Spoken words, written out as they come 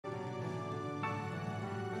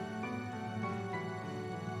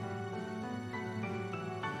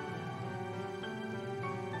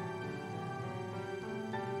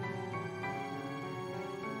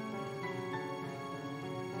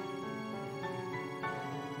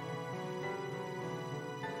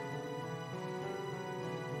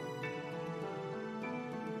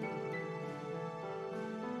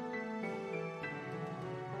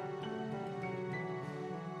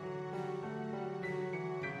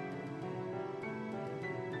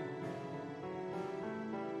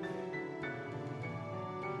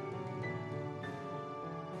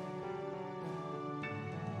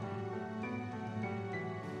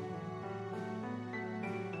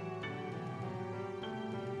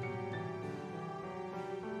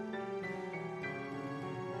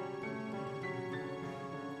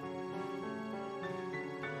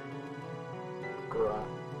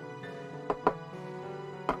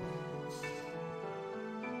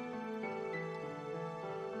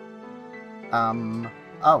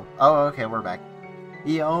Oh, okay, we're back.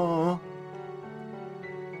 Yo!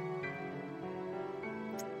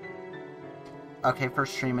 Okay,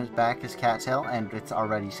 first stream is back as Cattail, and it's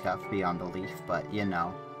already scuffed beyond belief, but you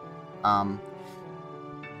know.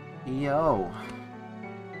 Yo.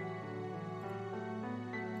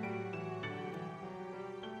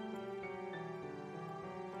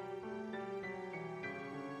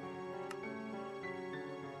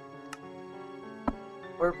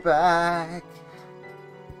 We're back!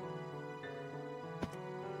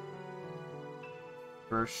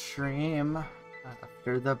 First stream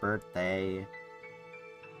after the birthday.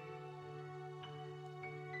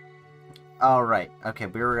 Alright, okay,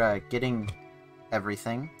 we were getting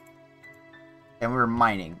everything. And we were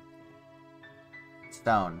mining.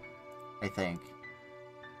 Stone, I think.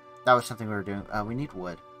 That was something we were doing. We need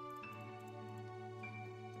wood.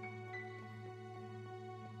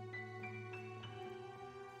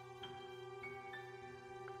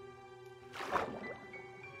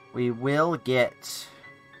 We will get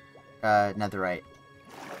netherite.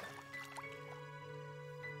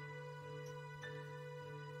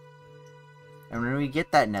 And when we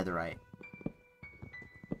get that netherite,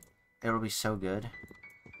 it'll be so good.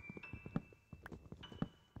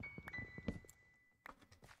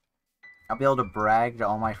 I'll be able to brag to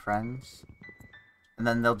all my friends. And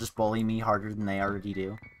then they'll just bully me harder than they already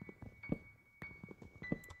do.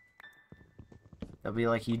 They'll be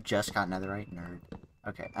like, you just got netherite, nerd.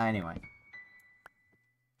 Okay, anyway.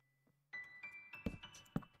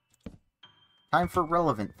 Time for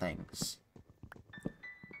relevant things.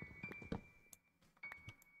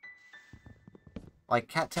 Like,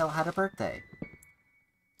 Cattail had a birthday.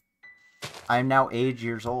 I am now age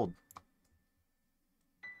years old.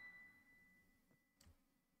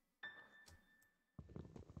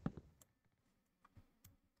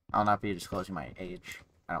 I'll not be disclosing my age.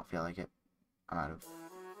 I don't feel like it. I'm out of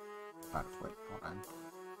wait, hold on.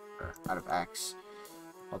 Or out of X.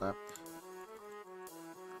 Hold up.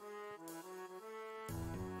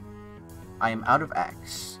 I am out of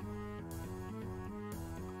X.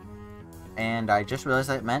 And I just realized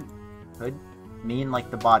that it could mean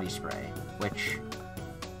like the body spray, which,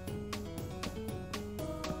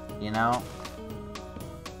 you know,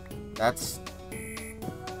 that's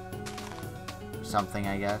something,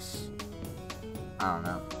 I guess. I don't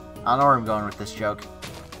know. I don't know where I'm going with this joke.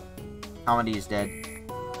 Comedy is dead.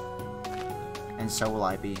 And so will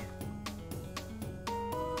I be.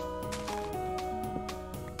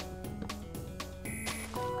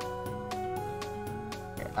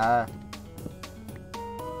 Okay,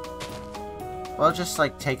 we'll just,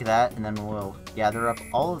 like, take that, and then we'll gather up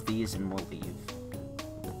all of these, and we'll leave.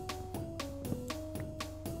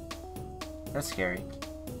 That's scary.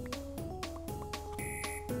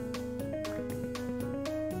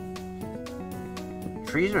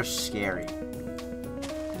 Trees are scary.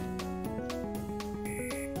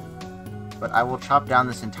 But I will chop down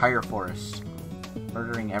this entire forest,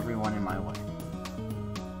 murdering everyone in my way.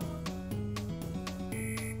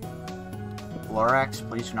 Lorax,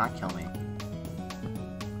 please do not kill me.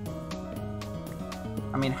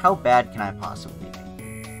 I mean, how bad can I possibly be?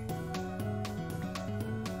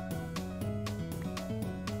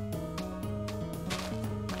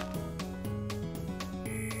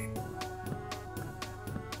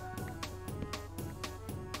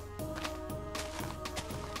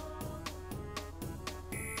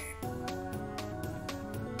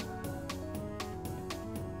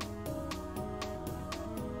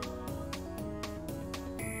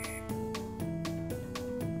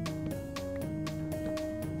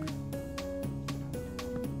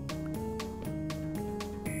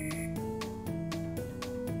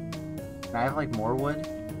 Can I have, like, more wood?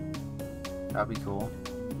 That'd be cool.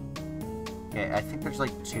 Okay, I think there's,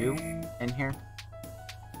 like, 2 in here.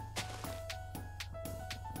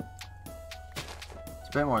 It's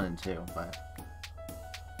a bit more than 2, but...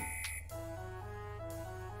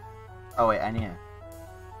 Oh, wait, I need to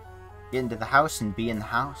get into the house and be in the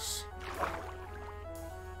house.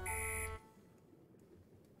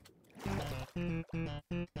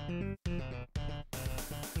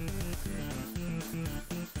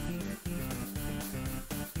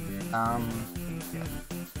 Yeah.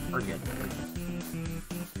 We're good. We're good.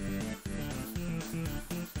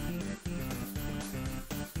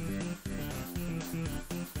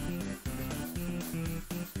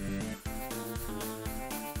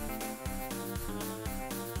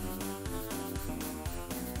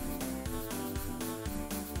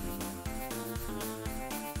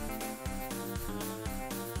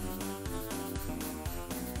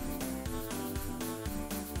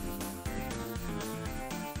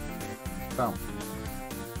 Boom.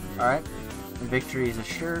 Alright. Victory is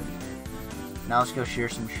assured. Now let's go shear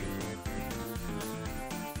some sheep.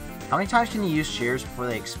 How many times can you use shears before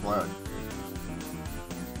they explode?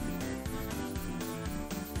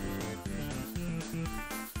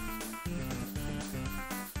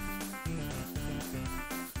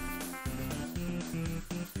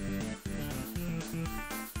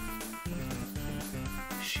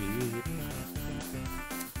 Sheep.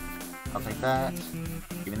 I'll take that.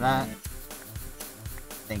 Give me that.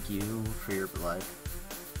 Thank you for your blood.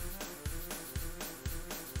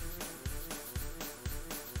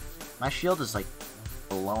 My shield is like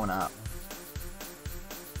blown up.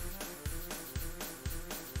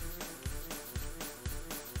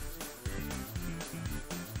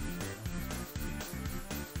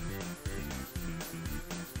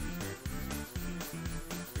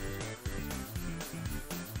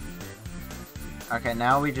 Okay,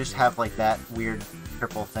 now we just have like that weird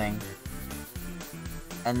triple thing.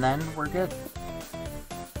 And then we're good.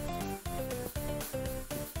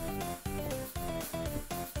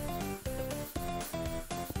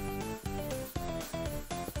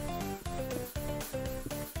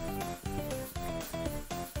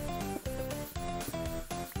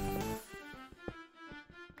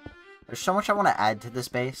 There's so much I want to add to this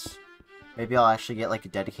base. Maybe I'll actually get like a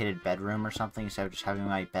dedicated bedroom or something instead of just having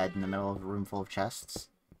my bed in the middle of a room full of chests.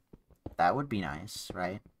 That would be nice,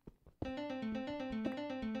 right?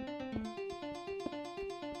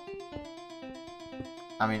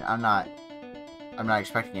 I mean, I'm not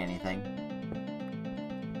expecting anything.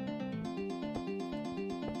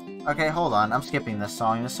 Okay, hold on. I'm skipping this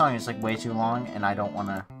song. This song is like way too long and I don't want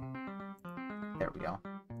to... There we go.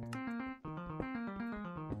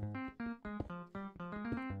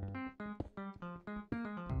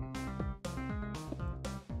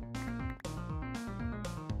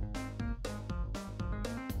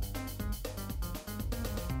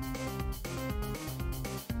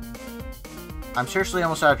 I'm seriously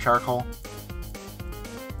almost out of charcoal.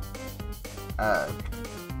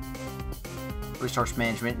 Resource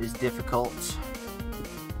management is difficult.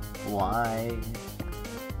 Why?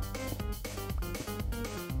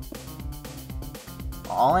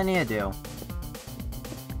 All I need to do...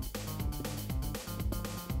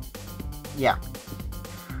 Yeah.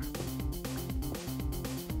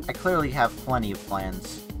 I clearly have plenty of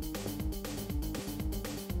plans.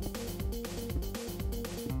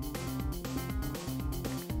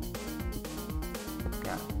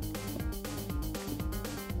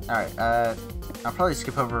 Alright, I'll probably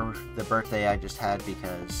skip over the birthday I just had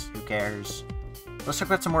because who cares? Let's talk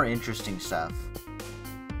about some more interesting stuff.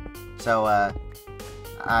 So,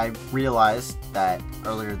 I realized that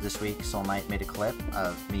earlier this week Soul Knight made a clip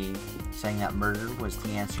of me saying that murder was the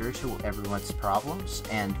answer to everyone's problems,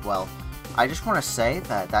 and, well, I just want to say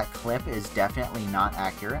that that clip is definitely not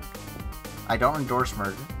accurate. I don't endorse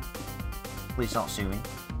murder. Please don't sue me.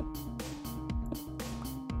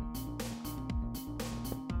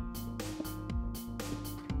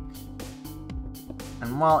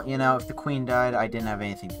 And, well, you know, if the queen died, I didn't have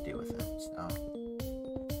anything to do with it, so...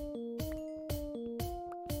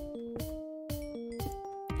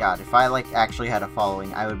 God, if I, like, actually had a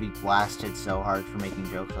following, I would be blasted so hard for making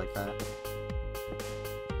jokes like that.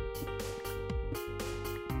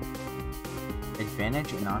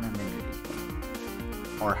 Advantage in anonymity.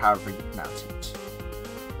 Or however you pronounce it.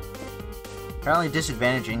 Apparently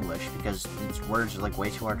disadvantage English, because its words are, like, way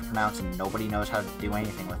too hard to pronounce and nobody knows how to do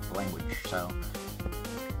anything with the language, so...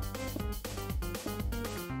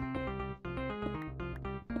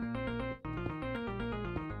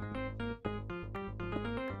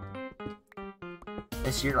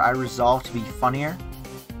 This year, I resolved to be funnier.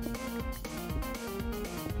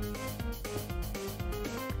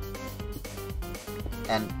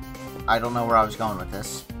 And I don't know where I was going with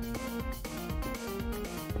this.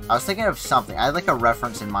 I was thinking of something. I had like a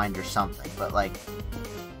reference in mind or something, but like...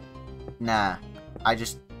 Nah. I'm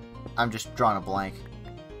just drawing a blank.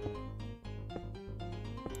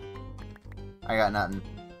 I got nothing.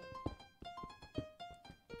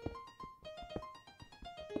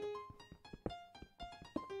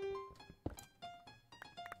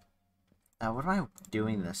 What am I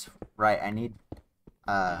doing this? Right, I need,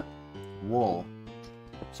 wool.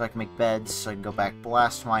 So I can make beds, so I can go back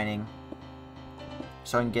blast mining.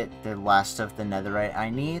 So I can get the last of the netherite I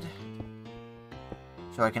need.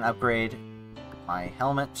 So I can upgrade my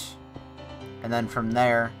helmet. And then from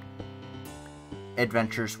there,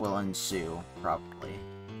 adventures will ensue, probably.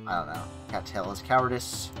 I don't know. Cattail is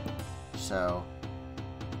cowardice, so...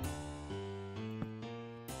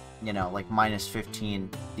 You know, like minus 15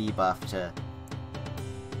 debuff to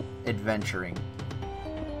adventuring.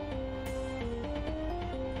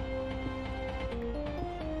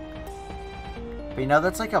 But you know,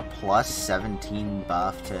 that's like a plus 17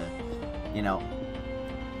 buff to, you know,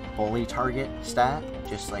 bully target stat.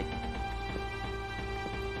 Just like,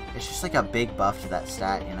 it's just like a big buff to that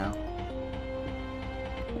stat, you know?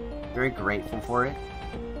 Very grateful for it.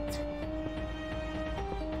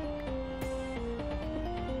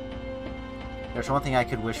 There's one thing I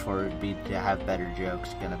could wish for, would be to have better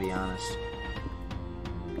jokes, gonna be honest.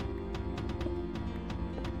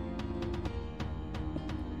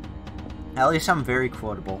 At least I'm very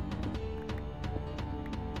quotable.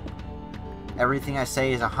 Everything I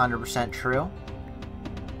say is 100% true.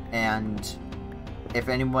 And if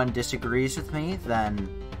anyone disagrees with me, then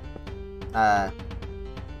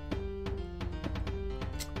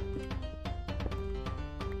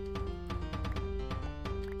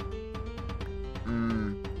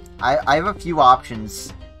I have a few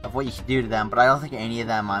options of what you can do to them, but I don't think any of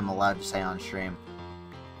them I'm allowed to say on stream.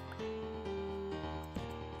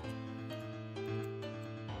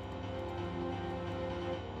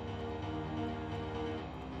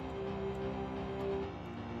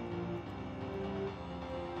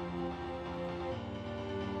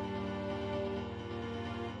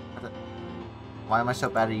 Why am I so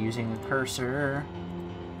bad at using the cursor?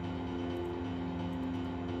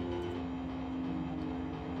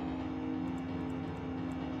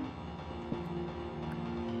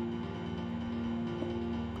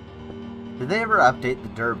 Did they ever update the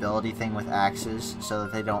durability thing with axes so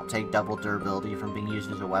that they don't take double durability from being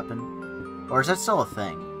used as a weapon? Or is that still a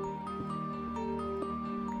thing?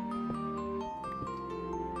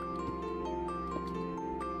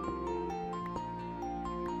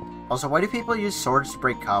 Also, why do people use swords to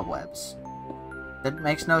break cobwebs? That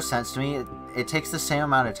makes no sense to me. It takes the same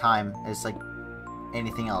amount of time as, like,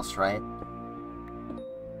 anything else, right?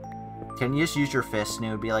 Can you just use your fists and it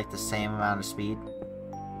would be, like, the same amount of speed?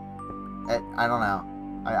 I don't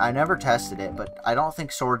know. I never tested it, but I don't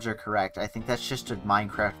think swords are correct. I think that's just a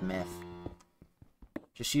Minecraft myth.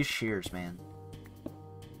 Just use shears, man.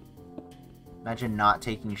 Imagine not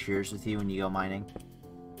taking shears with you when you go mining.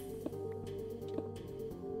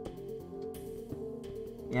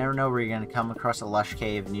 You never know where you're going to come across a lush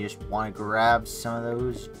cave and you just want to grab some of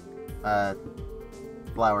those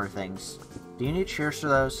flower things. Do you need shears for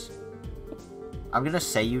those? I'm going to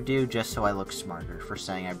say you do just so I look smarter for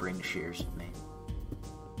saying I bring shears with me.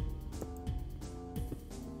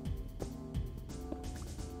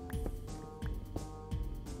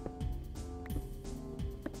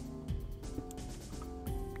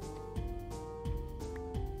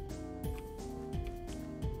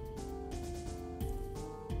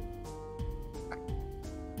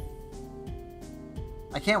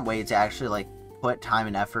 I can't wait to actually, like, put time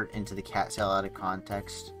and effort into the Cattail Out of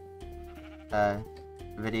Context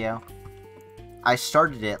video. I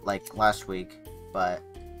started it, like, last week, but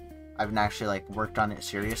I haven't actually, like, worked on it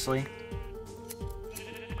seriously.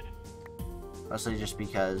 Mostly just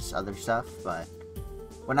because other stuff, but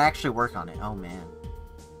when I actually work on it, oh man.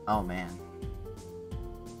 Oh man.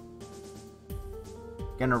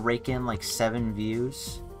 Gonna rake in, like, 7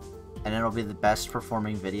 views, and it'll be the best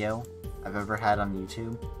performing video I've ever had on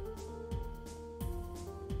YouTube.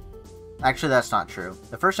 Actually, that's not true.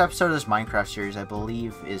 The first episode of this Minecraft series, I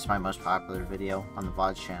believe, is my most popular video on the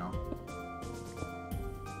VODs channel.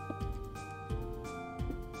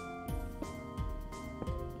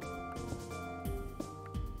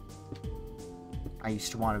 I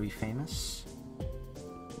used to want to be famous.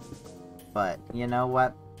 But, you know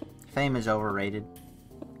what? Fame is overrated.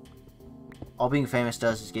 All being famous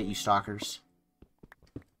does is get you stalkers.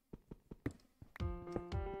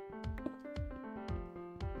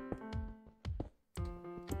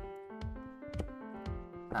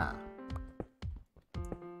 Ah.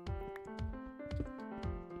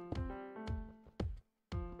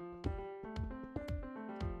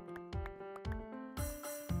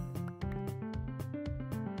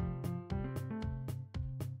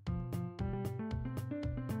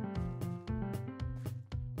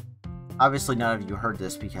 Obviously none of you heard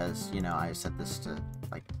this because, you know, I said this to,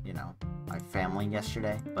 like, you know, my family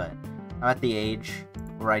yesterday, but I'm at the age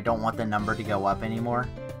where I don't want the number to go up anymore.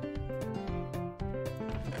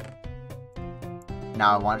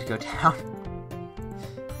 Now I want it to go down.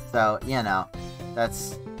 So, you know,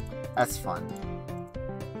 that's fun.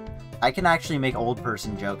 I can actually make old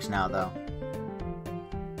person jokes now, though.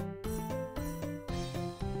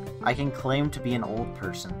 I can claim to be an old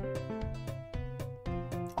person.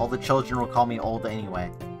 All the children will call me old anyway.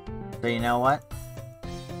 So you know what?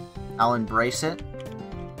 I'll embrace it.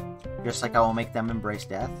 Just like I will make them embrace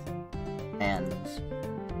death. And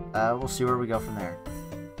we'll see where we go from there.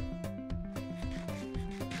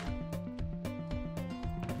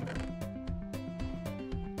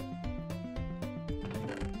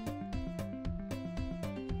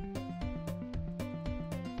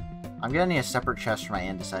 I'm gonna need a separate chest for my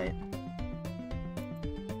andesite.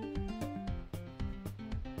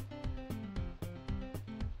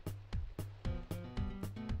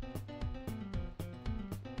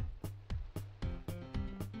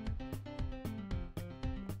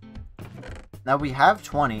 Now we have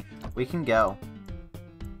 20. We can go.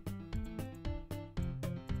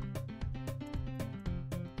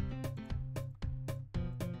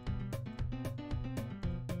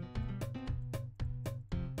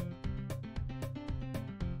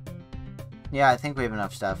 Yeah, I think we have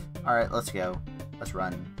enough stuff. Alright, let's go. Let's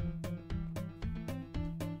run.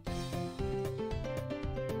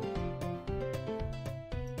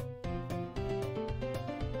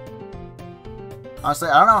 Honestly,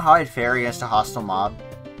 I don't know how I'd fare against a hostile mob.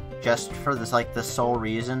 Just for this, like, the sole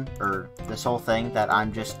reason, or this whole thing, that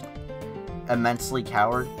I'm just immensely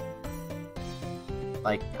coward.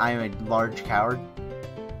 Like, I'm a large coward.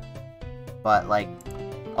 But, like,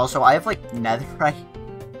 also, I have, like, netherite.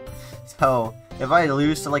 So, if I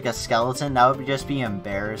lose to, like, a skeleton, that would just be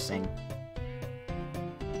embarrassing.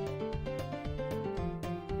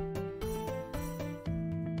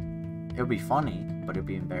 It would be funny, but it would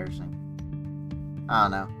be embarrassing. I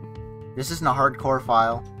don't know. This isn't a hardcore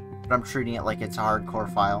file, but I'm treating it like it's a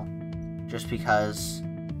hardcore file. Just because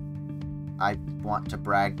I want to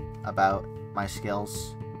brag about my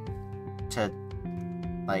skills. To,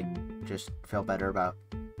 like, just feel better about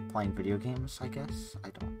playing video games, I guess? I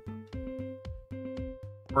don't.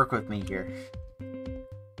 Work with me here.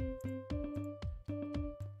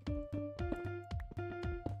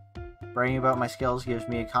 Bragging about my skills gives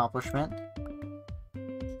me accomplishment.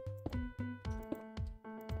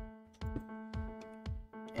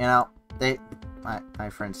 You know, my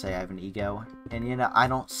friends say I have an ego, and you know, I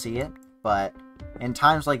don't see it, but in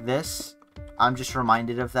times like this, I'm just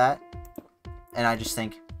reminded of that, and I just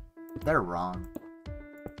think, they're wrong.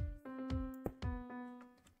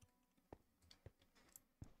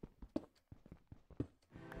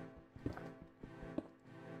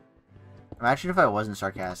 Imagine if I wasn't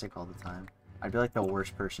sarcastic all the time. I'd be like the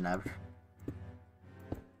worst person ever.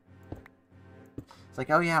 It's like,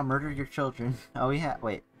 oh yeah, murder your children. Oh yeah,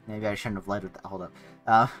 wait, maybe I shouldn't have led with that. Hold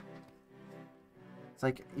up. It's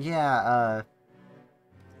like, yeah,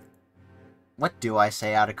 what do I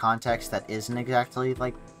say out of context that isn't exactly,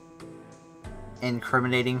 like,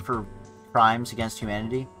 incriminating for crimes against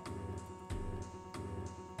humanity?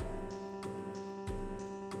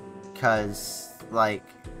 Because, like,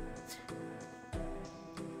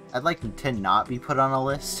 I'd like to not be put on a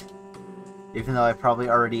list, even though I probably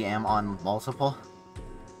already am on multiple.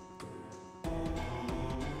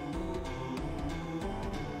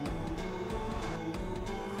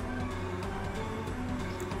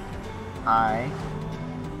 Hi.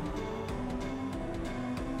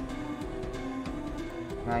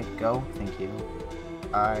 Can I go? Thank you.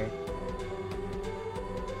 Hi.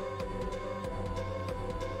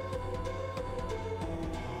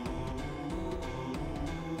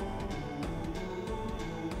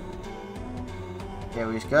 Okay,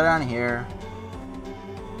 we just go down here.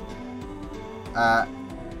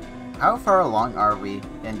 How far along are we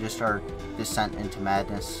in just our descent into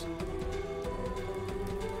madness?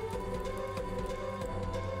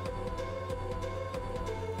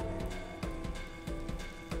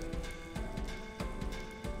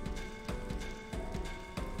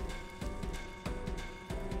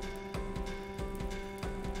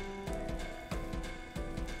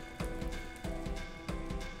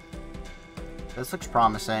 This looks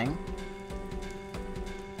promising.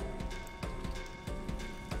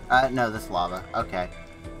 No, this lava. Okay.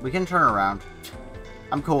 We can turn around.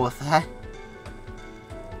 I'm cool with that.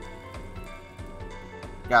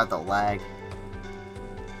 Got the lag.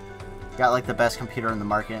 Got, like, the best computer in the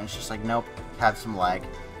market, and it's just like, nope, have some lag.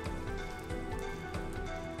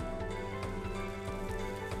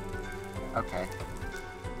 Okay.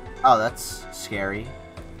 Oh, that's scary.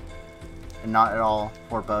 And not at all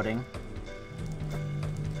foreboding.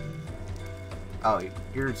 Oh,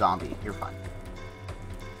 you're a zombie. You're fine.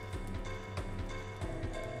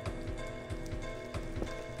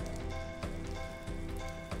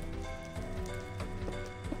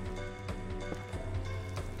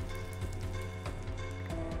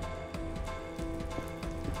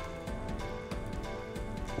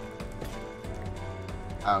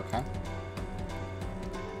 Okay.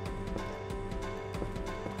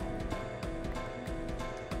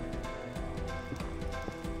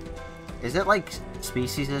 Is it, like,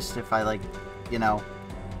 speciesist if I, like, you know,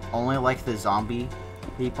 only like the zombie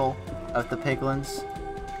people of the piglins?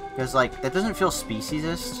 Because, like, that doesn't feel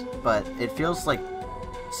speciesist, but it feels like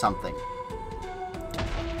something.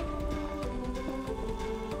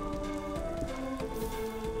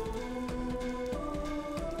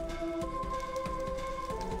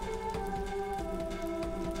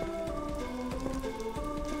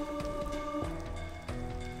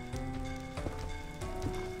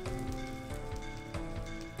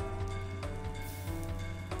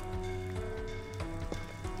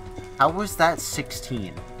 How was that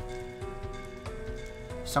 16?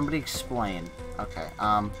 Somebody explain. Okay,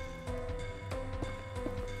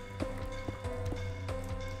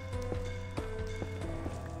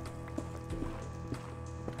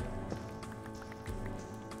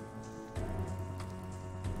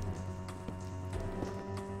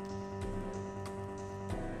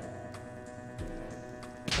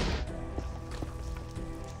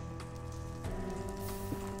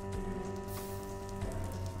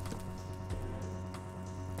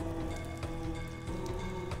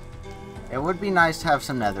 it would be nice to have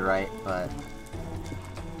some netherite, but,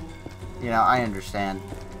 you know, I understand.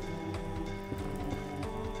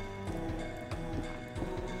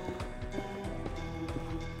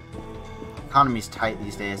 Economy's tight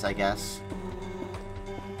these days, I guess.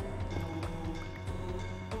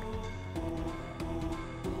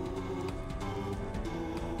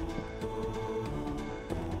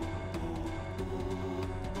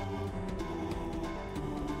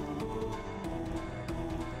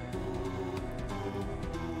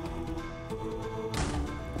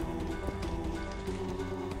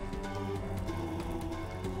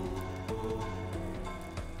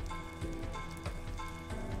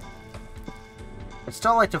 I'd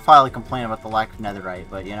still like to file a complaint about the lack of netherite,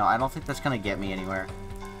 but, you know, I don't think that's going to get me anywhere.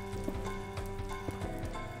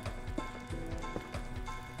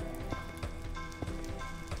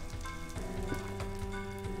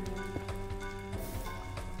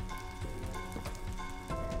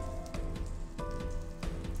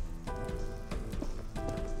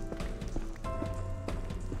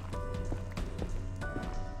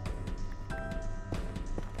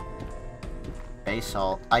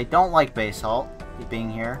 Basalt. I don't like basalt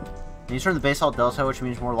being here. These are in the basalt delta, which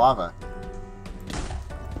means more lava.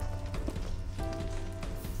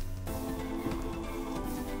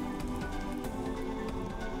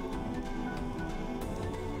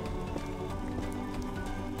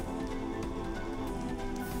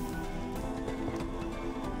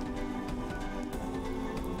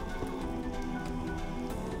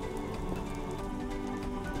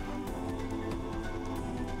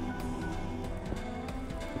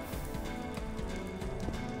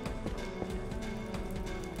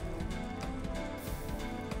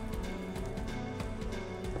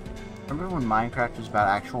 Remember when Minecraft was about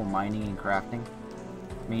actual mining and crafting?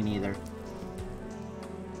 Me neither.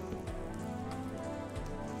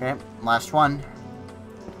 Okay, last one.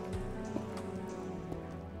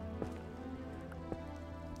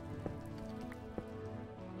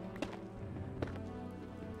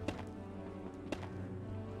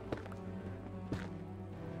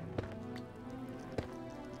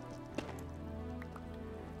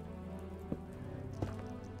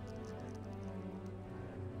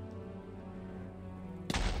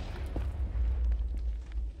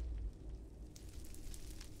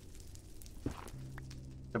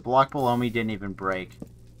 The block below me didn't even break.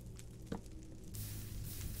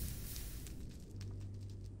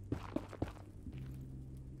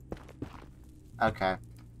 Okay.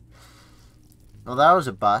 Well, that was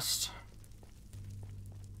a bust.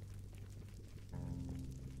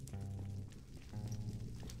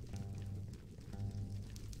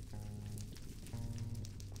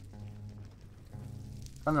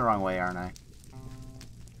 I'm the wrong way, aren't I?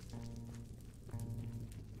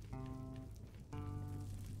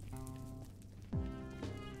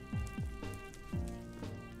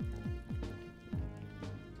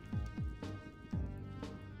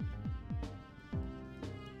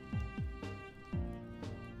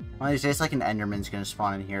 One of these days, like, an Enderman's gonna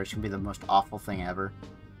spawn in here. It's gonna be the most awful thing ever.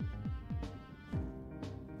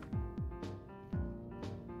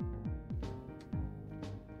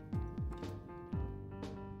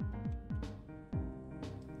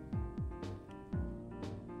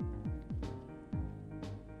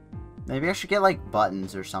 Maybe I should get, like,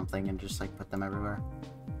 buttons or something and just, like, put them everywhere.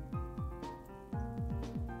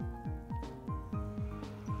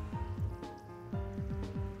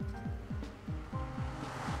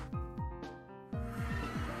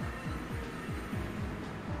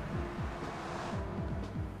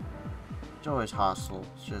 It's always hostile.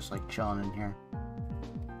 It's just like chilling in here.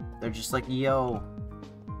 They're just like, yo.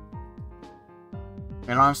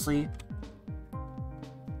 And honestly,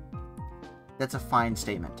 that's a fine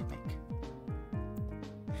statement to make.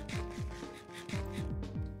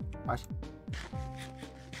 What?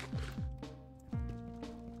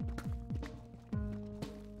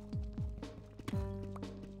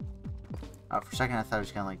 Oh, for a second I thought it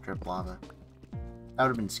was gonna like drip lava. That would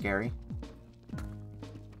have been scary.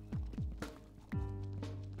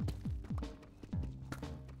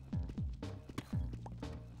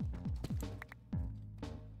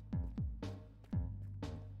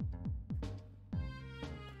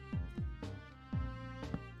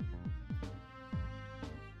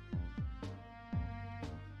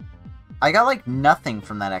 I got like nothing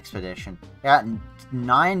from that expedition. I got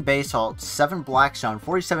 9 basalt, 7 blackstone,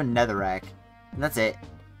 47 netherrack, and that's it.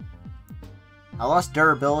 I lost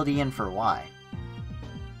durability and for why?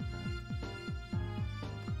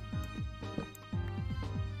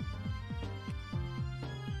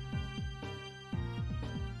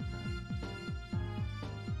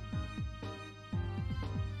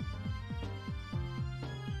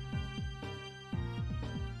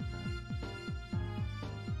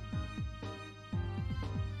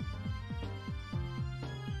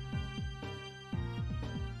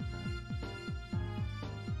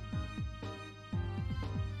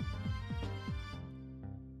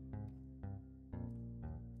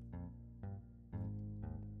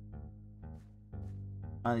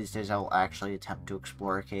 One of these days I will actually attempt to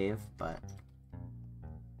explore a cave, but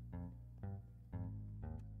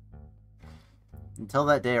until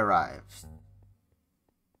that day arrives,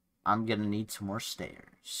 I'm gonna need some more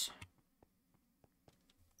stairs.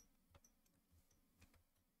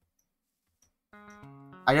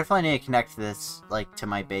 I definitely need to connect this, like, to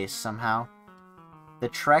my base somehow. The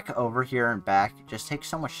trek over here and back just takes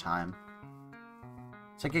so much time.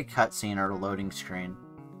 It's like a cutscene or a loading screen.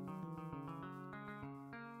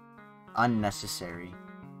 Unnecessary.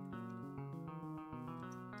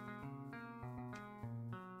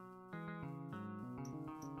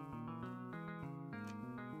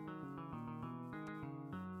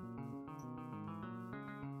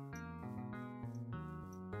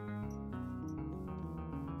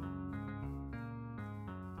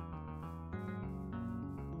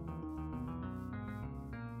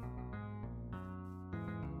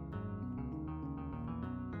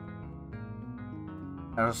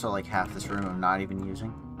 I also like half this room I'm not even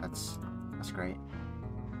using. That's great.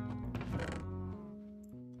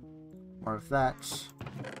 More of that.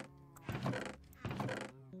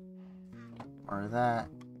 More of that.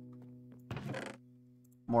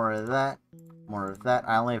 More of that. More of that.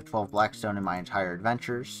 I only have 12 blackstone in my entire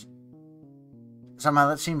adventures. Somehow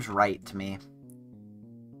that seems right to me.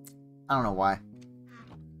 I don't know why.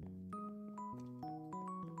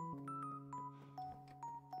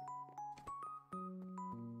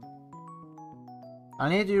 I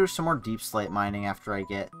need to do some more deep slate mining after I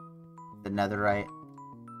get the netherite.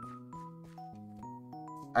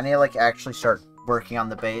 I need to, like, actually start working on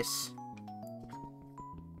the base.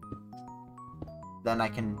 Then I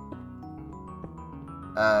can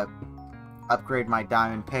upgrade my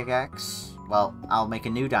diamond pickaxe. Well, I'll make a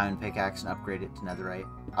new diamond pickaxe and upgrade it to netherite.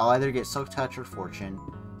 I'll either get Silk Touch or Fortune.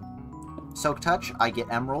 Silk Touch, I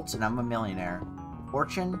get emeralds and I'm a millionaire.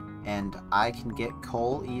 Fortune, and I can get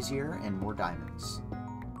coal easier and more diamonds.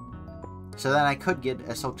 So then I could get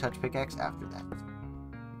a Silk Touch pickaxe after that.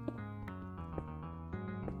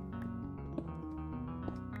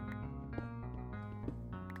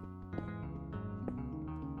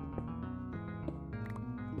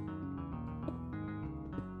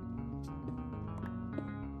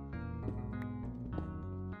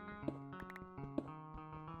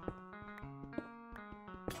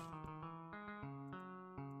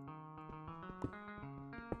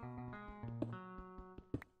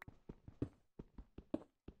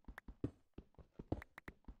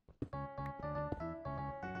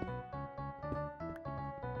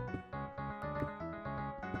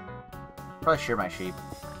 Probably shear my sheep.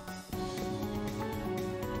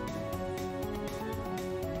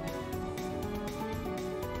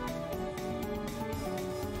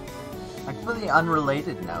 A completely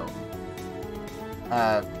unrelated note.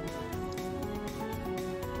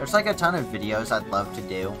 There's like a ton of videos I'd love to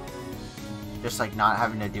do. Just like not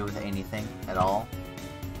having to do with anything at all.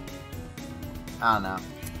 I don't know.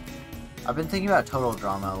 I've been thinking about Total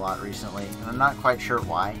Drama a lot recently, and I'm not quite sure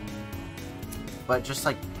why. But just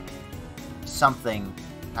like something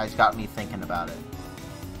has got me thinking about it.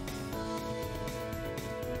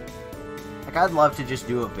 Like, I'd love to just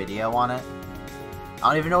do a video on it. I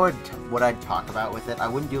don't even know what I'd talk about with it. I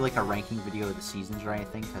wouldn't do like a ranking video of the seasons or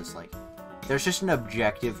anything, because like there's just an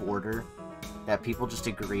objective order that people just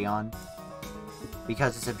agree on,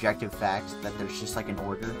 because it's objective fact that there's just like an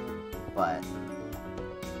order. But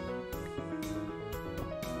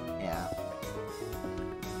yeah.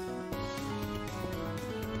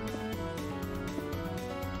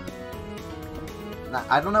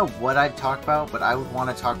 I don't know what I'd talk about, but I would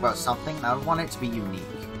want to talk about something, and I would want it to be unique.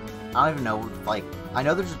 I don't even know, like, I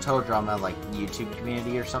know there's a Total Drama, like, YouTube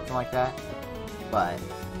community or something like that, but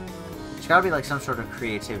there's gotta be, like, some sort of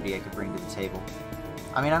creativity I could bring to the table.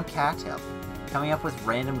 I mean, I'm Cattail. Coming up with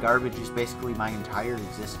random garbage is basically my entire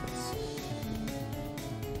existence.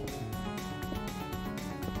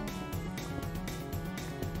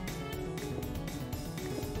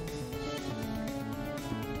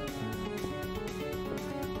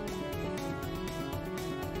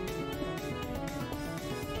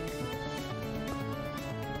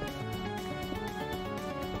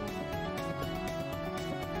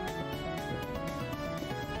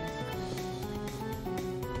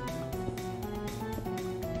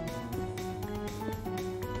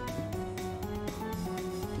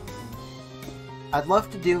 I'd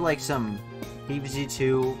love to do like some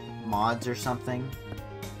PvZ2 mods or something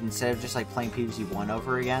instead of just like playing PvZ1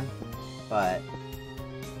 over again, but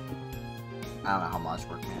I don't know how mods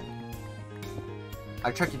work, man.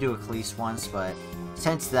 I tried to do a Khalees once, but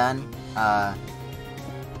since then, I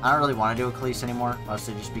don't really want to do a Khalees anymore,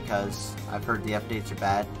 mostly just because I've heard the updates are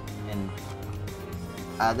bad, and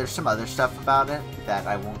there's some other stuff about it that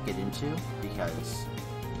I won't get into, because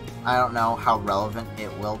I don't know how relevant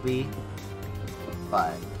it will be,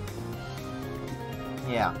 but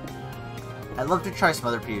yeah. I'd love to try some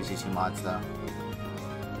other PvZ2 mods, though.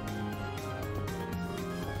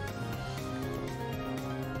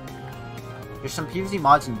 Just some PvZ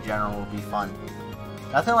mods in general would be fun.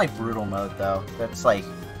 Nothing like brutal mode, though. That's like...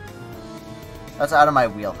 that's out of my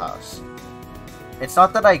wheelhouse. It's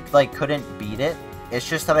not that I, like, couldn't beat it. It's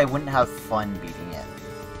just that I wouldn't have fun beating it.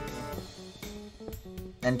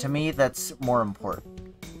 And to me, that's more important.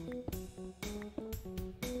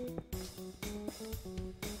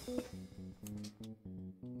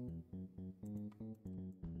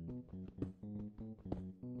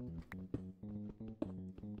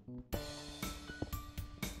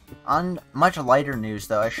 On much lighter news,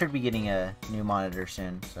 though, I should be getting a new monitor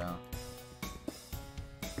soon, so...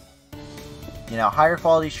 you know, higher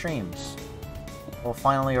quality streams will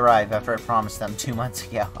finally arrive after I promised them 2 months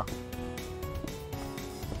ago.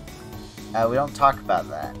 We don't talk about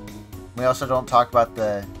that. We also don't talk about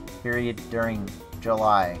the period during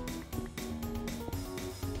July.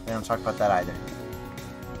 We don't talk about that either.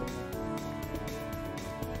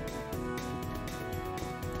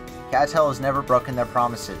 Cattail has never broken their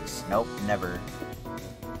promises. Nope, never.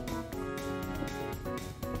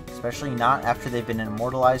 Especially not after they've been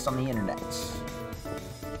immortalized on the internet.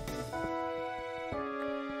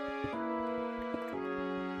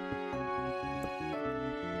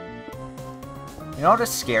 You know what a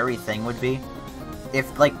scary thing would be?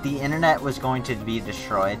 If, like, the internet was going to be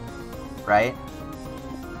destroyed, right?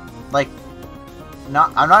 Like,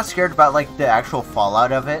 I'm not scared about, like, the actual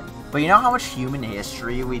fallout of it, but you know how much human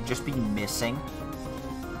history we'd just be missing?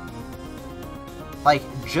 Like,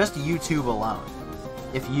 just YouTube alone.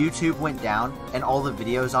 If YouTube went down and all the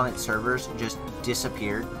videos on its servers just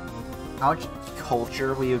disappeared, how much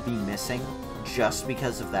culture we would be missing just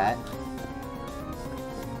because of that?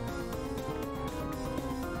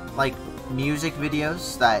 Like, music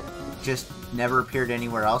videos that just never appeared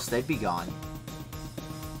anywhere else, they'd be gone.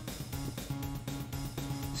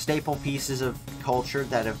 Staple pieces of culture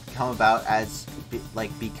that have come about as,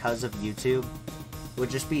 like, because of YouTube would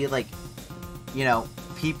just be, like, you know,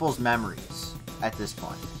 people's memories at this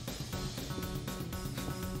point.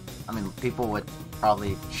 I mean, people would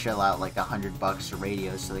probably shell out, like, $100 to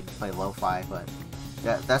radios so they could play lo-fi, but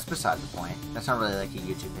that's beside the point. That's not really, like, a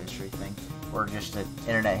YouTube history thing, or just an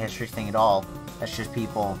internet history thing at all. That's just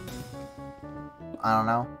people, I don't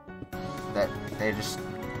know, that they just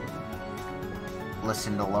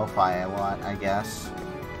listen to lo-fi a lot, I guess.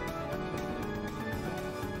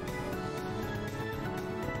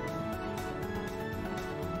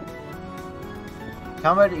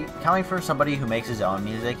 Coming from somebody who makes his own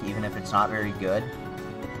music, even if it's not very good,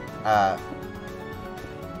 a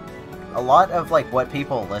lot of, like, what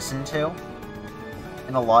people listen to,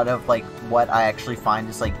 and a lot of, like, what I actually find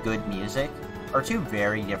is, like, good music, are two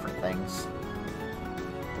very different things.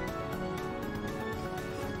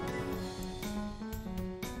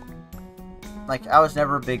 Like, I was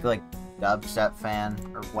never a big, like, dubstep fan,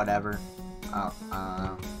 or whatever. I don't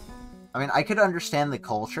know. I mean, I could understand the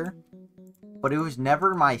culture, but it was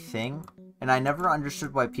never my thing, and I never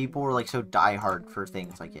understood why people were, like, so diehard for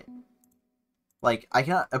things like it. Like, I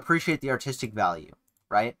can appreciate the artistic value,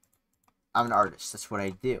 right? I'm an artist, that's what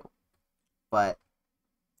I do. But,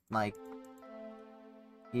 like,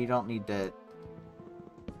 you don't need to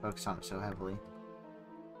focus on it so heavily.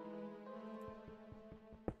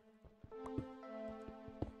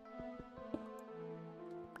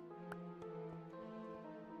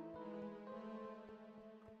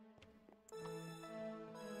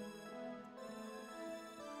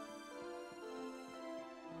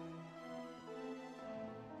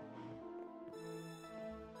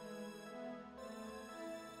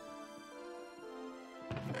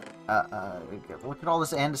 Look at all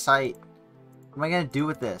this andesite. What am I gonna do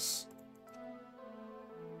with this?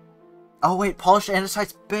 Oh wait, polished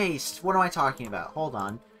andesite's based! What am I talking about? Hold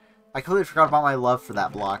on. I completely forgot about my love for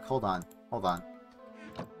that block. Hold on. Hold on.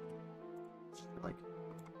 Like...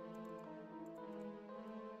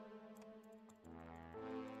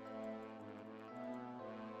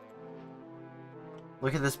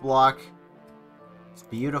 look at this block. It's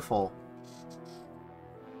beautiful.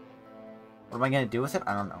 What am I gonna do with it?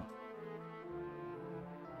 I don't know.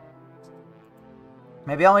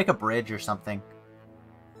 Maybe I'll make a bridge or something.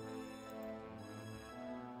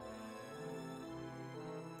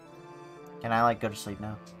 Can I, like, go to sleep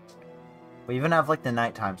now? We even have, like, the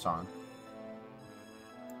nighttime song.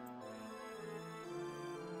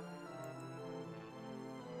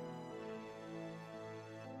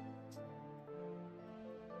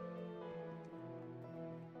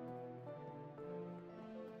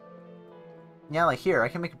 Yeah, like here, I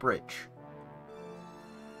can make a bridge.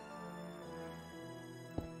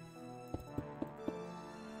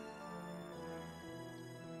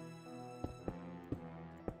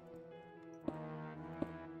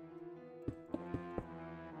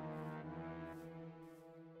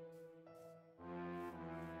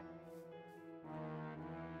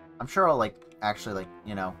 I'm sure I'll, like, actually, like,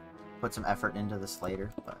 you know, put some effort into this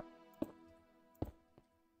later, but...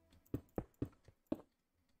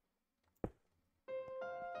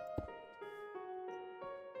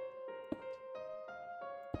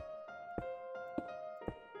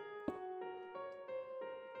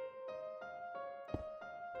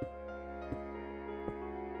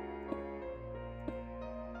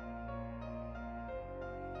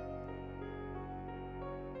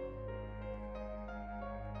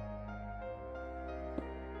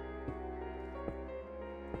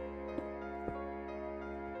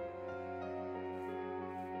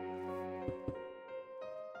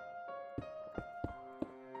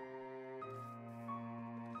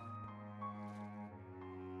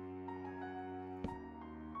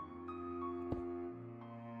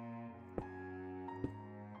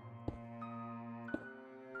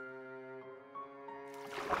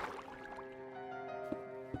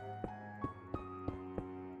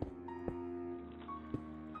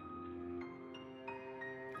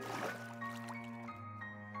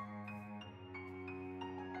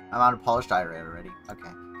 I'm out of polished diorite already. Okay.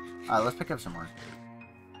 Let's pick up some more.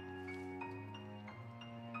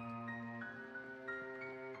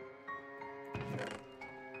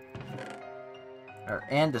 Or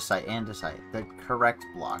andesite, andesite. The correct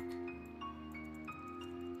block.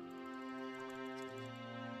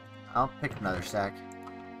 I'll pick another stack.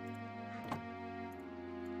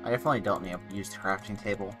 I definitely don't need to use the crafting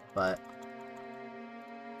table, but...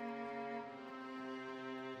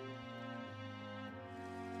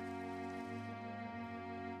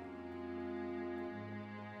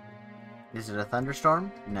 Is it a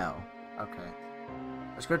thunderstorm? No. Okay.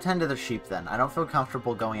 Let's go tend to the sheep then. I don't feel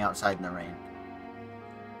comfortable going outside in the rain.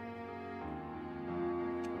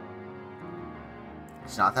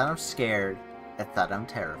 It's not that I'm scared, it's that I'm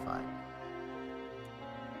terrified.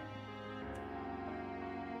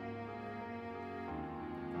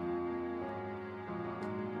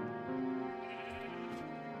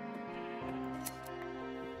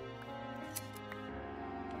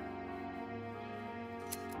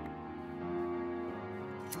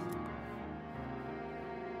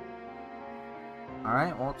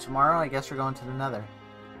 Alright, well, tomorrow I guess we're going to the Nether.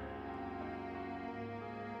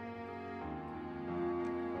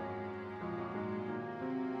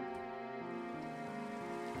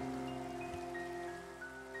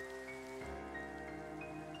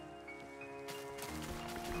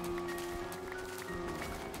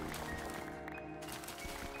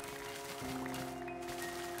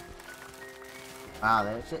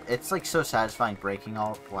 Wow, it's like so satisfying breaking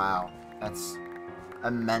all... Wow, that's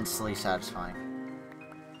immensely satisfying.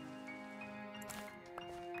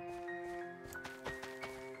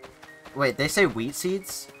 Wait, they say wheat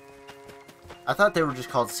seeds? I thought they were just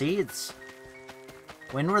called seeds.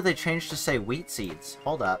 When were they changed to say wheat seeds?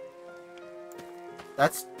 Hold up.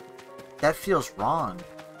 That feels wrong.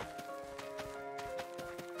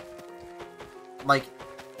 Like,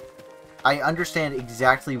 I understand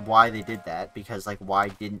exactly why they did that, because, like,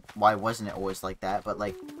 why wasn't it always like that, but,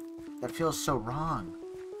 like, that feels so wrong.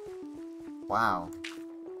 Wow.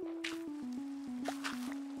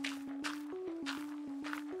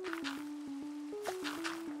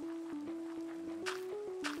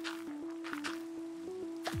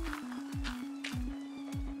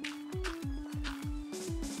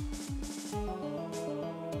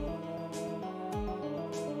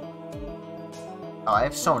 Oh, I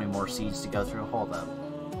have so many more seeds to go through. Hold up.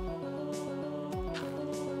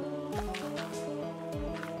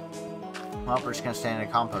 Well, we're just gonna stand in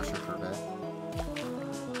a composter for a bit.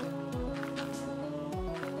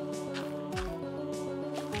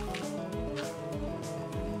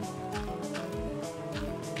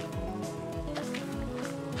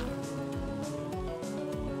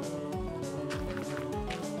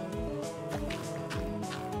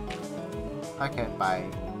 Okay, bye.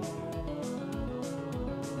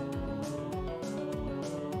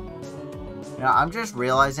 You know, I'm just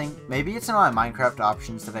realizing, maybe it's in my Minecraft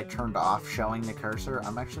options that I turned off showing the cursor.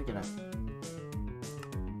 I'm actually gonna...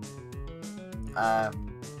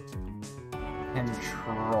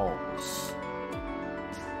 Controls.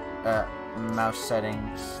 Mouse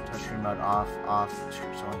settings, touchscreen mode off,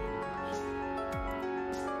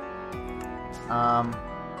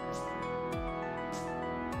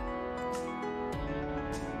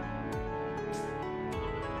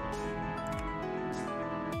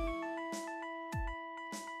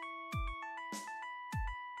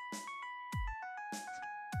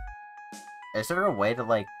 is there a way to,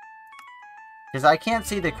 like... Because I can't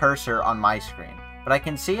see the cursor on my screen, but I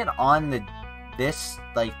can see it on the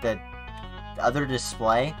other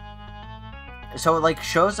display. So it, like,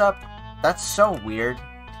 shows up... That's so weird.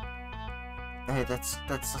 Hey, that's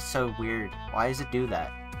so weird. Why does it do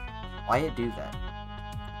that? Why it do that?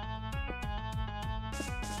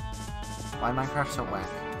 Why Minecraft so whack?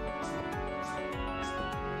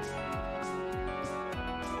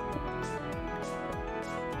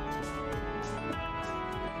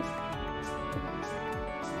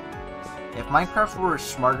 If Minecraft were a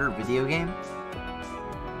smarter video game,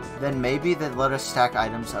 then maybe they'd let us stack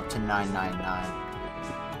items up to 999.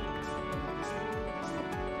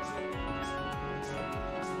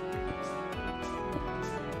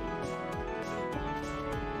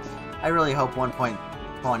 I really hope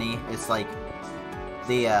 1.20 is like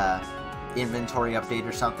the inventory update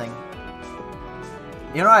or something.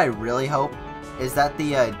 You know what I really hope? Is that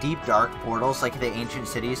the deep dark portals, like the ancient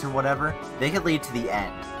cities and whatever, they could lead to the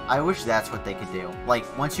end. I wish that's what they could do. Like,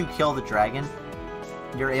 once you kill the dragon,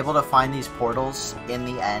 you're able to find these portals in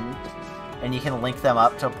the end, and you can link them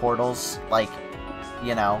up to portals, like,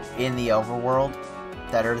 you know, in the overworld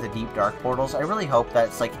that are the deep dark portals. I really hope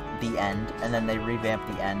that's, like, the end, and then they revamp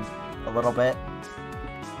the end a little bit.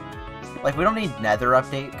 Like, we don't need Nether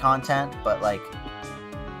update content, but, like,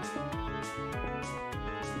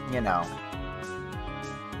 you know.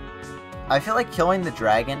 I feel like killing the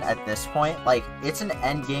dragon at this point, like, it's an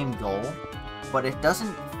endgame goal, but it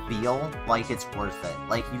doesn't feel like it's worth it.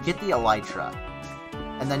 Like, you get the elytra,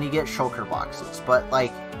 and then you get shulker boxes, but,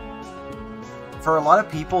 like, for a lot of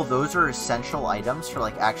people, those are essential items for,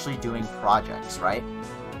 like, actually doing projects, right?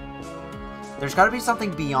 There's gotta be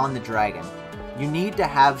something beyond the dragon. You need to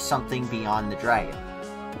have something beyond the dragon.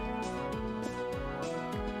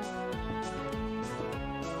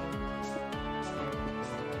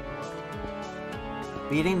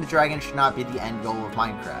 Beating the dragon should not be the end goal of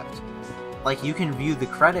Minecraft. Like, you can view the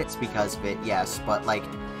credits because of it, yes, but, like,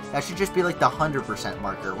 that should just be, like, the 100%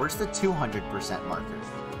 marker. Where's the 200% marker?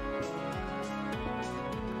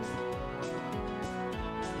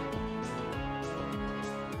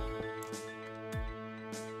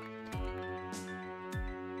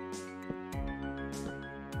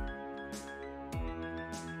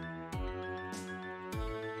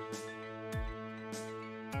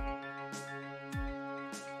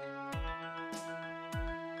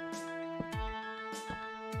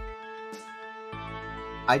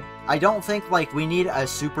 I don't think, like, we need a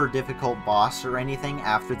super difficult boss or anything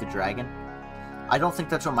after the dragon. I don't think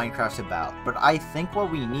that's what Minecraft's about. But I think what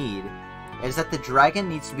we need is that the dragon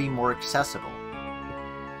needs to be more accessible.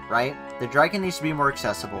 Right? The dragon needs to be more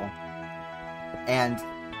accessible. And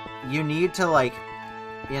you need to, like,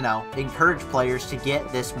 you know, encourage players to get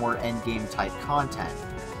this more endgame type content.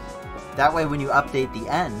 That way, when you update the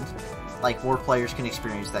end, like, more players can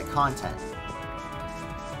experience that content.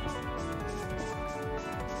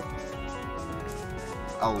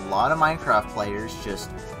 A lot of Minecraft players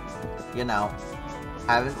just, you know,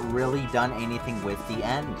 haven't really done anything with the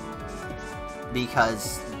end.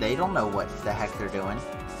 Because they don't know what the heck they're doing.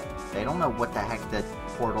 They don't know what the heck the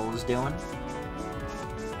portal is doing.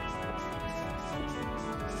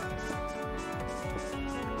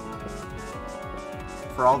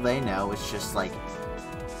 For all they know, it's just like,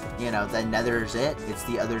 you know, the Nether's it. It's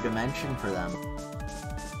the other dimension for them.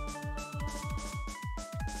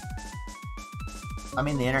 I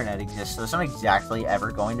mean, the internet exists, so it's not exactly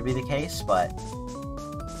ever going to be the case, but,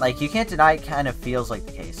 like, you can't deny it kind of feels like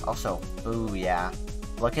the case. Also, ooh, yeah.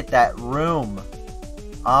 Look at that room.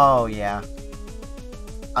 Oh, yeah.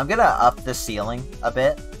 I'm gonna up the ceiling a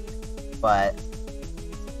bit, but,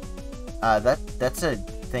 that's a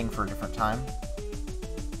thing for a different time.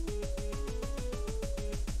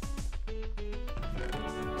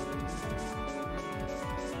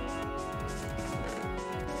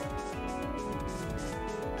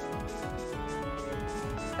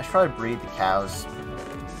 I should probably breed the cows.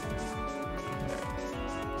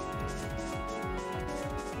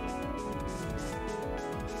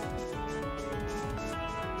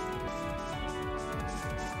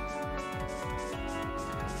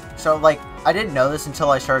 So, like, I didn't know this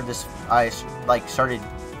until I started this. I, like, started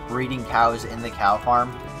breeding cows in the cow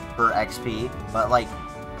farm for XP. But, like,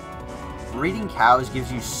 breeding cows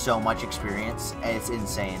gives you so much experience, and it's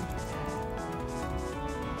insane.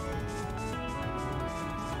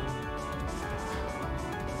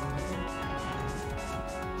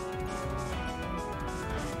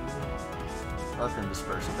 Let them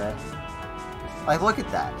disperse a bit. Like, look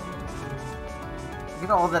at that. Look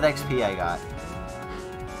at all that XP I got.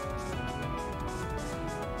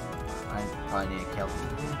 I probably need to kill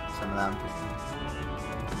some of them.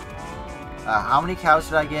 How many cows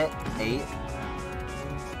did I get? 8?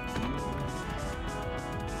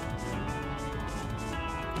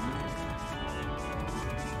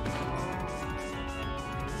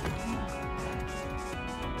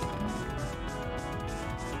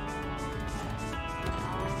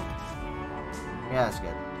 Yeah, that's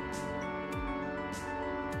good.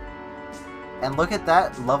 And look at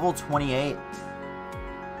that, level 28.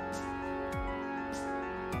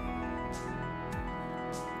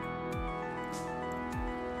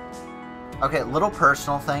 Okay, little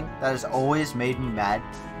personal thing that has always made me mad.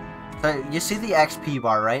 So, you see the XP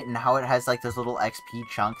bar, right? And how it has, like, those little XP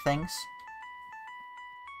chunk things?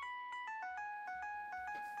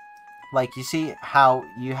 Like, you see how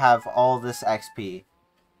you have all this XP.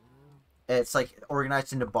 It's, like,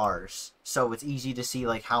 organized into bars. So, it's easy to see,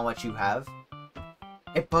 like, how much you have.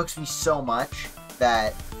 It bugs me so much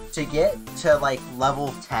that to get to, like,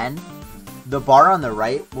 level 10, the bar on the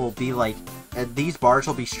right will be, like, these bars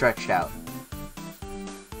will be stretched out.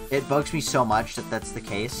 It bugs me so much that that's the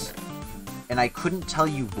case. And I couldn't tell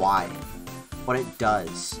you why. What it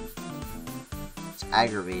does. It's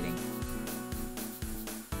aggravating.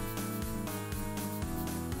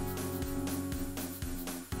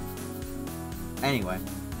 Anyway.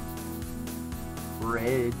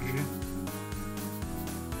 Bridge.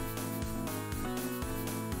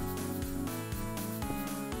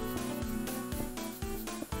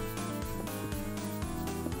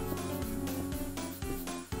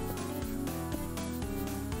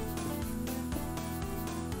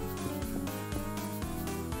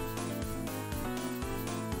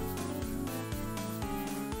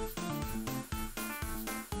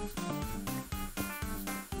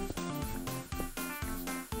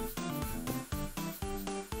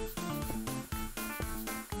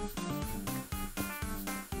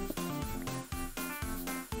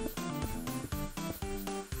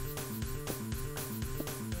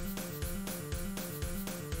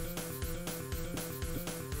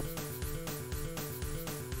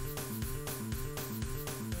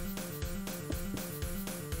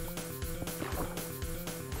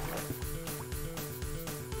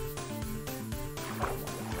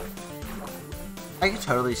 I could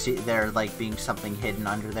totally see there, like, being something hidden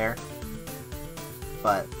under there.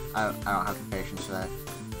 But I don't have the patience for that.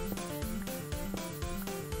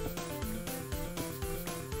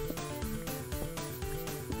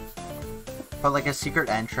 But, like, a secret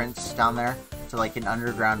entrance down there to, like, an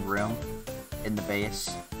underground room in the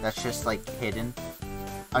base that's just, like, hidden.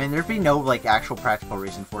 I mean, there'd be no, like, actual practical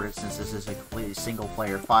reason for it since this is a completely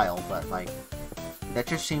single-player file, but, like, that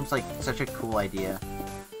just seems like such a cool idea.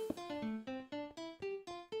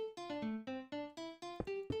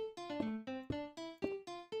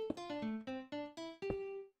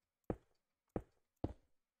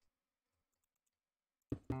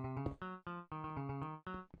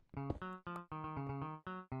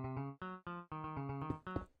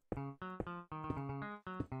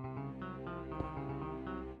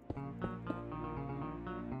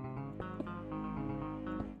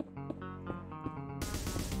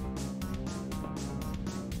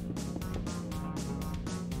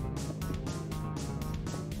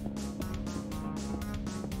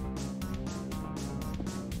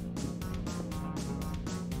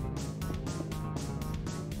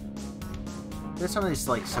 There's some of these,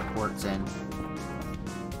 like, supports in.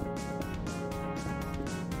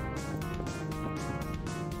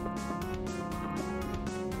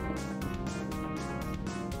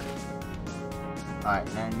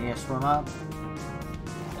 Alright, now I need to swim up.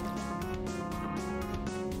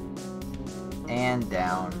 And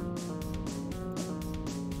down.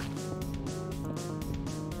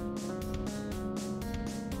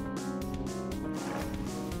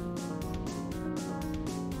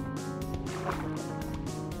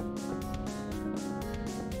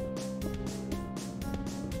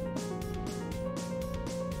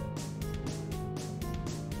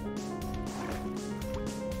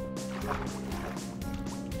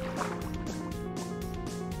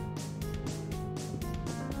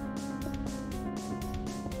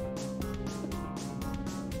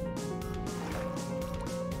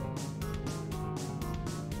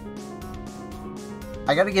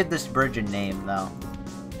 I gotta give this bridge a name, though.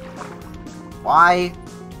 Why?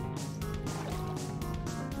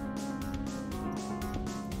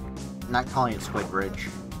 I'm not calling it Squid Bridge.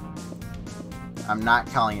 I'm not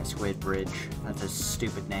calling it Squid Bridge. That's a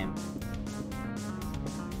stupid name.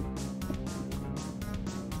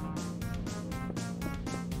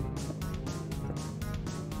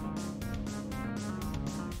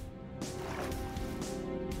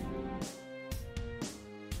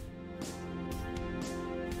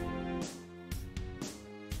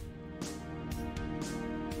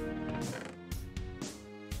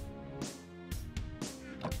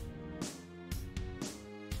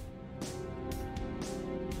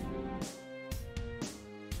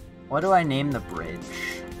 What do I name the bridge?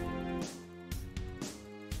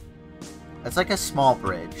 It's like a small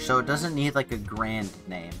bridge, so it doesn't need like a grand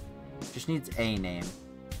name. It just needs a name.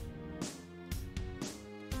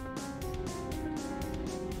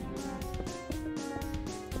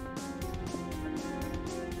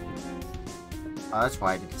 Oh, that's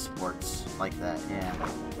why I did the sports like that, yeah.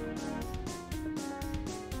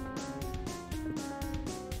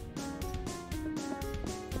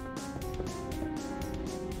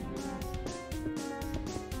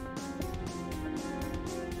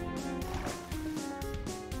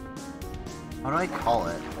 What do I call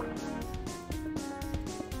it?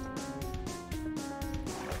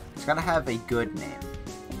 It's gotta have a good name.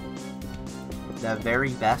 The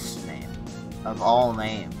very best name of all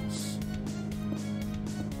names.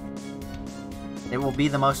 It will be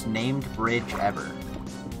the most named bridge ever.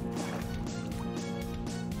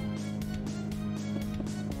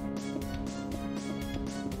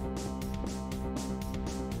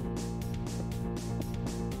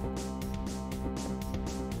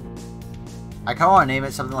 I kinda wanna name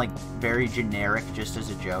it something like very generic just as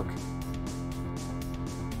a joke.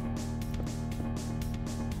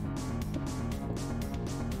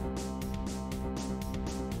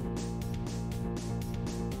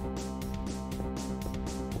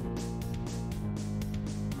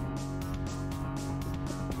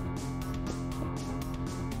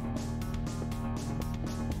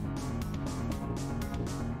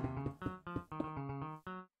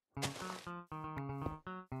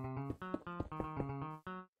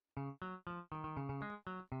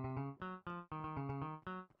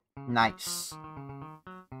 Nice.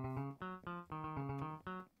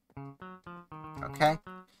 Okay.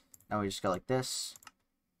 Now we just go like this.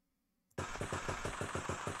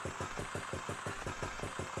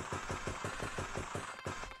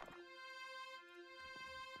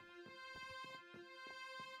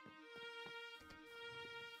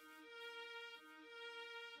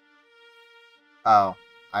 Oh,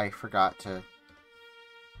 I forgot to...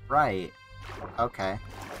 Right. Okay.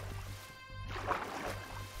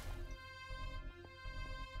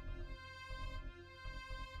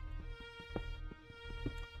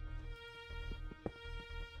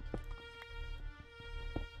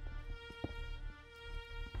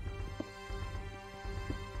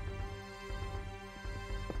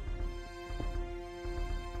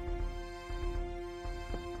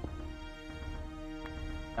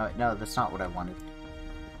 No, that's not what I wanted.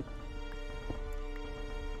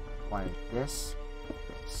 I wanted this.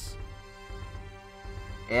 This.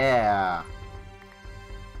 Yeah.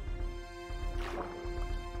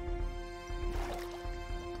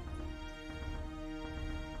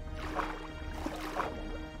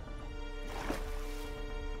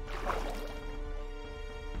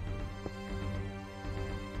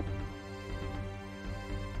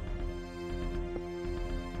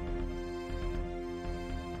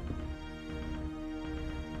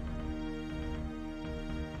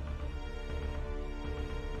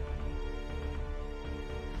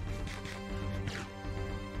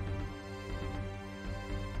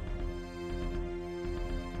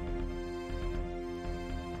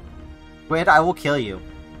 Wait, I will kill you.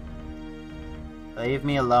 Leave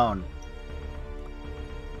me alone.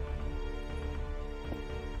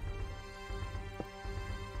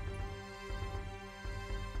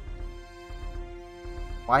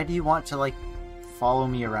 Why do you want to, like, follow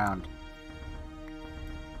me around?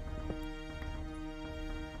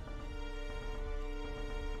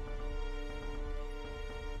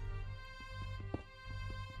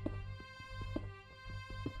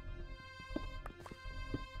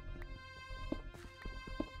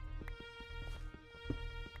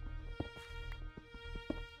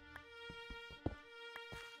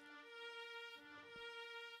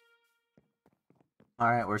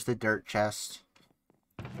 Alright, where's the dirt chest?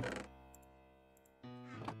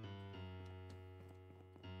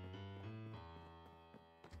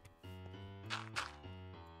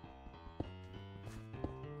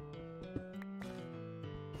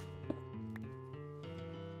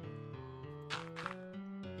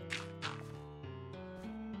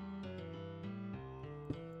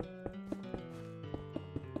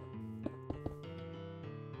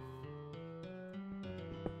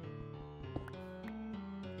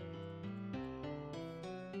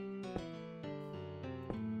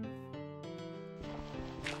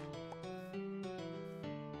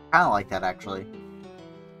 Kind of like that, actually.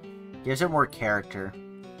 Gives it more character.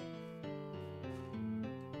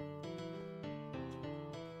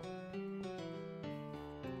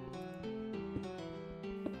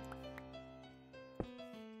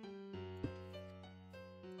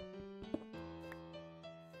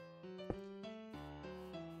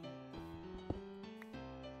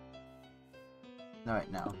 No,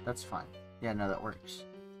 wait, no. That's fine. Yeah, no, that works.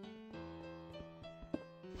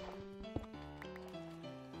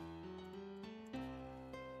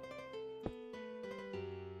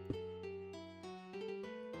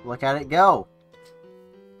 Look at it go!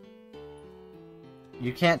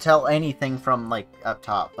 You can't tell anything from, like, up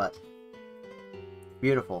top, but...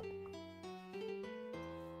 beautiful.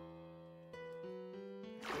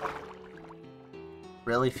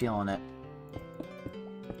 Really feeling it.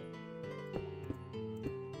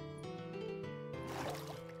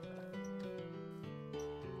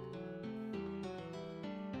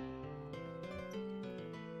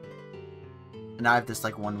 And I have this,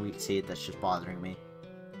 like, one weak seed that's just bothering me.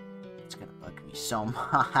 It's gonna bug me so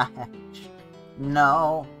much.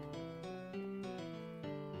 No.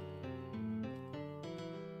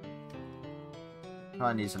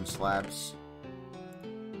 I need some slabs.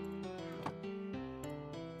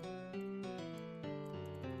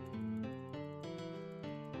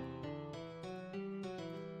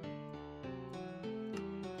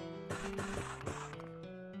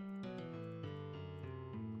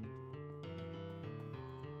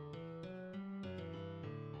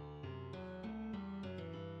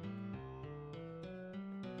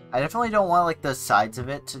 I definitely don't want, like, the sides of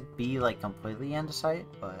it to be, like, completely andesite,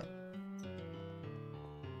 but...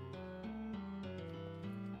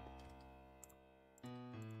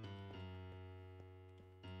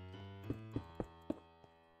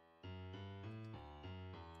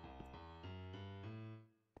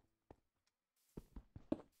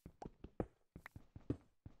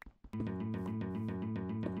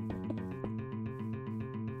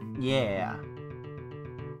 yeah.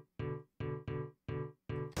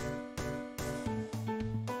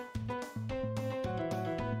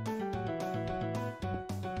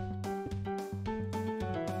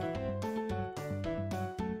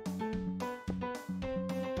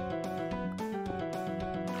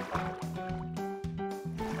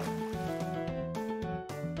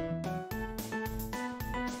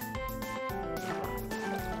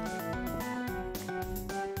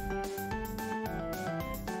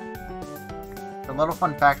 A little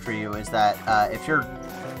fun fact for you is that if you're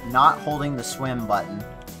not holding the swim button,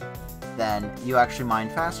 then you actually mine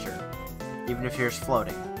faster, even if you're just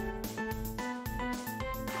floating.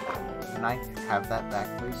 Can I have that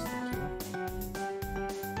back, please? Thank you.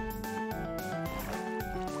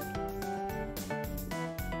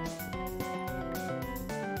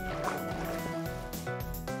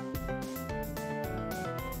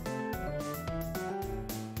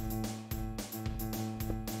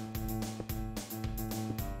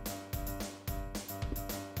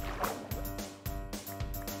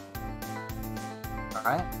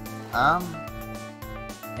 Alright,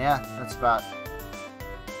 yeah, that's about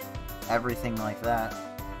everything like that.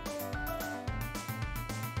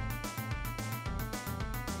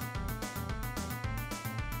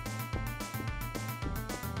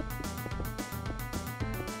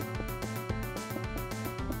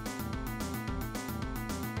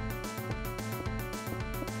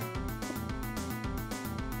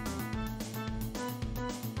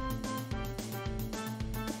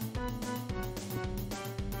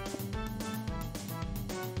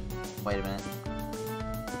 Wait a minute.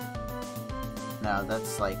 No,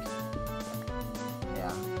 that's like...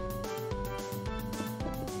 yeah.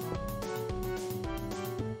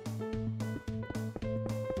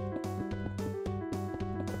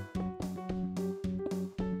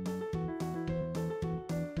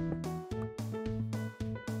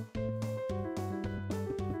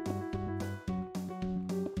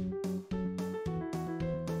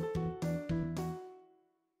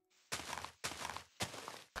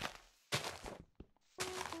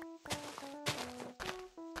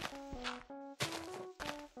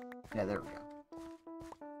 Yeah, there we go.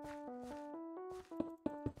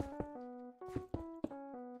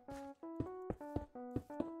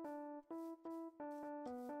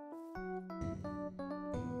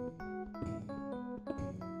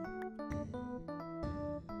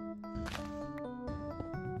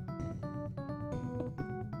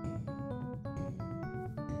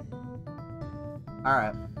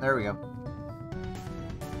 Alright, there we go.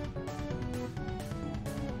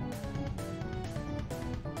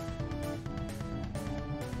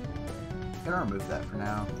 I'm gonna remove that for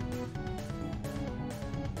now.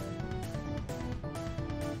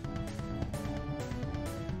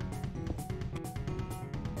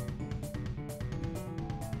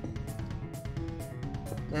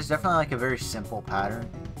 It's definitely like a very simple pattern,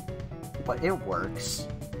 but it works.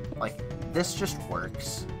 Like, this just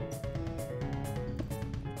works.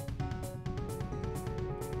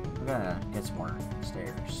 I'm gonna get some more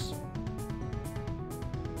stairs.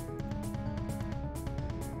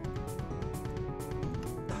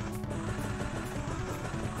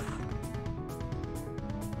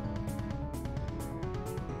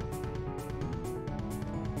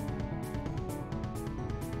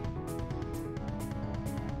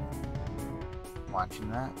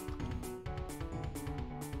 Watching that.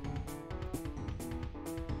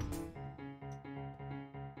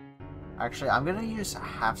 Actually, I'm gonna use a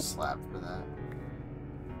half slab for that.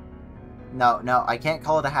 No, I can't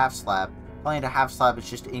call it a half slab. Calling it a half slab is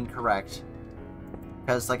just incorrect.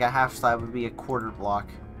 Because, like, a half slab would be a quarter block.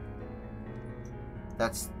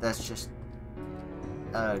 That's just...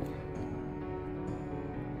 You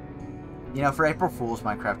know, for April Fool's,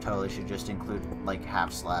 Minecraft totally should just include, like,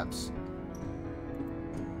 half slabs.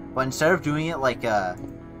 But instead of doing it like a,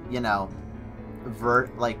 you know,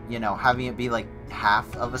 having it be like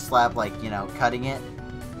half of a slab, like, you know, cutting it.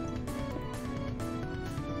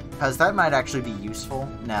 Because that might actually be useful.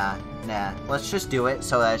 Nah. Let's just do it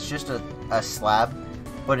so that it's just a slab.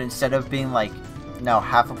 But instead of being like, no,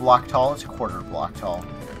 half a block tall, it's a quarter block tall.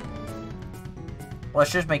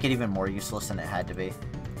 Let's just make it even more useless than it had to be.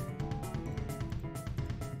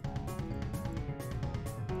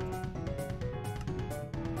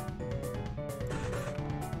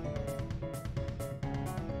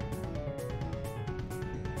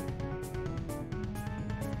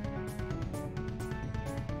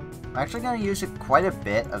 I'm actually going to use quite a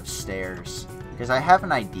bit of stairs, because I have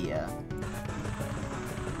an idea.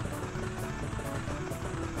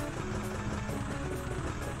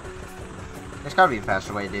 There's got to be a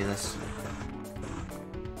faster way to do this.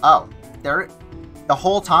 Oh, the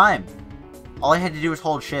whole time. All I had to do was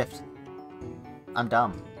hold shift. I'm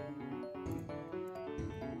dumb.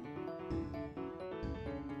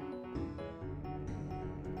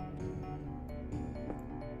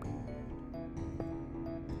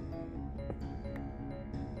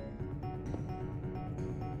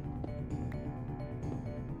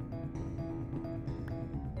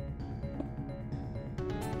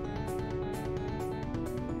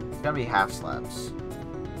 It's gonna be half slabs.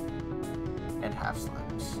 And half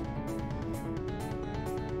slabs.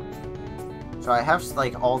 So I have,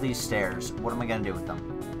 like, all these stairs. What am I gonna do with them?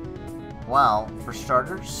 Well, for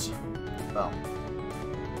starters, boom.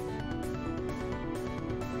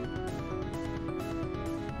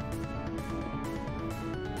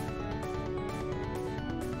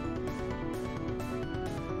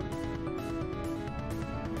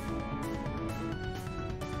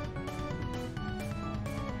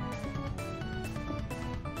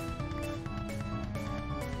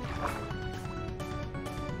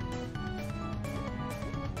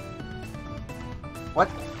 What?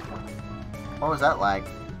 What was that lag?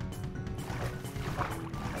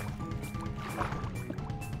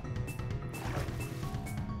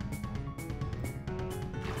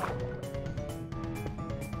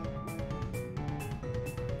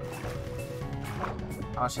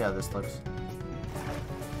 I want to see how this looks.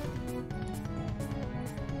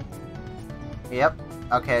 Yep.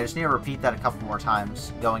 Okay, I just need to repeat that a couple more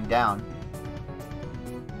times, going down.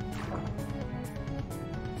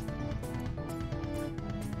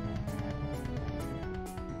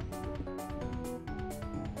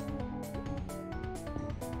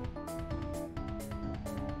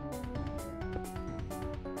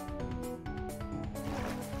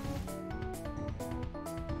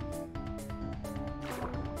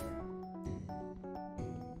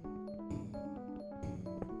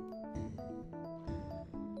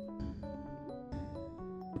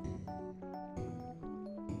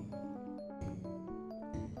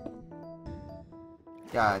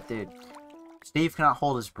 God, dude. Steve cannot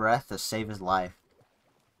hold his breath to save his life.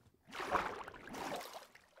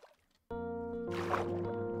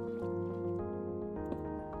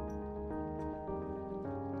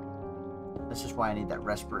 This is why I need that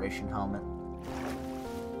respiration helmet.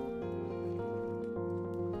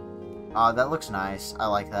 Oh, that looks nice. I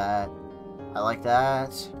like that. I like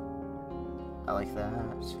that. I like that.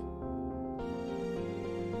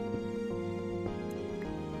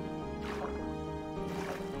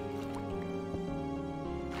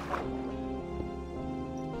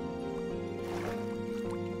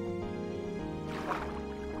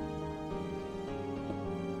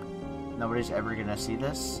 Nobody's ever gonna see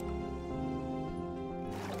this.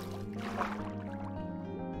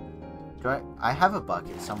 I have a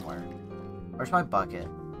bucket somewhere. Where's my bucket?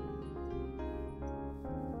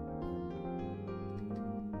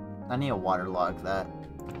 I need to waterlog that.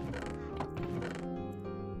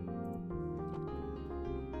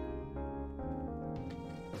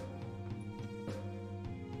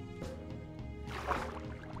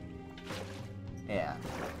 Yeah.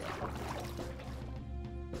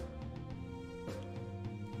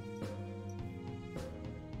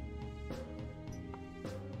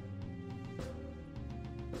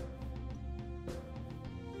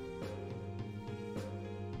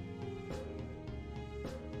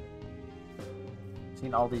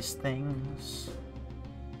 Seen all these things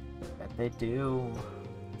that they do,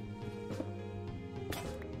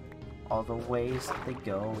 all the ways that they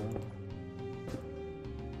go.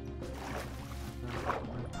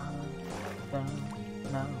 I don't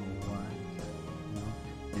know what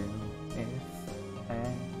to do if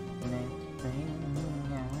anything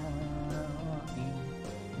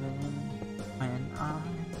even when I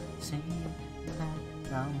see that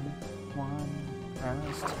no one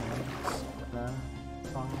else takes the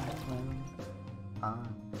problem.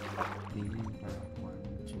 I'm the one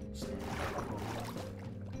to stay for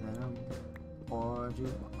them, or do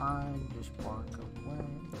I just walk away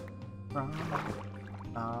from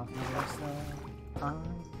obvious that I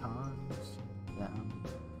caused them?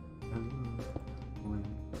 Who will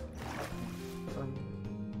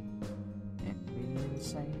it be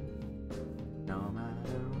insane? No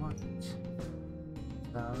matter what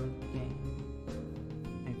the game,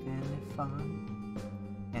 even if I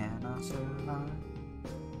cannot survive,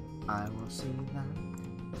 I will see them.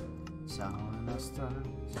 Someone else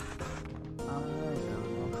thrives. I don't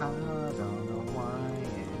know how, I don't know why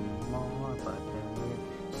anymore, but there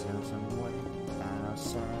is still some way that I'll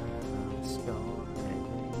settle the score.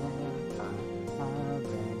 Every I have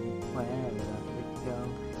anywhere that to go,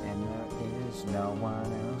 and there is no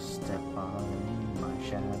one else to follow in my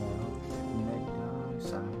shadow. In the dark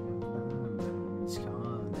side of the moon is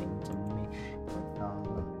calling to me with all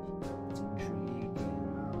of its intriguing,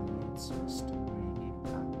 all its mystery.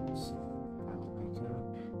 I will see how I go,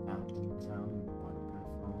 how to know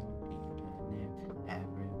wonderful, even if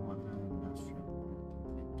everyone else from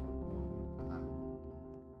it won't allow.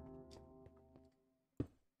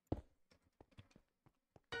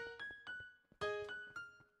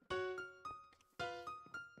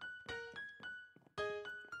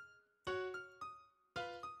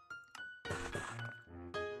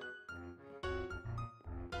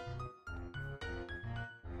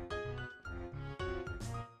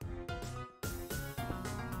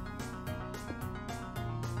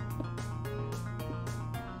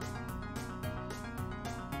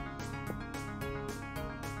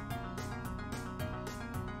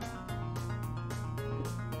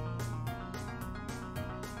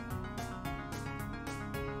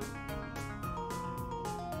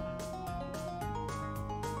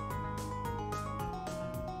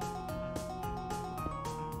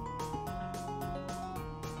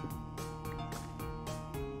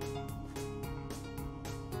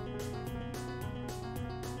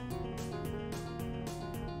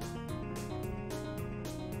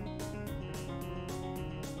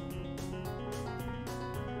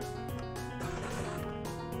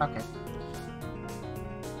 Okay.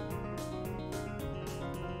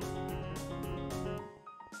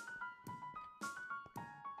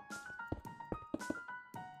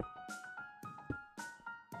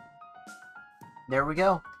 There we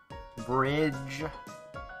go. Bridge.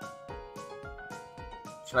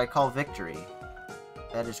 Should I call victory?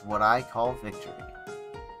 That is what I call victory.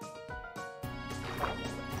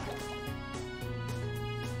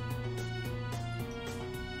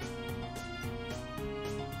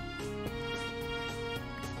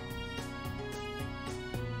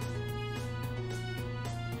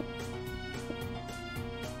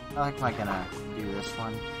 How am I gonna do this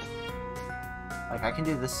one? Like, I can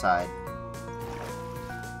do this side.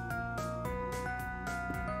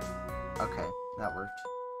 Okay, that worked.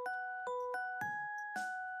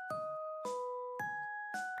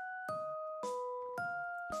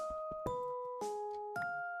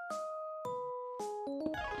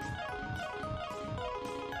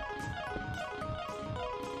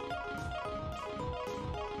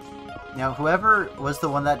 Now, whoever was the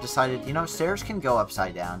one that decided, you know, stairs can go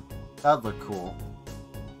upside down. That would look cool.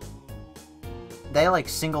 They, like,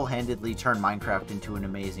 single-handedly turned Minecraft into an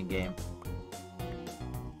amazing game.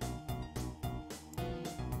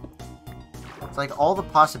 It's like all the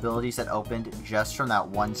possibilities that opened just from that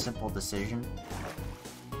one simple decision.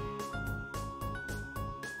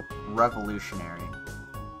 Revolutionary.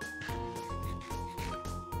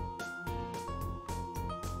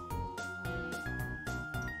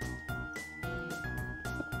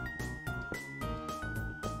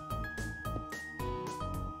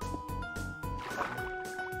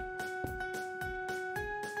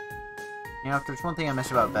 You know, if there's one thing I miss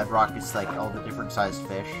about Bedrock, it's like all the different sized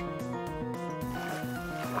fish.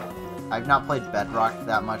 I've not played Bedrock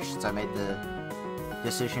that much since I made the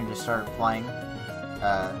decision to start playing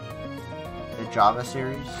the Java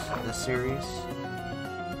series, this series.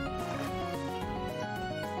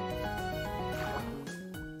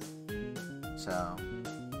 So,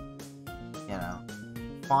 you know,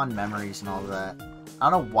 fond memories and all of that. I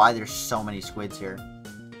don't know why there's so many squids here.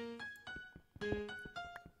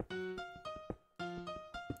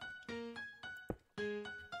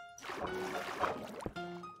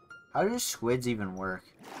 How do squids even work?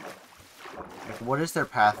 Like, what is their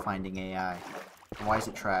pathfinding AI? And why is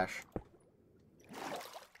it trash?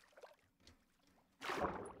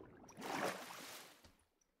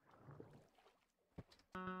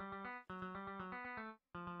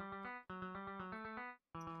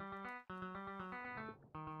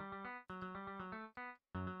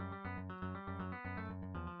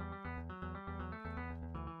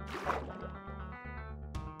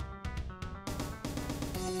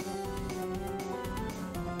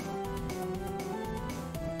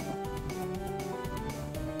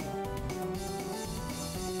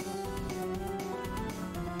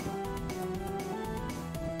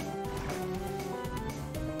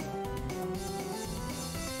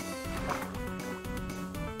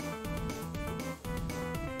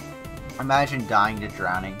 Imagine dying to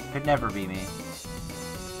drowning. Could never be me.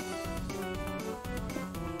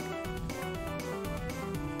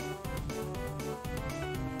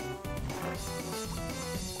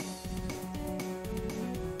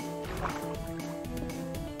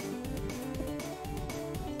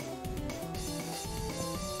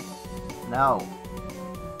 No.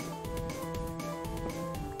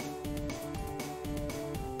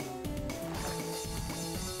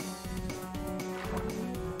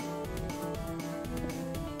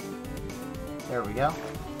 There we go.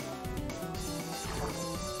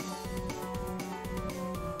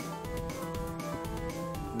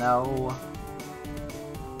 No.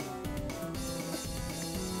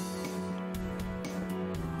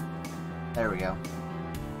 There we go.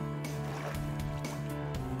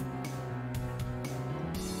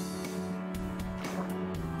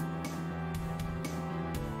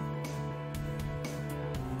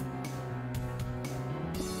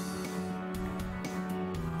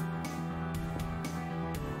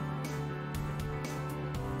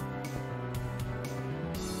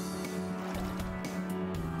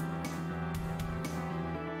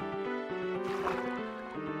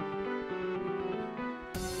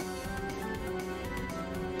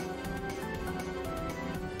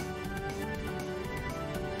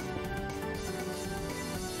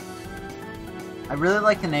 I really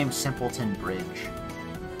like the name Simpleton Bridge.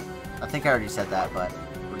 I think I already said that, but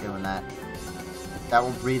we're doing that. That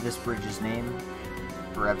will be this bridge's name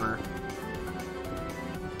forever.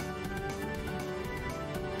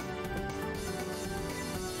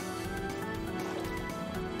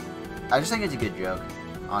 I just think it's a good joke,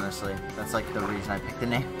 honestly. That's like the reason I picked the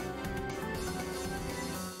name.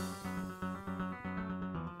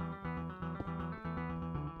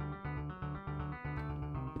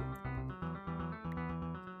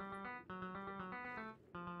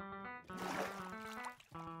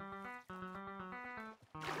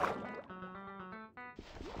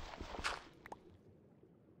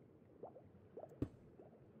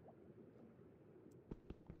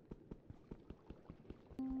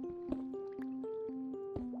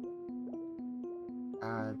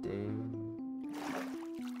 Dude.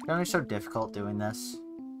 It's gonna be so difficult doing this.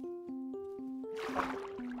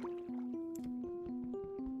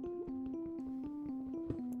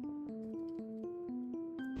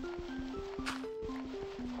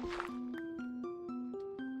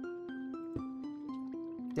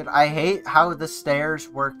 Dude, I hate how the stairs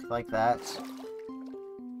work like that.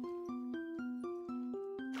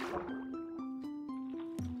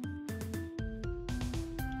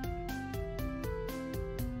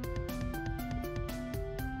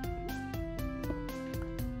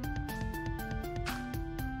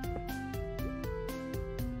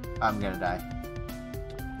 I'm gonna die.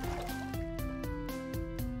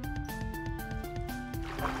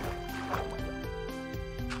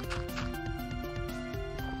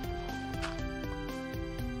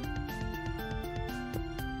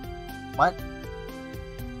 What?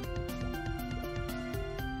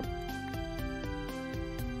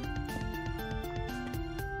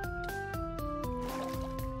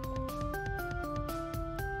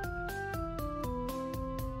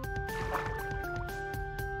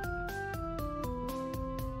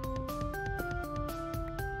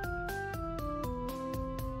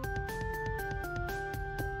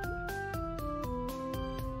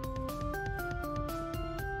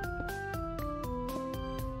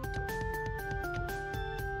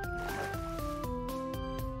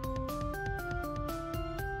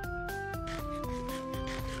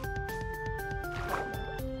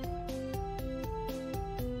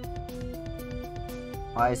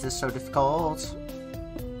 Why is this so difficult?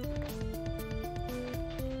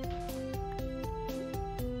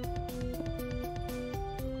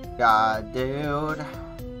 God, dude.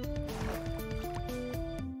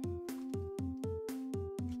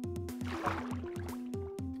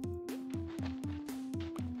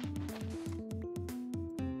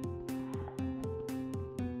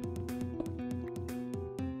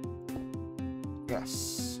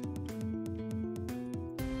 Yes.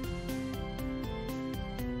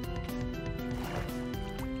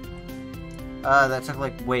 That took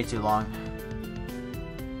like way too long.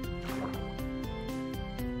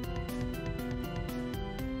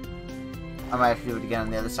 I might have to do it again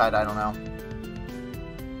on the other side, I don't know.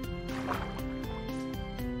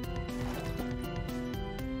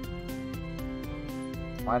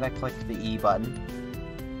 Why'd I click the E button?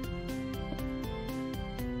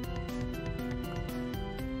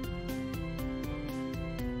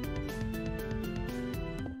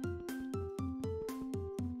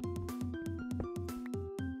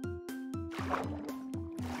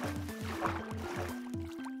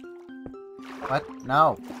 What?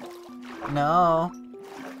 No. No.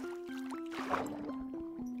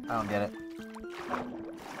 I don't get it.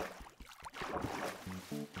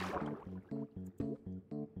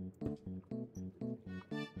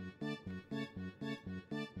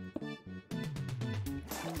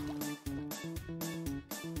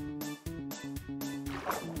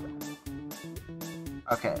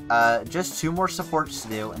 Okay, just 2 more supports to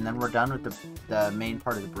do, and then we're done with the main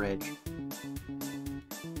part of the bridge.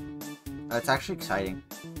 That's actually exciting.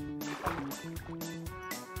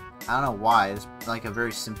 I don't know why, it's like a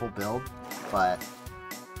very simple build, but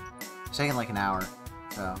it's taking like an hour,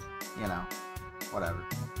 so, you know, whatever.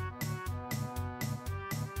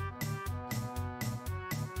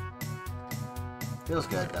 Feels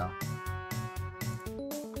good, though.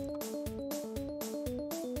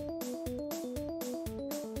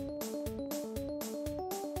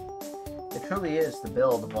 It truly is the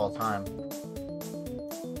build of all time.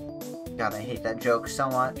 God, I hate that joke so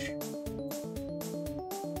much.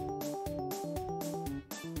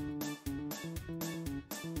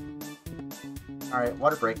 Alright,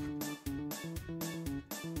 water break.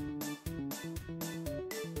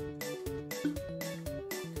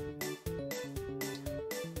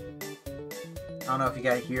 I don't know if you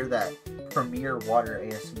gotta hear that premiere water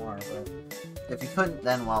ASMR, but if you couldn't,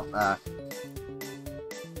 then, well,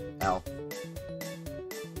 L.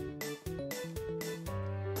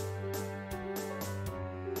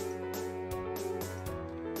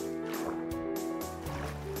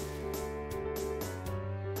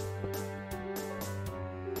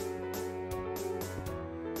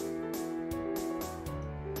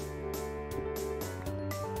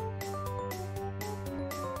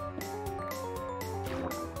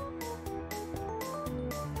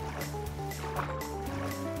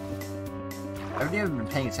 I haven't even been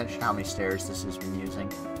paying attention to how many stairs this has been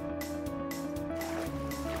using.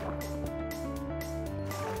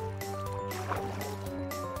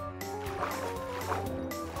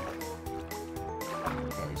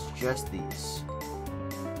 Okay, it's just these.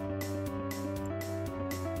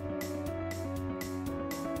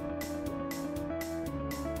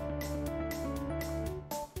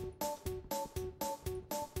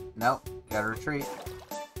 Nope, gotta retreat.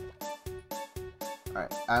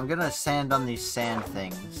 Alright, I'm gonna sand on these sand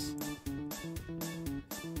things.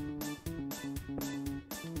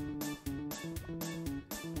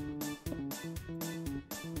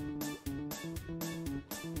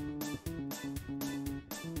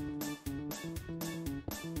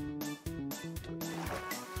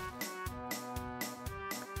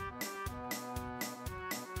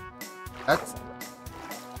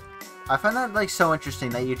 I find that, like, so interesting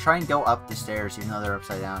that you try and go up the stairs even though they're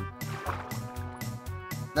upside down.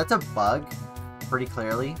 That's a bug, pretty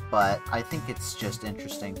clearly, but I think it's just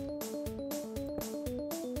interesting.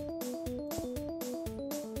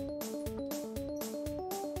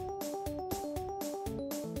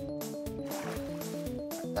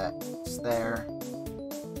 That's there.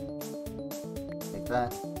 Take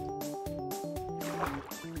that.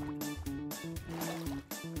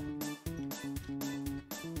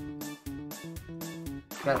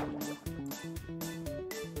 Okay.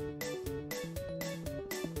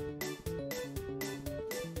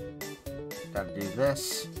 Gotta do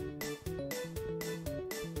this.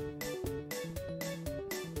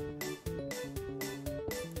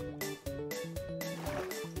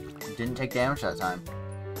 Didn't take damage that time.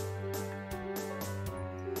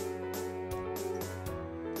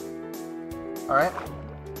 Alright.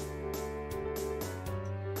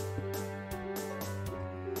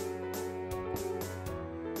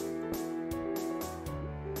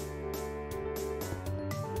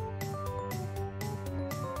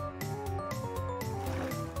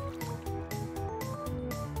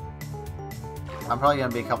 I'm probably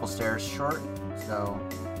gonna be a couple stairs short, so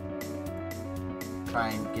try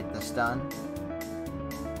and get this done.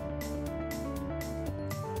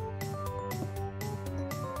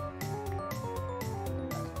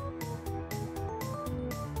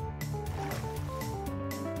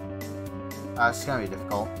 It's gonna be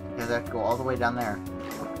difficult because I have to go all the way down there.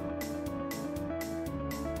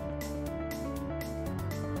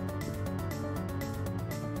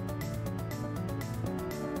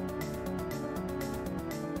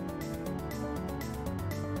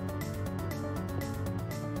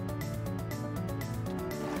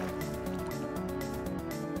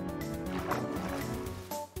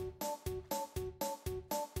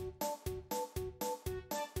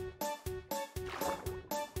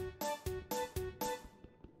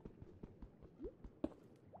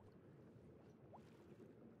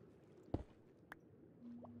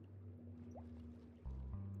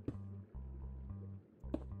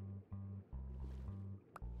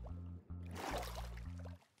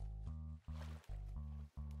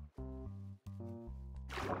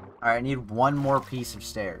 Alright, I need one more piece of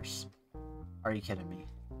stairs. Are you kidding me?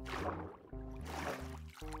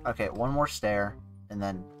 Okay, one more stair, and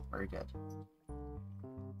then we're good.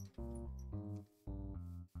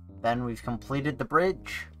 Then we've completed the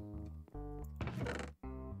bridge.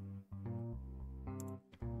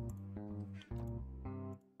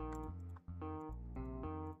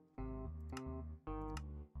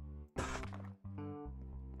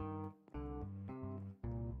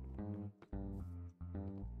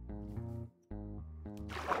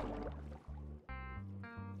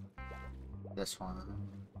 This one.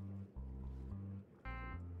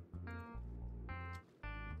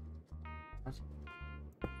 What?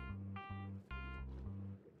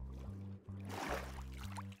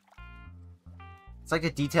 It's like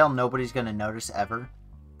a detail nobody's gonna notice ever,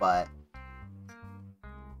 but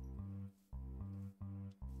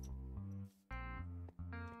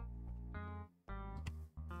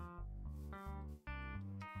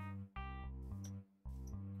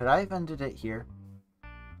could I have ended it here?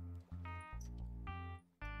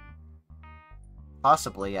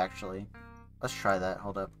 Possibly, actually. Let's try that.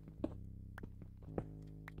 Hold up.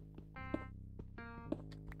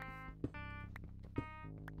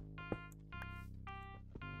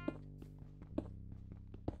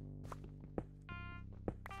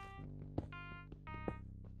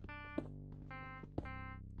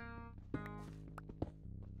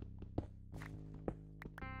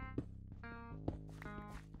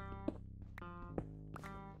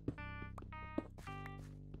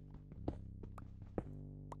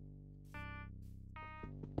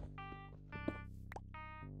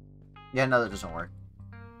 Yeah, no, that doesn't work.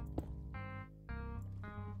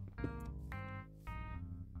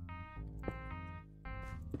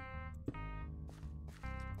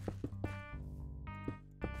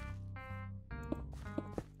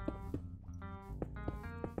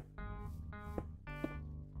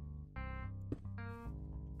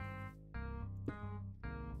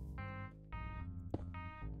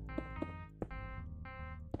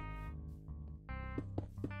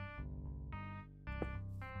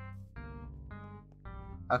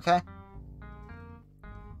 Okay.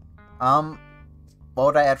 What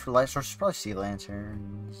would I add for light sources? Probably sea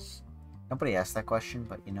lanterns. Nobody asked that question,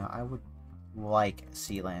 but you know, I would like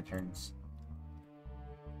sea lanterns.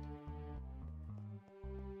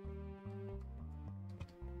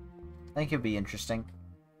 I think it'd be interesting.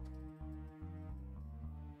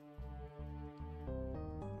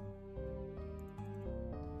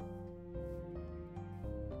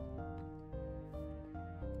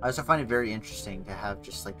 I also find it very interesting to have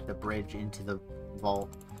just like the bridge into the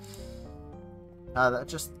vault. That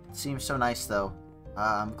just seems so nice though.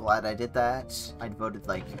 I'm glad I did that. I devoted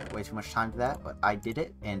like way too much time to that, but I did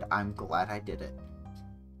it and I'm glad I did it.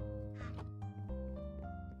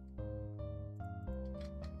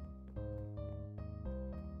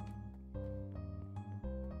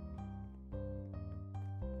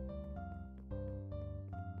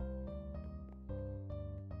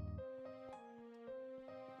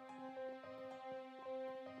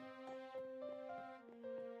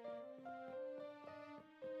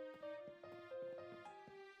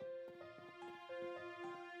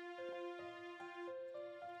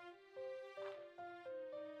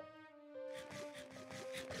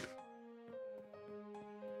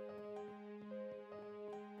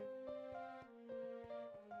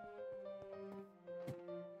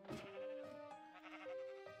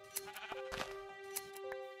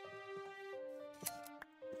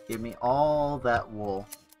 Give me all that wool.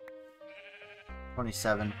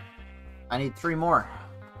 27. I need 3 more.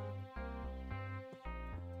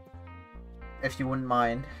 If you wouldn't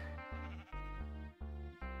mind.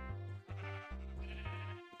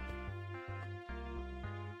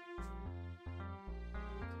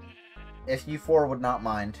 If you four would not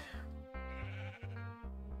mind.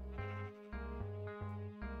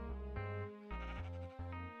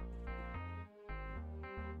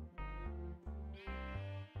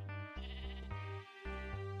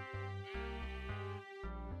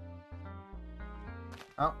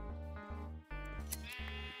 Oh.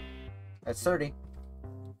 That's 30.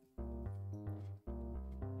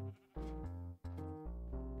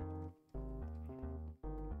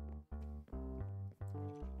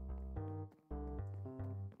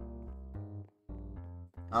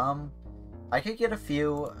 I could get a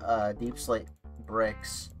few deep slate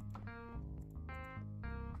bricks.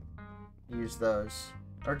 Use those.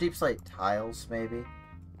 Or deep slate tiles, maybe.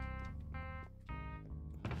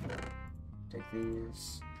 Take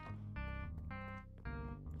these.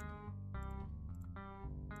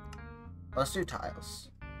 Let's do tiles.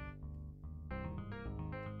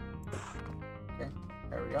 Okay,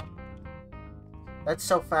 there we go. That's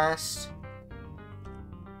so fast.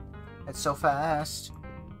 That's so fast.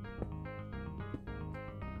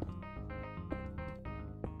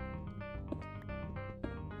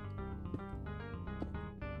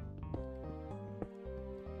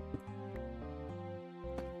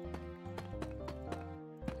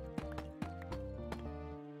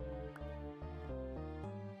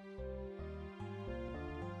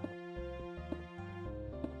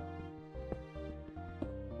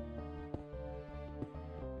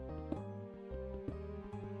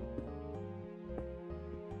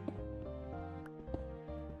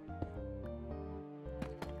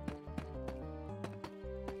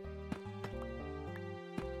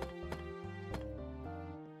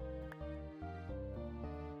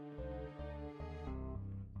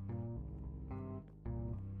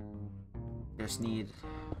 Just need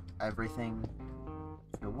everything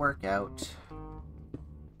to work out.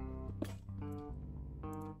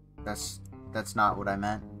 That's not what I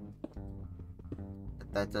meant.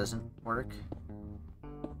 That doesn't work.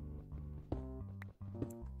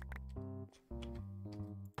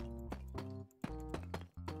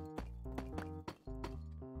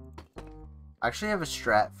 I actually have a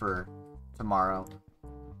strat for tomorrow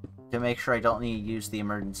to make sure I don't need to use the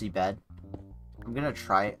emergency bed. I'm gonna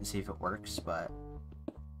try it and see if it works, but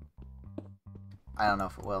I don't know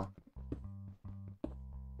if it will.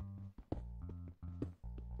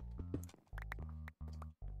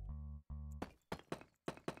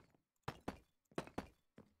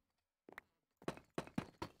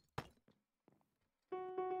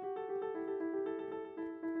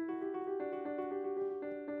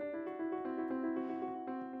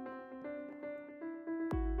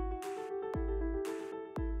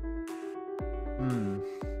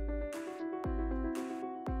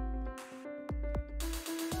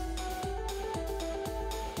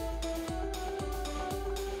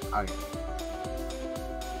 Okay.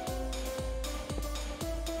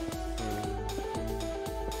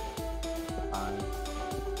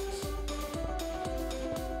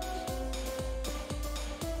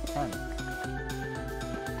 10.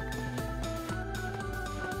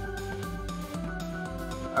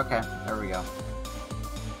 Okay, there we go.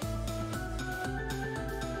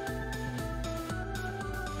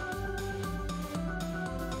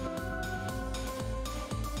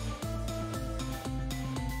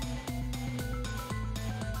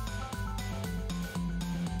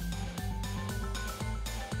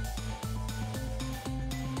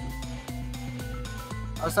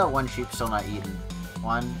 How's that one sheep still not eaten?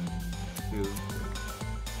 1, 2,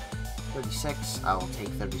 36. I will take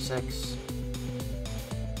 36.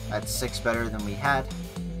 That's 6 better than we had.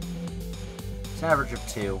 It's an average of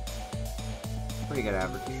 2. Pretty good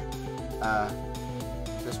average.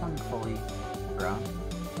 Is this one fully grown?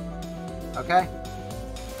 Okay.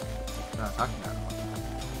 That's what I'm talking about.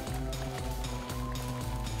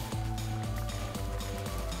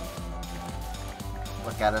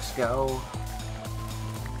 Look at us go.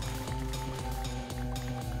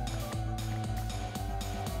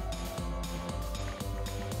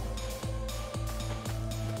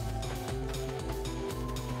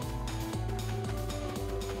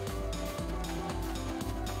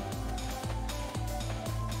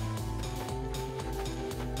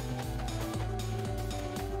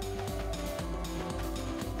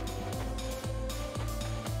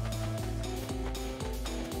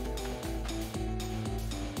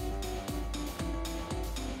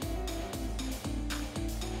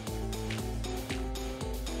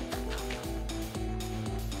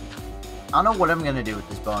 I don't know what I'm gonna do with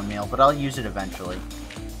this bone meal, but I'll use it eventually.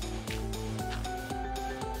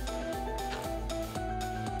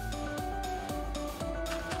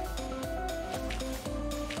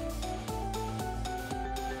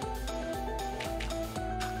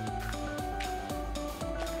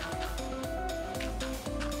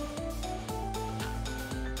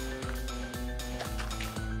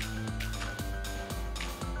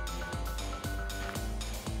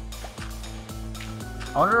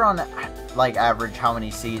 I wonder on, like, average how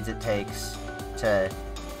many seeds it takes to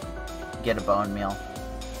get a bone meal.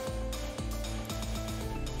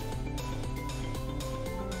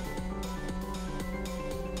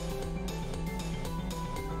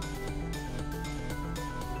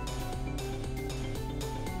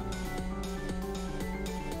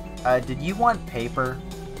 Did you want paper?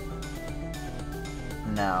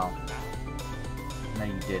 No. No,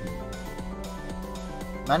 you didn't.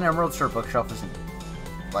 9 emeralds for a bookshelf isn't,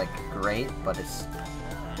 like, great, but it's,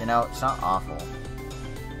 you know, it's not awful.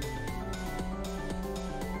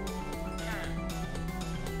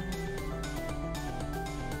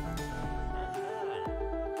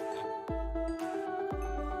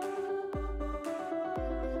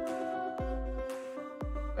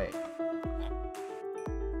 Wait.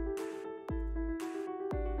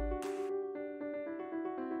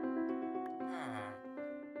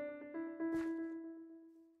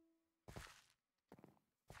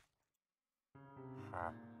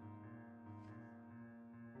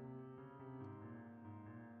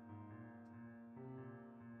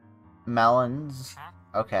 Melons.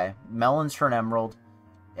 Okay. Melons for an emerald.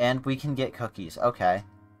 And we can get cookies. Okay.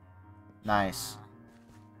 Nice.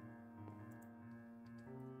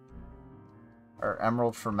 Or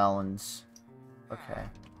emerald for melons. Okay.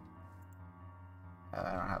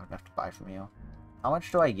 I don't have enough to buy from you. How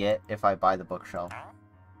much do I get if I buy the bookshelf?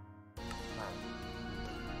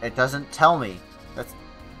 It doesn't tell me. That's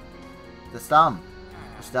dumb.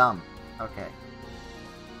 It's dumb. Okay.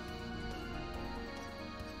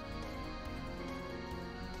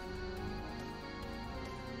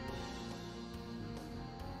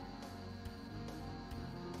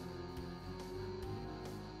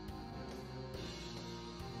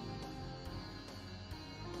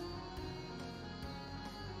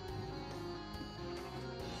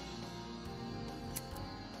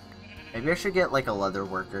 Maybe I should get, like, a leather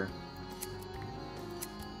worker.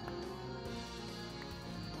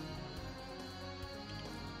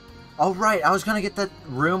 Oh, right! I was gonna get the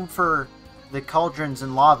room for the cauldrons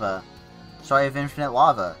and lava. So I have infinite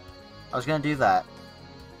lava. I was gonna do that.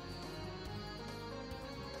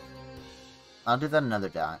 I'll do that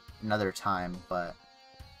another time, but...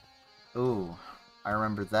 Ooh, I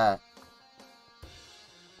remember that.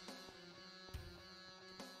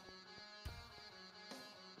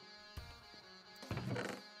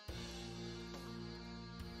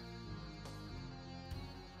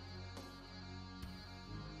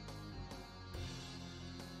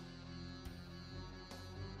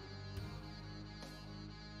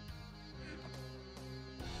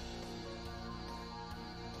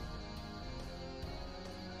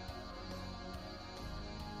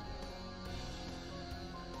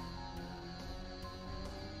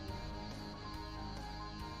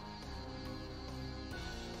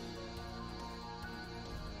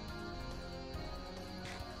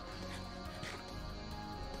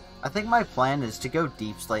 I think my plan is to go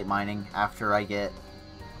deep slate mining after I get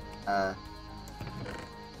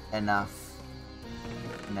enough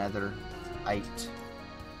netherite.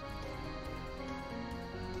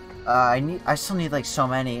 I still need like so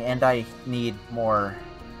many, and I need more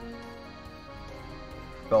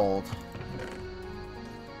gold.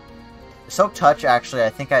 Soak Touch, actually, I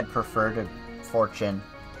think I'd prefer to Fortune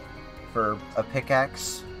for a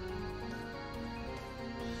pickaxe.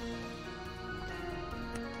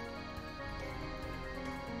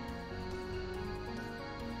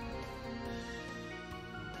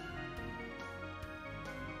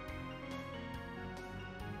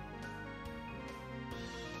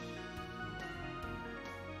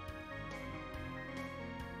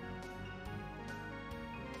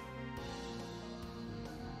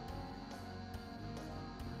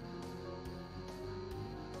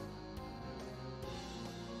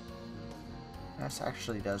 This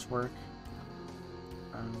actually does work.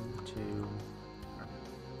 1, 2,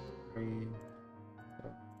 3,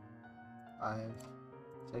 4, 5,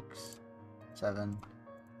 6, 7,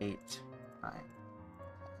 8, 9, 10.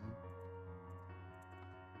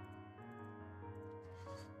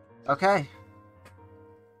 Okay.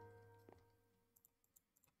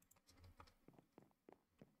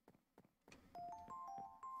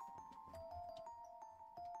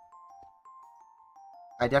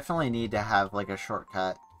 I definitely need to have, like, a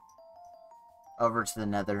shortcut over to the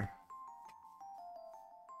nether.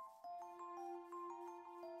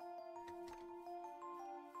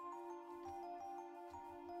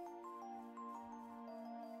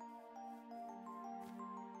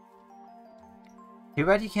 Too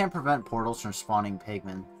bad you can't prevent portals from spawning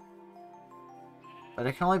pigmen. But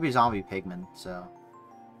it can only be zombie pigmen, so...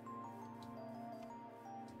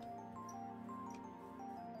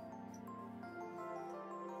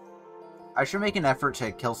 I should make an effort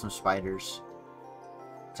to kill some spiders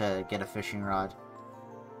to get a fishing rod.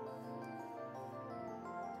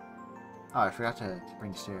 Oh, I forgot to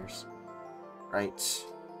bring stairs. Right.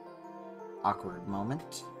 Awkward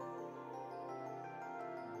moment.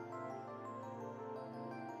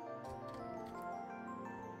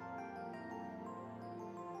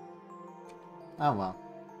 Oh well.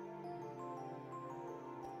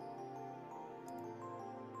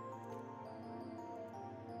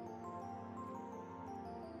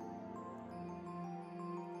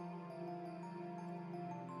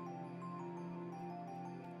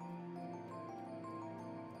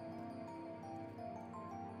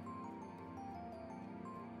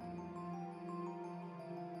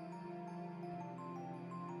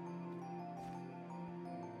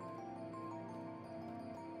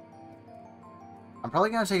 I'm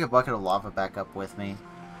probably gonna take a bucket of lava back up with me.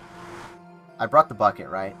 I brought the bucket,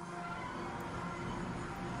 right?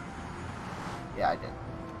 Yeah, I did.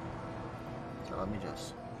 So let me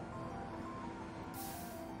just...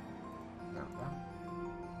 There we go.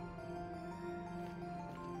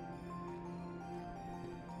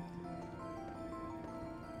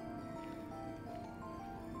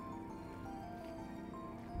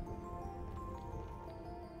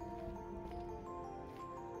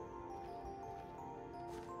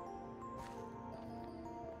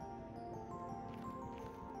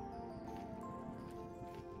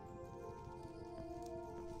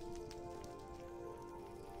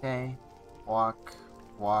 Okay, walk,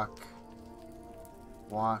 walk,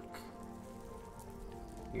 walk,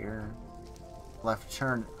 here, left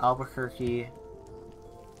turn Albuquerque,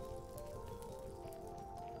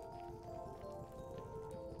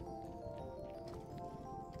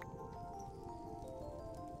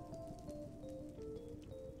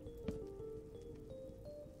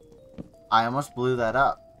 I almost blew that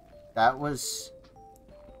up. That was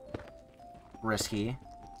risky.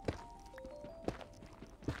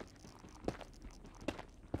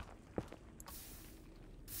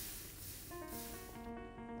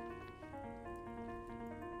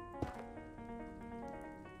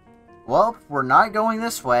 Well, we're not going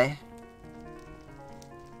this way.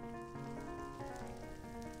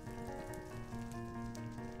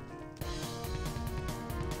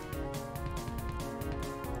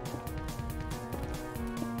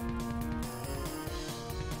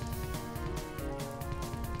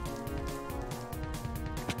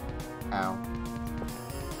 Ow.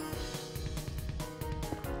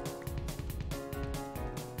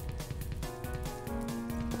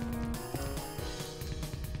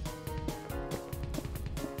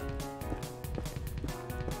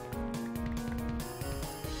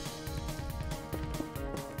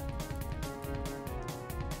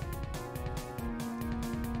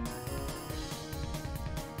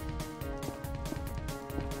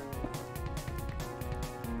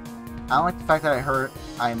 I don't like the fact that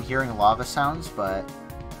I'm hearing lava sounds, but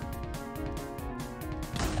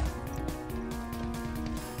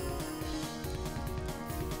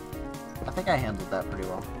I think I handled that pretty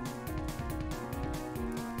well.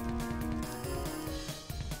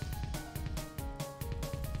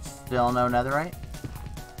 Still no netherite?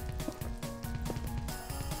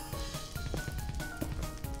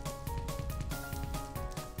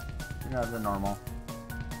 No, the normal.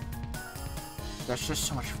 That's just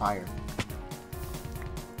so much fire.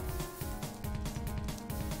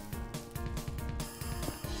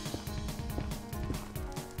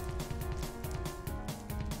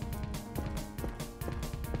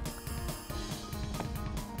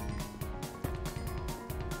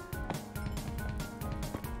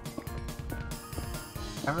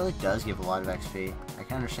 That really does give a lot of XP. I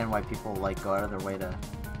can understand why people like go out of their way to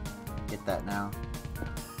get that now.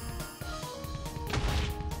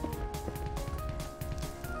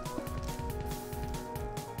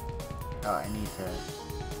 Oh, I need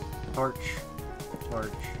to torch,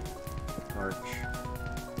 torch, torch,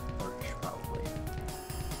 torch, probably.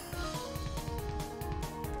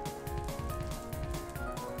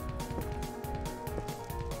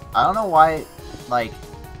 I don't know why, like,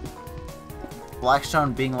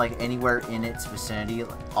 Blackstone being, like, anywhere in its vicinity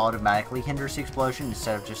automatically hinders the explosion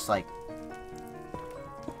instead of just, like,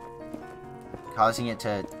 causing it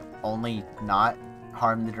to only not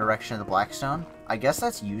harm the direction of the Blackstone. I guess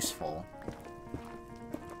that's useful.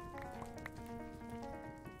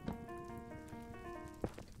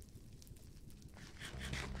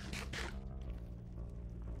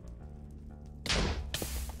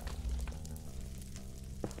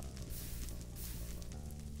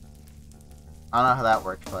 I don't know how that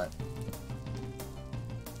worked, but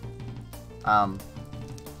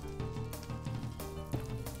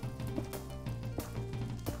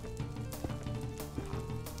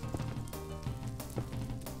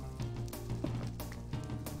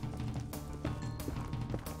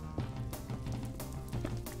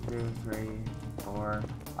 2, 3, 4,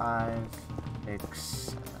 5, 6,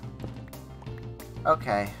 7.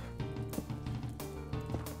 Okay.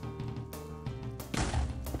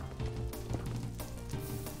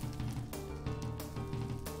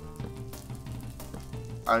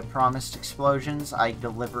 I promised explosions, I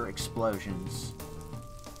deliver explosions.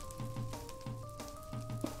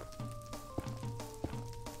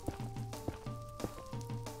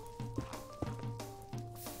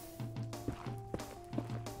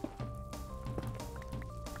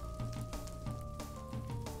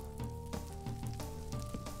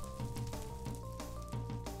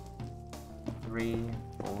 Three,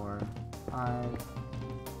 4, 5,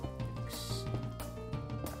 6.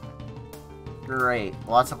 Great.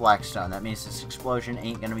 Lots of blackstone. That means this explosion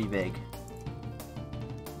ain't gonna be big.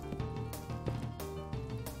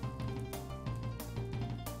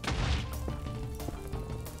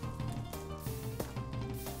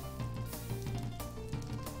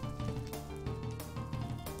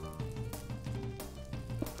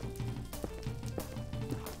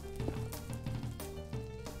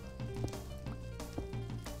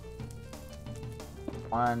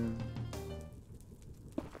 One,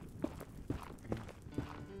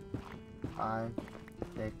 5,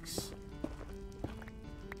 6.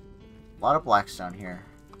 A lot of blackstone here.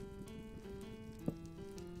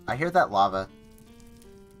 I hear that lava.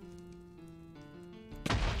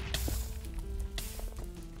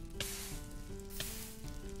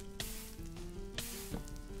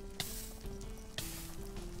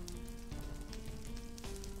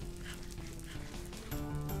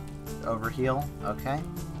 Overheal, okay.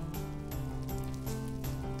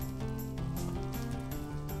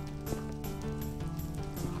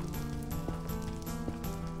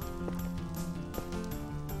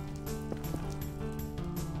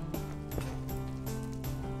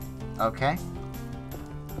 Okay.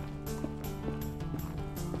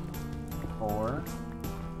 4,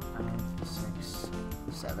 5, 6,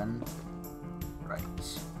 7. Right.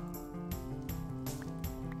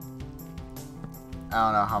 I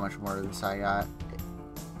don't know how much more of this I got,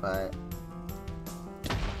 but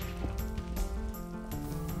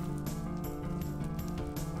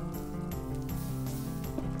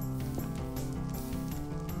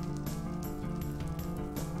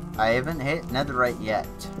I haven't hit netherite yet.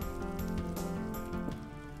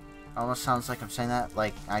 Almost sounds like I'm saying that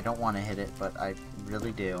like I don't want to hit it, but I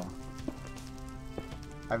really do.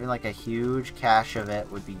 Having like a huge cache of it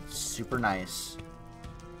would be super nice.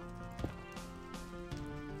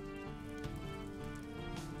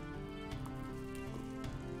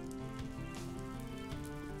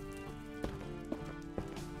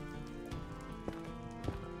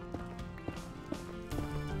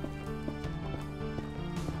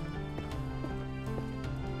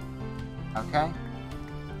 Okay.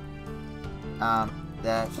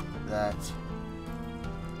 That.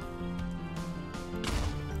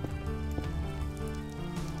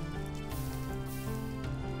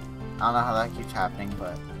 I don't know how that keeps happening,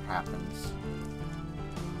 but it happens.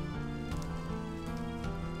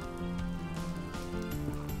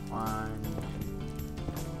 One.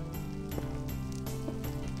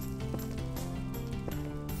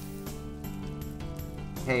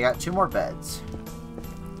 Okay, you got 2 more beds.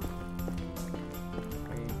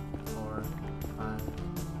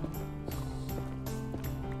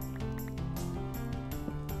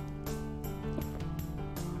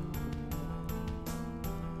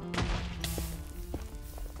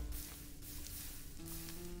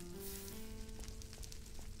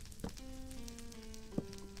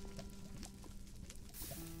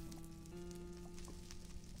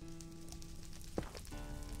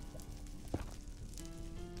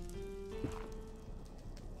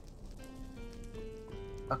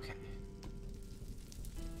 Okay.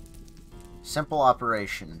 Simple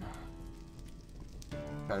operation.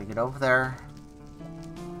 Gotta get over there.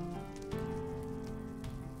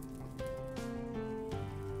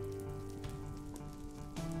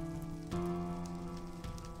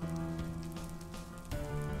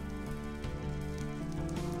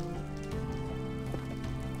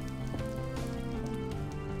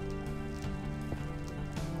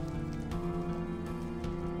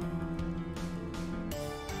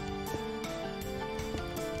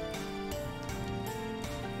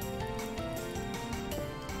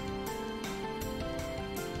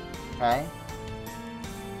 Okay.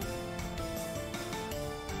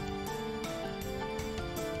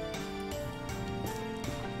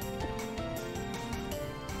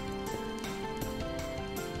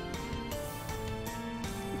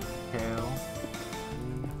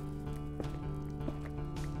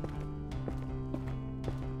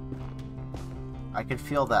 I could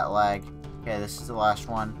feel that lag. Okay, this is the last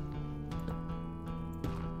one.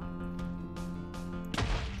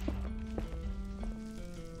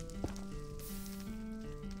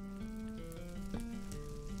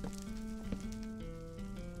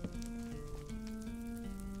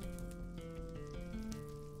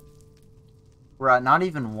 We're at not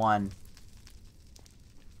even 1.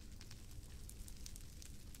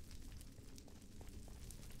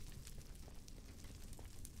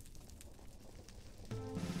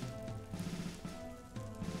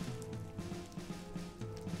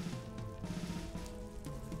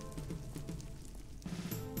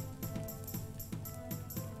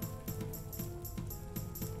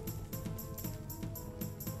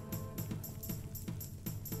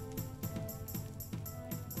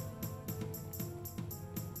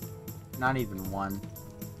 Not even 1.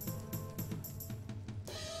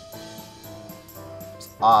 It's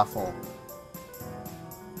awful.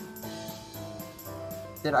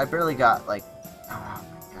 Dude, I barely got, like... Oh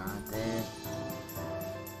my god, dude.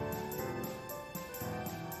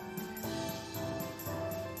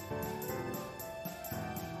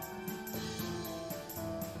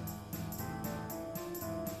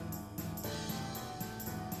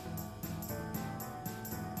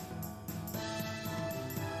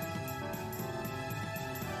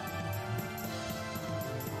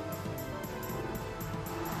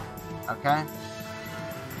 Okay.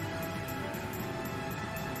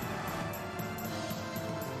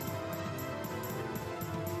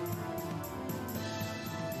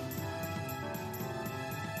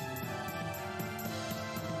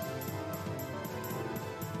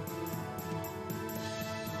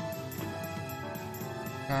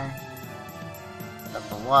 Okay. Got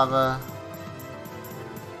the lava.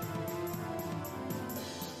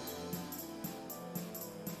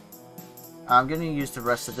 I'm going to use the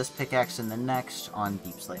rest of this pickaxe and the next on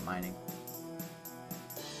deep slate mining.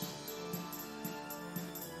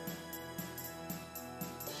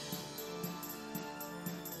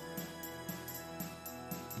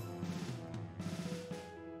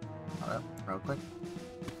 Hold up, real quick.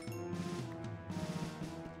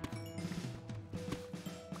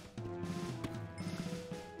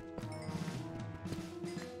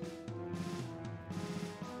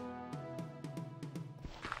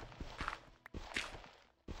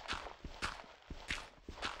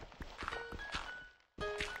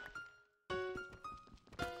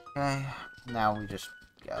 Okay, now we just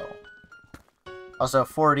go. Also,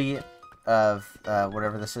 40 of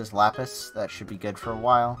whatever this is, lapis. That should be good for a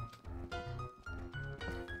while.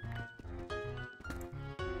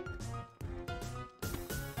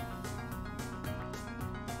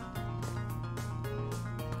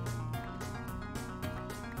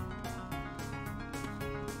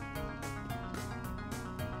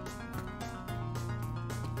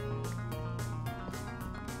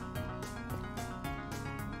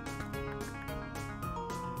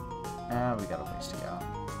 We got a ways to go.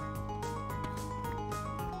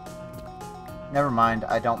 Never mind.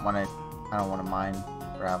 I don't want to mine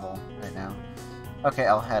gravel right now. Okay,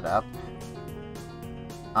 I'll head up.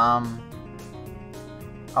 I'll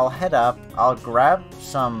head up. I'll grab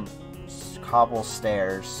some cobble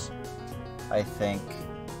stairs, I think.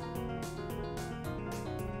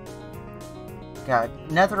 God,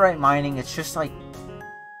 netherite mining, it's just like,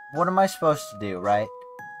 what am I supposed to do, right?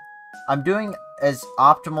 I'm doing as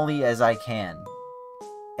optimally as I can.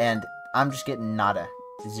 And I'm just getting nada.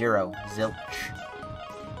 0. Zilch.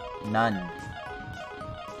 None.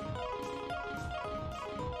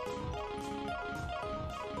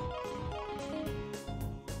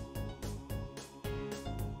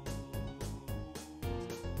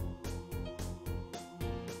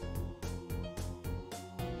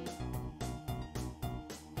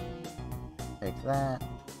 Take that.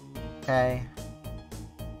 Okay.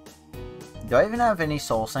 Do I even have any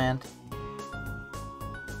soul sand?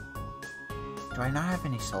 Do I not have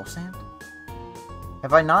any soul sand?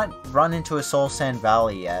 Have I not run into a soul sand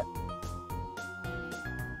valley yet?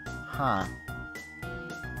 Huh.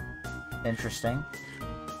 Interesting.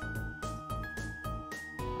 I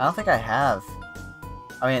don't think I have.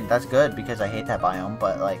 I mean, that's good because I hate that biome,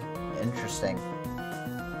 but, like, interesting.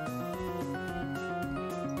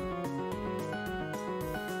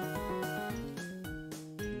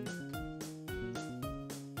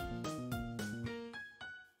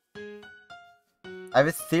 I have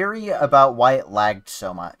a theory about why it lagged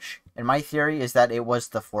so much. And my theory is that it was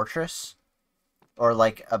the fortress. Or,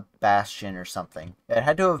 like, a bastion or something. It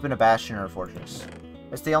had to have been a bastion or a fortress.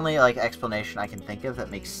 It's the only, like, explanation I can think of that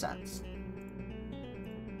makes sense.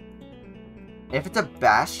 If it's a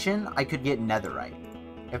bastion, I could get netherite.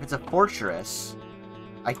 If it's a fortress,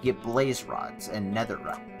 I could get blaze rods and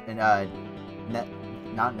netherite. And,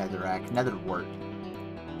 not netherrack, netherwort.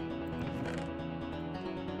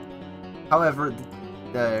 However,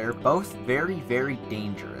 they're both very, very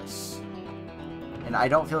dangerous. And I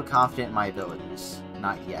don't feel confident in my abilities.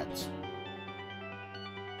 Not yet.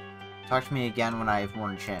 Talk to me again when I have more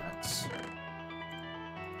enchantments.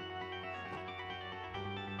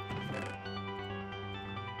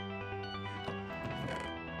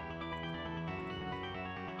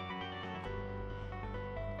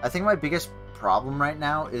 I think my biggest problem right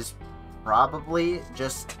now is probably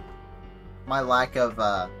just my lack of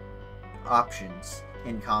options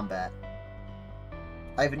in combat.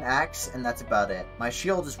 I have an axe, and that's about it. My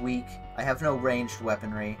shield is weak. I have no ranged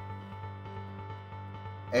weaponry.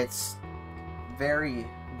 It's very,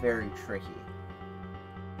 very tricky.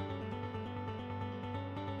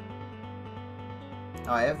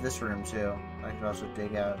 Oh, I have this room too. I could also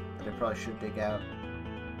dig out, but I probably should dig out.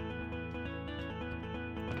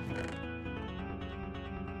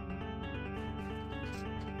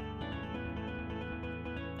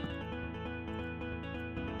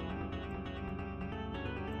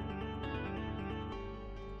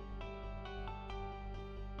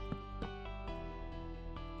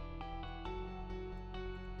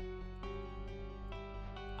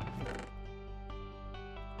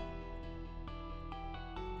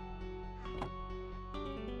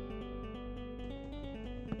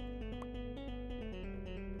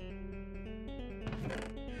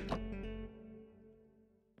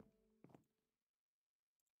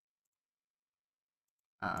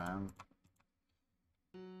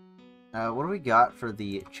 What do we got for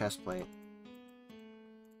the chest plate?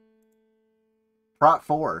 Prot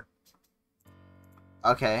 4.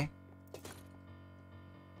 Okay.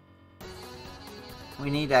 We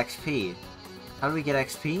need XP. How do we get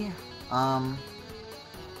XP?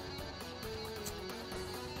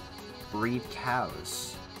 Breed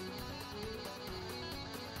cows.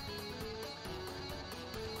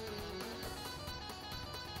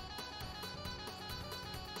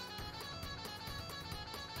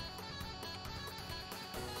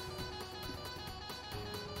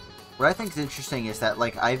 What I think is interesting is that,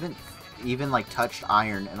 like, I haven't even, like, touched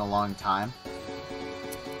iron in a long time.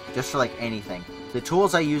 Just for, like, anything. The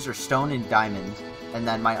tools I use are stone and diamond, and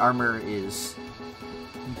then my armor is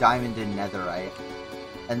diamond and netherite.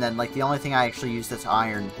 And then, like, the only thing I actually use that's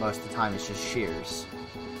iron most of the time is just shears.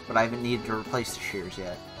 But I haven't needed to replace the shears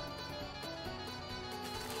yet.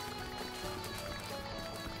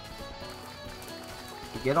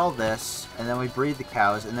 We get all this, and then we breed the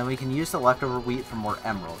cows, and then we can use the leftover wheat for more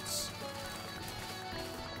emeralds.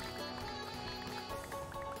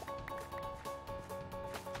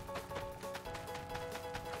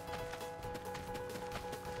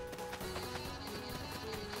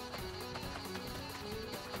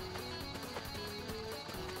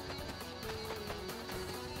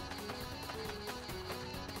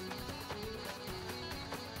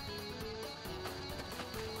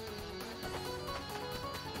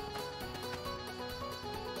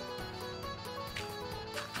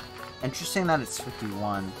 Interesting that it's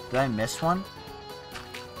 51. Did I miss one?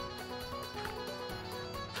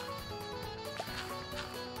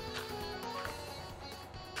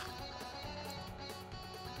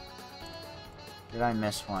 Did I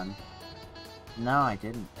miss one? No, I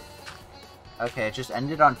didn't. Okay, it just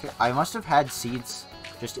ended on... I must have had seeds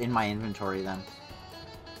just in my inventory then.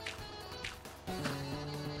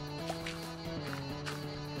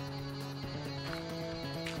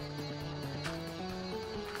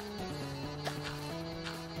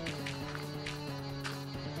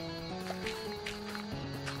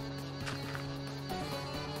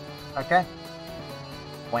 Okay.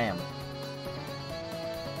 Wham.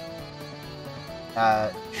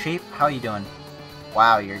 Sheep, how you doing?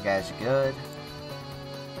 Wow, your guys are good.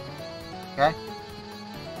 Okay.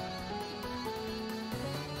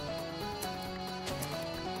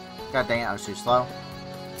 God dang it, I was too slow.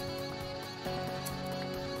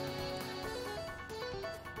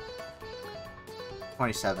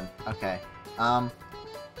 $27. Okay.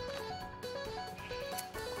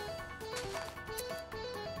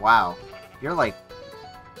 Wow. You're, like,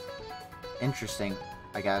 interesting,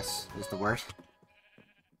 I guess, is the word.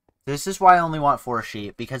 This is why I only want 4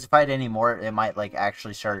 sheep, because if I had any more, it might, like,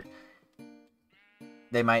 actually start...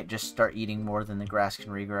 They might just start eating more than the grass can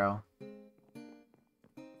regrow.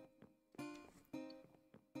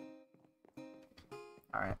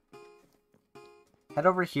 Alright. Head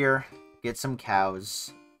over here, get some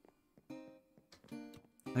cows.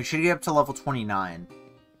 We should get up to level 29.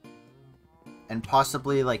 And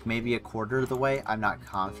possibly, like, maybe a quarter of the way. I'm not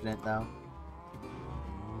confident, though.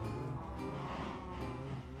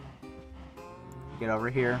 Get over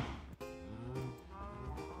here.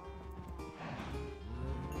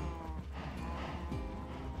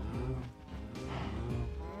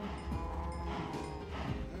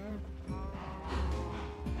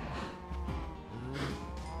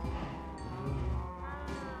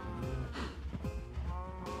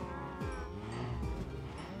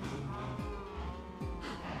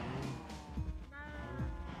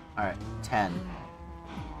 Alright, 10.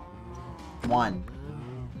 1,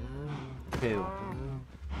 2,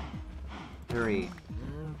 3,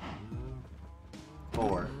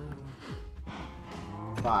 4,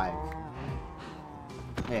 5,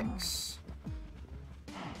 6,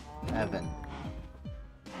 7,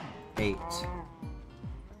 8,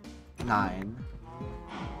 9,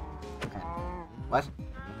 10. What?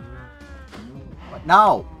 What?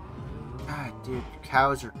 No! God, dude,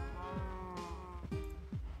 cows are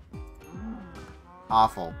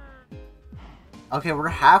awful. Okay, we're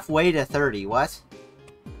halfway to 30. What?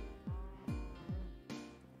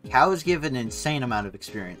 Cows give an insane amount of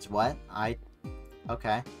experience. What?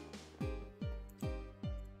 Okay.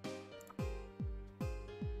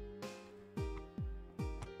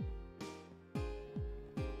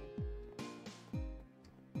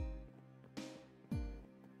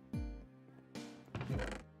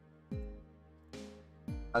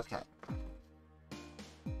 Okay.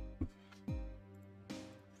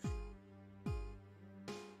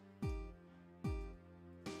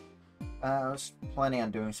 I was planning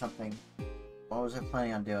on doing something. What was I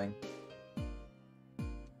planning on doing?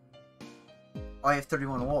 Oh, I have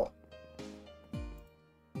 31 wool.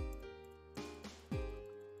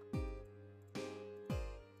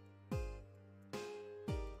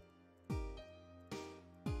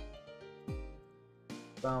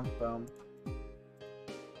 Bum, bum.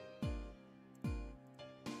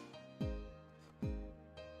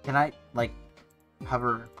 Can I, like,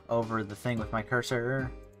 hover over the thing with my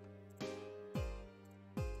cursor?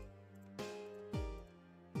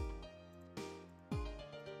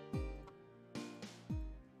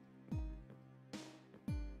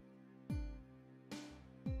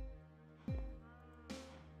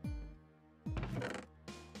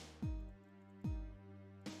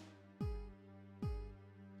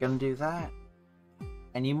 Gonna do that.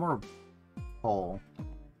 I need more coal.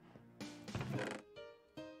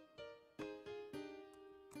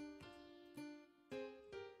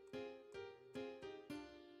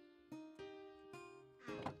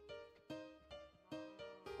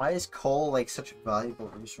 Why is coal like such a valuable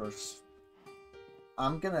resource?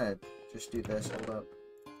 I'm gonna just do this. Hold up.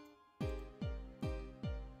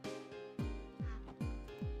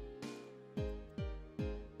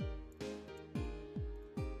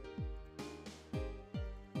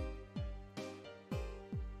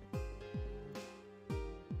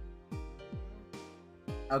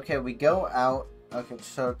 Okay, we go out. Okay,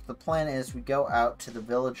 so the plan is we go out to the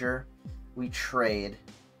villager, we trade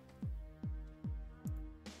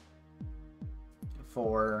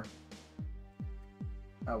for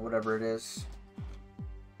whatever it is,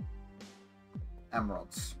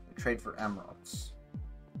 emeralds. We trade for emeralds.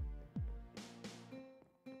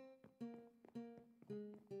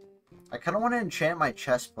 I kind of want to enchant my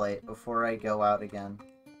chest plate before I go out again.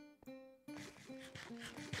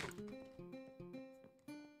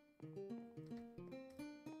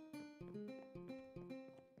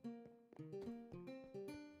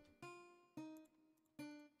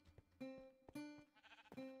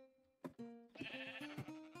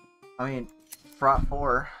 I mean, Prot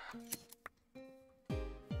 4.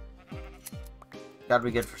 Gotta be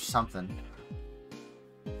good for something.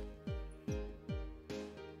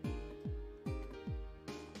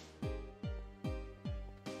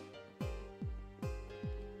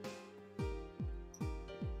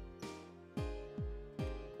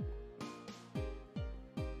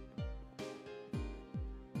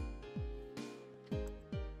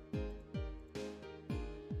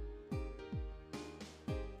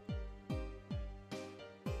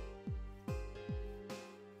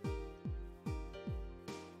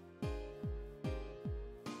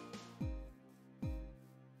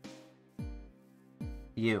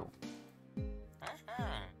 You.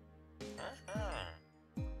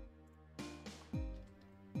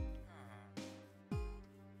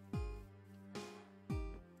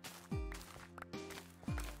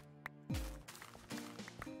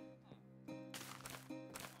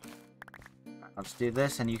 Let's do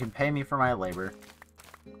this, and you can pay me for my labor.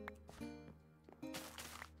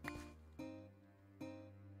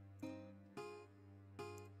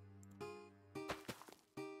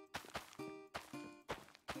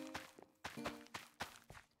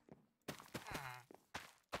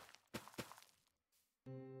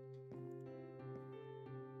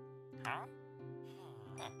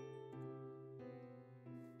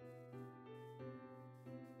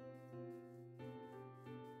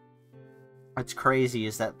 What's crazy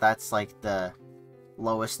is that that's like the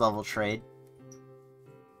lowest level trade.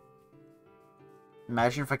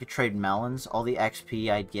 Imagine if I could trade melons, all the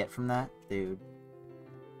XP I'd get from that, dude.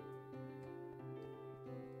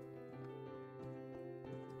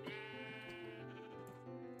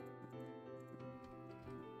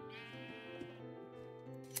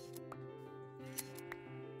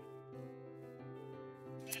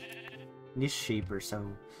 These sheep are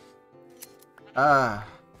so...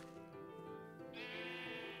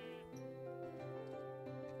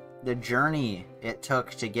 The journey it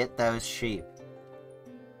took to get those sheep.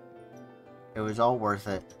 It was all worth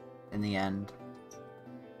it in the end.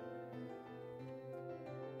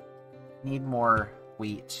 Need more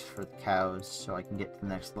wheat for the cows so I can get to the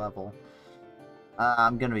next level.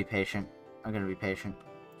 I'm gonna be patient. I'm gonna be patient.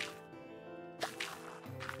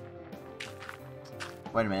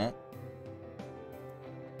 Wait a minute.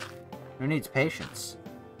 Who needs patience?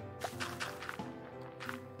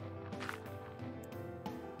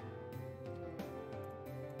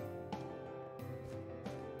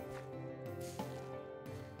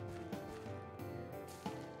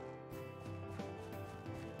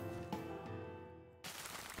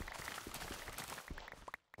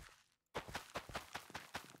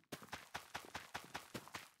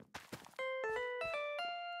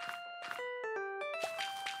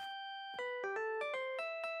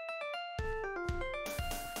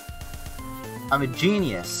 I'm a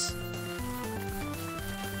genius.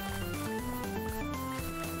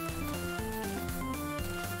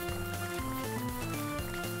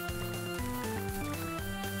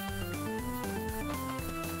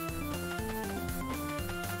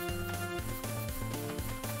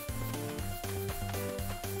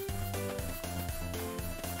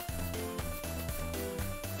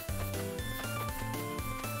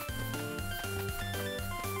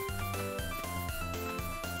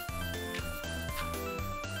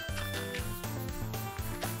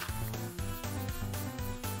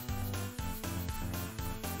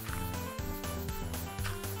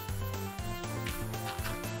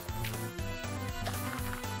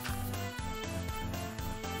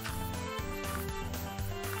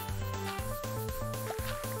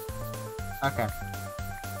 Okay.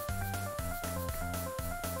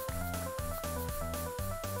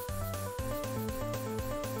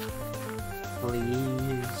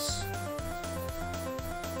 Please.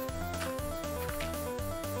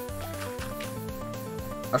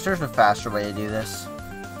 I wish there's a faster way to do this.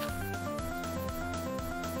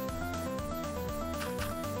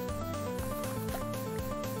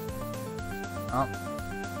 Oh,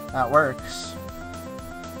 that works.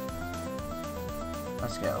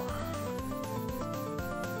 Let's go.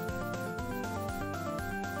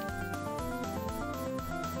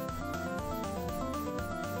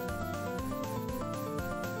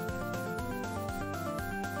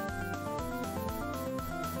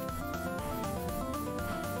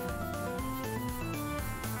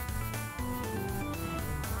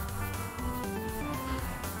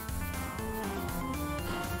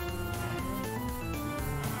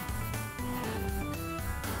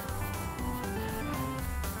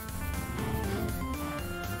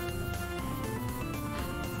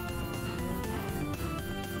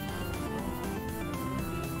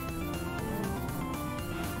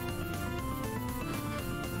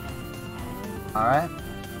 All right.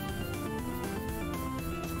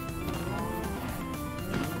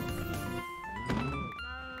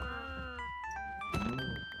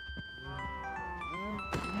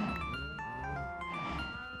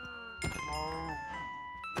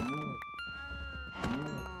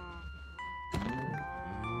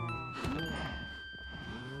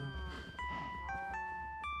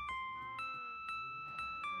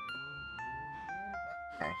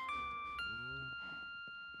 Okay.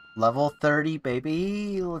 Level 30,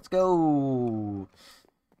 baby. Let's go.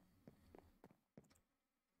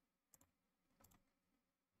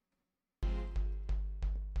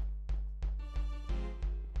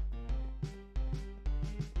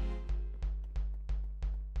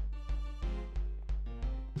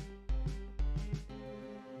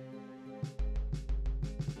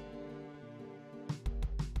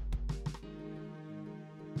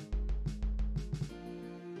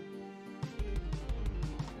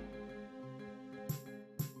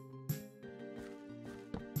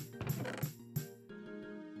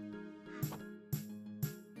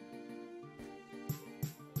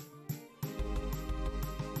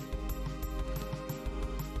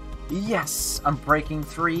 Yes! I'm breaking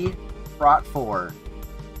 3, brought 4.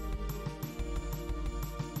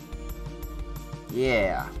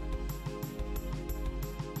 Yeah.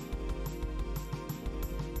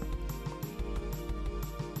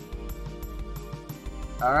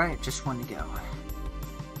 Alright, just one to go.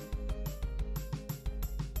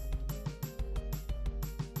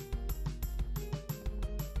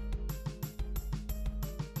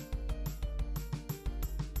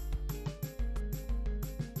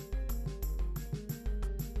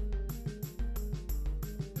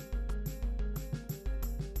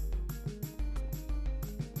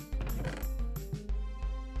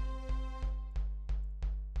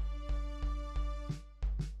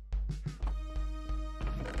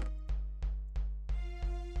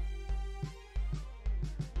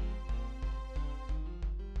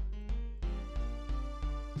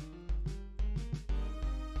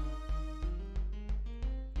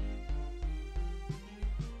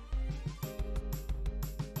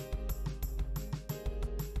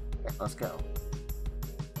 let's go.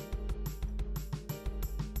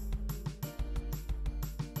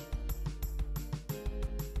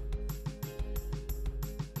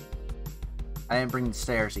 I didn't bring the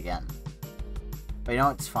stairs again. But you know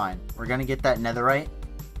what? It's fine. We're gonna get that netherite.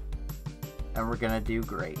 And we're gonna do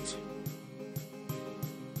great.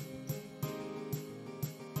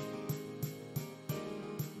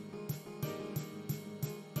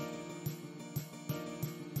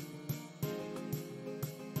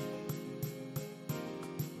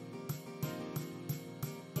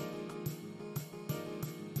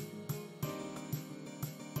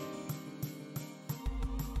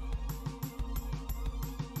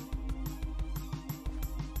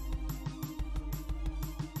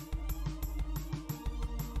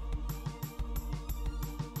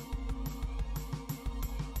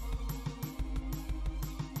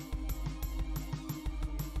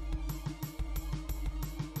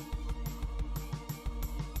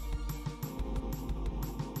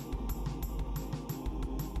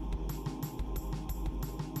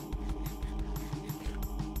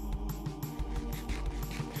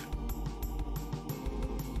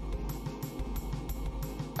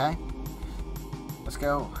 Okay, let's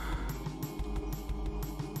go.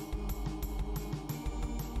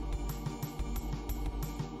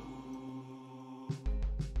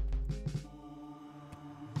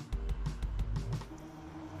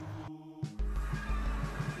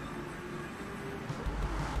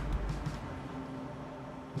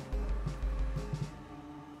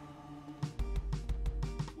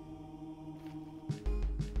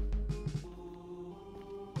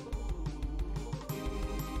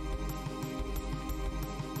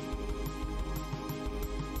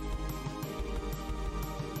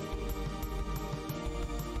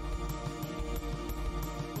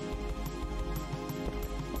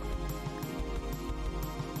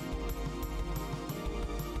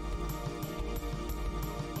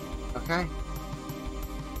 Okay.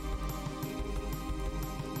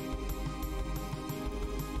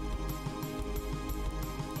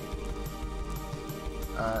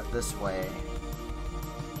 This way.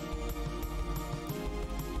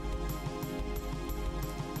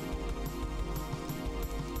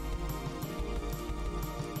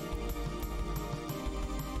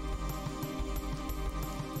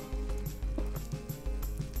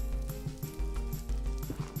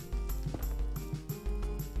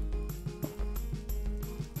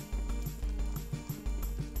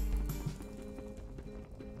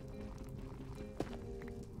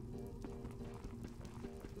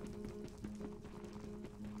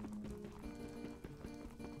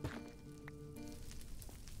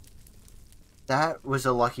 That was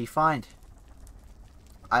a lucky find.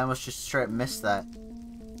 I almost just straight missed that.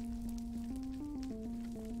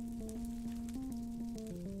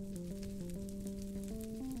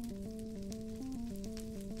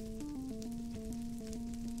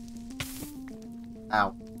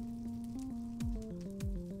 Ow.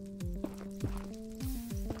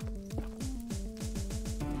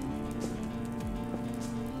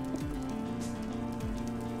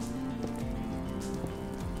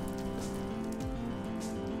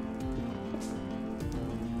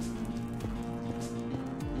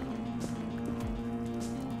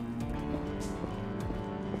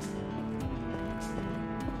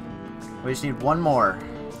 We just need one more.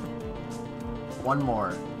 One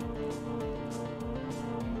more.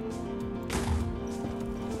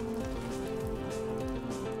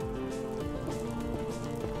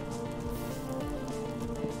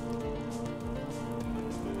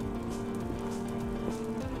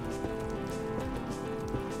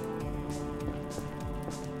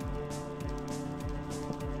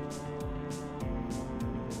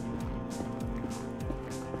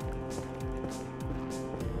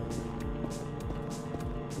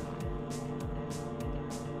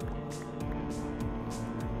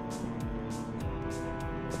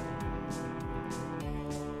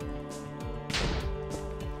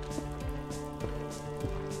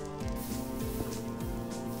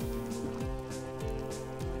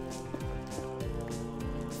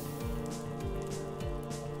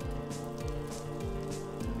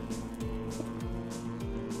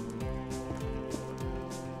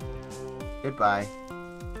 Goodbye.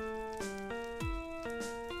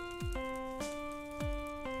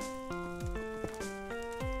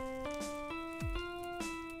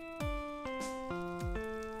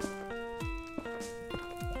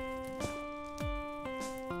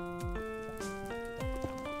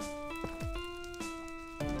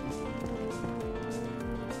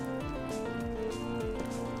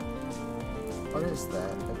 What is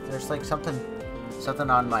that? There's like something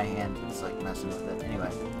on my hand that's like messing with it. Anyway.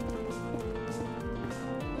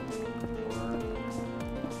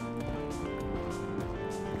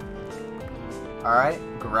 Alright,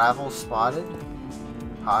 gravel spotted.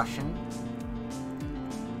 Caution.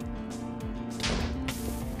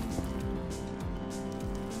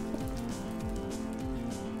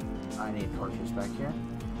 I need torches back here.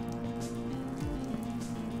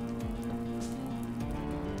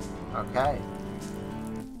 Okay.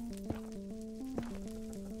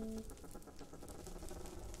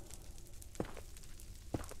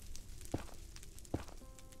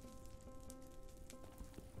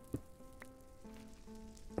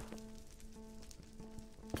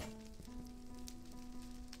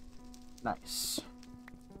 Nice.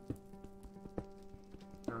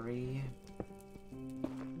 3.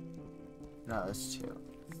 No, that's 2.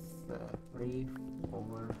 3,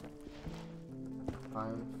 4, 5.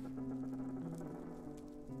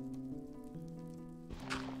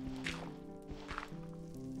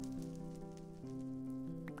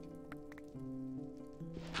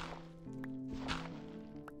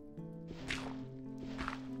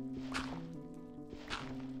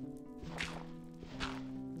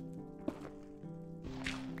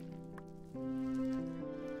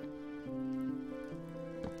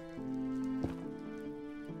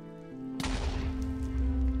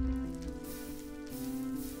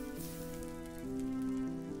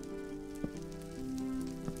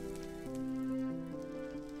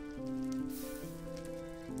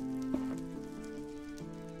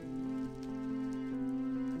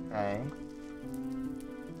 Okay.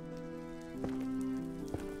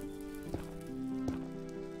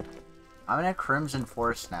 I'm in a Crimson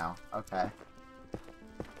Forest now. Okay.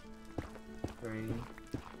 3,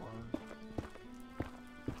 4.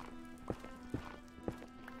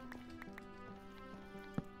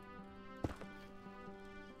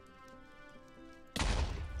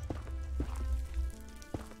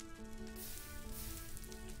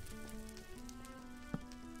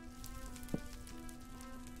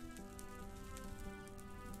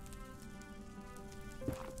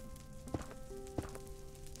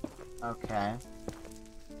 Okay.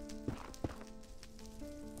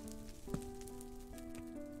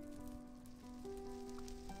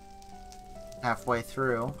 Halfway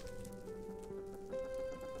through.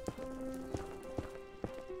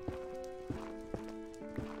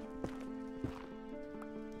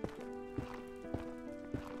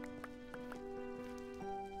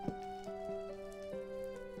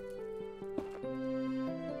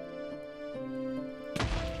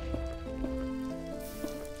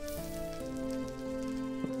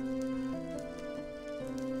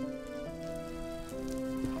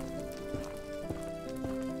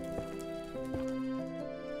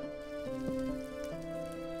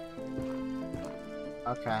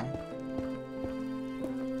 Okay.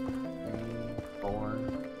 3, 4,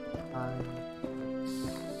 5,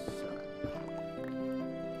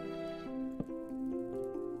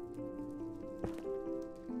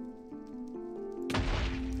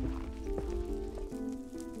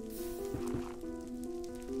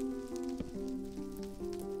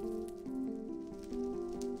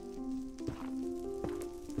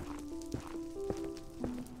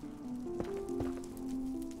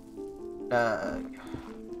 7.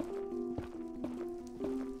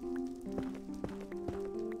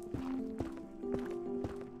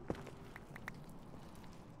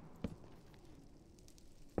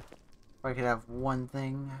 If I could have one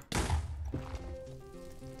thing.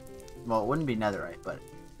 Well, it wouldn't be netherite, but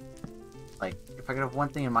like if I could have one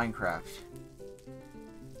thing in Minecraft.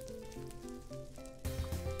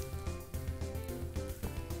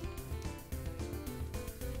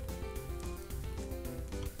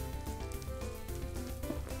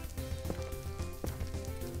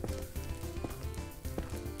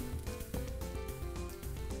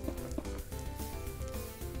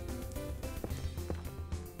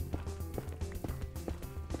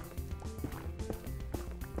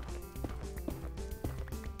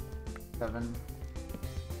 Seven.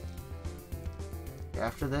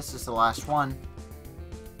 After this is the last one.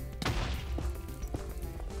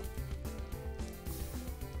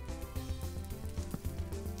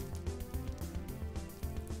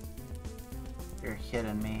 You're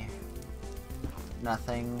kidding me.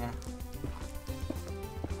 Nothing.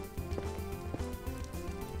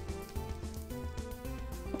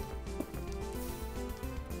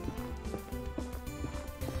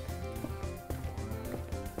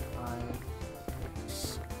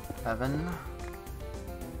 Seven.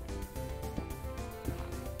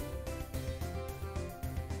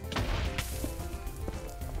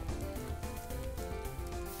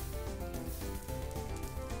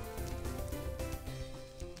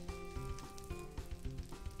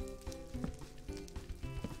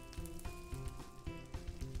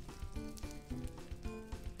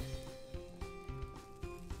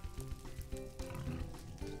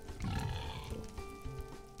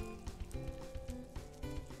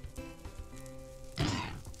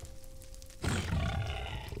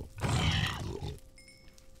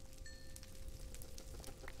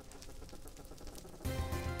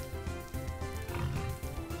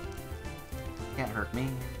 can't hurt me.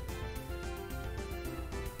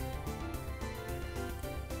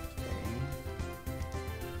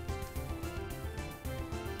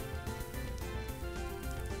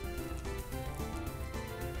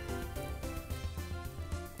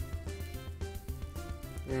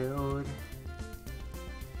 Dude.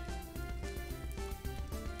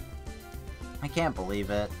 I can't believe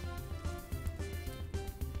it.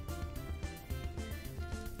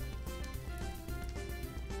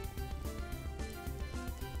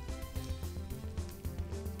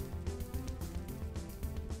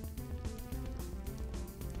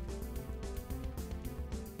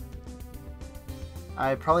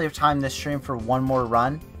 I probably have timed this stream for one more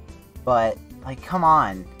run, but, like, come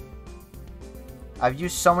on. I've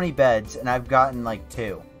used so many beds, and I've gotten, like,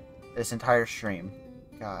 2 this entire stream.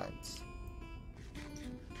 Gods.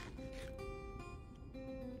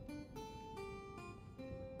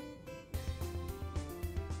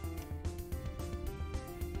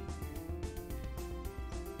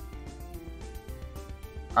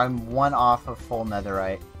 I'm 1 off of full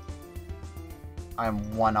netherite.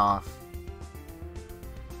 I'm 1 off.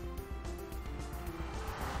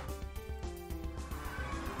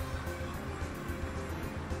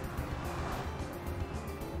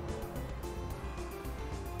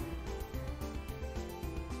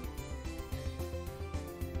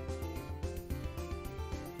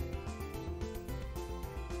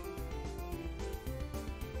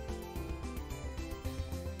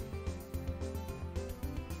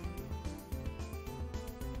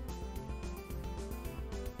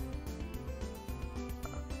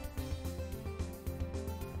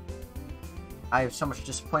 I have so much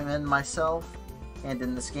disappointment in myself and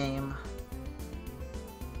in this game.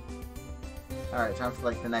 Alright, time for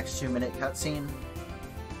like the next 2-minute cutscene.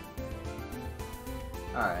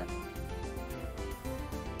 Alright.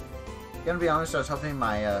 Gonna be honest, I was hoping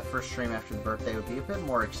my first stream after the birthday would be a bit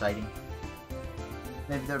more exciting.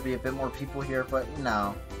 Maybe there'd be a bit more people here, but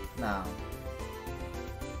no. No.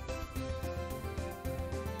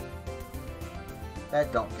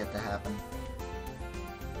 That don't get to happen.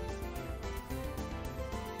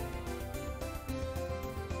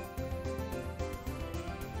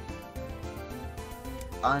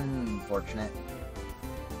 Unfortunate.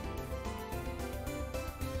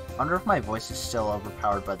 I wonder if my voice is still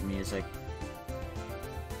overpowered by the music.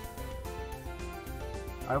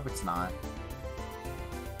 I hope it's not.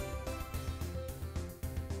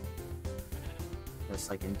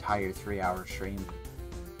 This like entire 3-hour stream.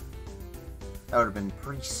 That would have been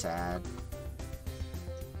pretty sad.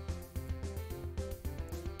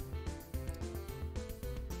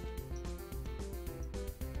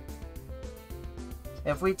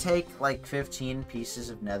 If we take like 15 pieces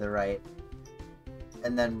of netherite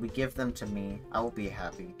and then we give them to me, I will be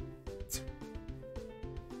happy.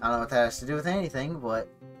 I don't know what that has to do with anything, but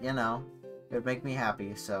you know, it would make me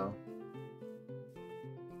happy, so.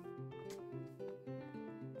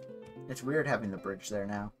 It's weird having the bridge there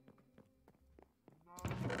now.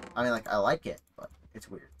 I mean, like, I like it, but it's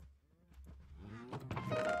weird.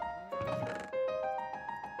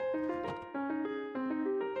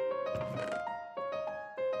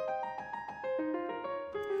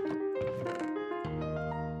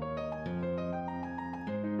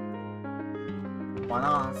 One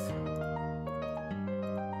off.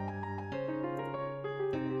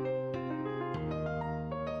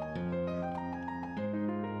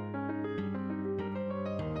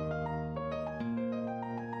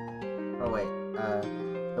 Oh wait,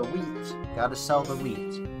 the wheat. Gotta sell the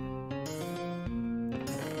wheat.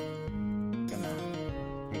 Gonna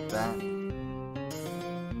take that.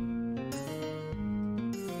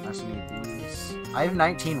 I also need these. I have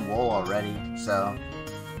 19 wool already, so.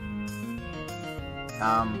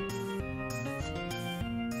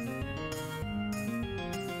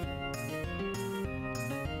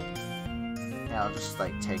 Yeah, I'll just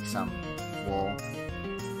like take some wool.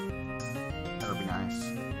 That'll be nice.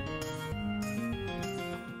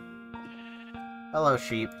 Hello,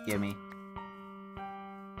 sheep. Gimme.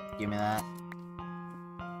 Gimme that.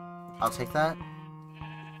 I'll take that.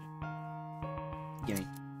 Gimme.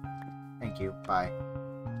 Thank you. Bye.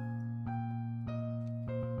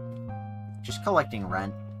 Just collecting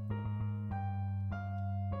rent.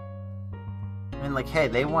 I mean, like, hey,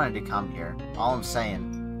 they wanted to come here. All I'm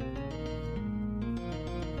saying.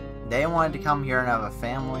 They wanted to come here and have a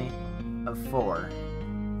family of 4.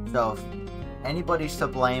 So, if anybody's to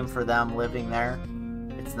blame for them living there,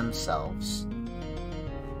 it's themselves.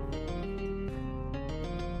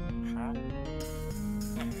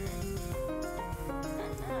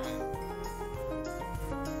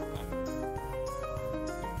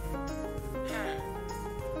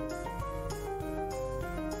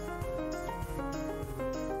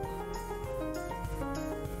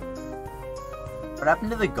 What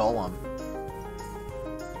happened to the golem?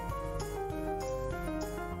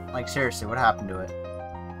 Like, seriously, what happened to it?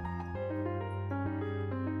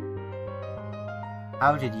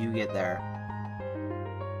 How did you get there?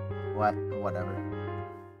 Whatever.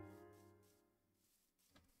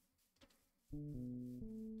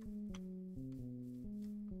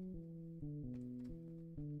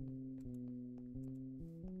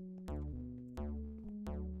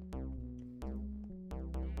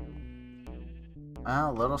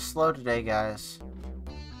 Well, a little slow today, guys.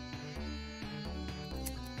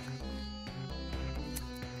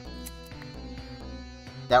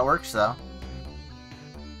 That works, though.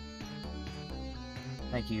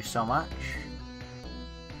 Thank you so much.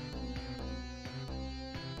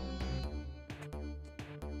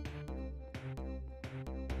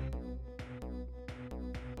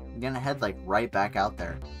 I'm gonna head, like, right back out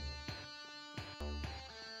there.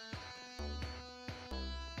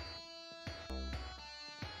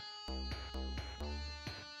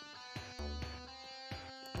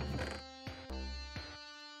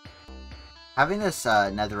 Having this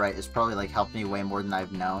netherite has probably, like, helped me way more than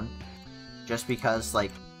I've known. Just because,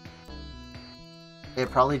 like,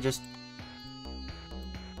 it probably just...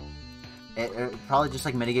 It probably just,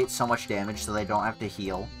 like, mitigates so much damage so they don't have to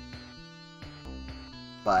heal.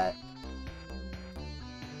 But...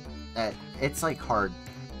 it's, like, hard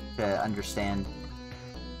to understand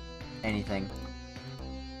anything.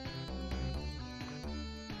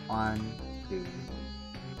 1, 2...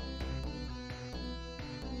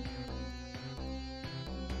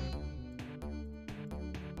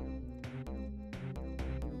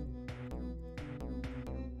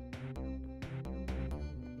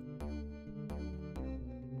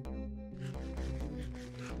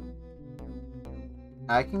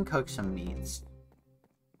 I can cook some meats.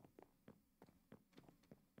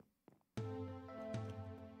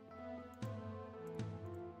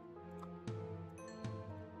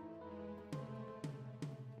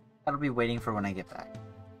 I'll be waiting for when I get back.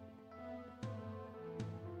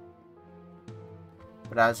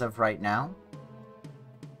 But as of right now,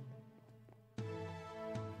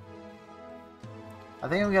 I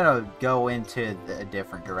think I'm gonna go into a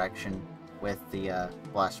different direction with the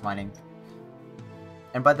blast mining.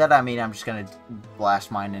 And by that I mean I'm just gonna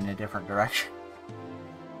blast mine in a different direction.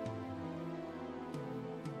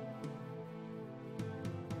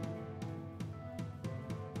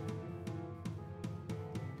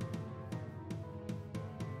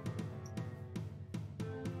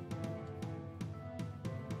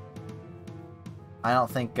 I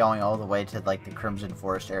don't think going all the way to, like, the Crimson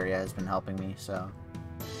Forest area has been helping me, so...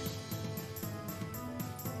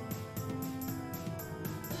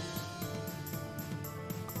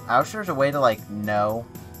 I wish there was a way to, like, know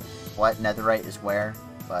what netherite is where,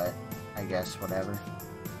 but I guess whatever.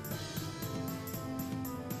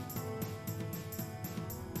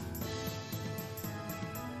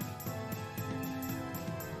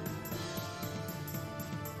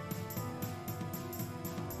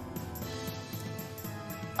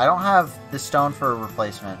 I don't have the stone for a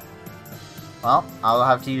replacement. Well, I'll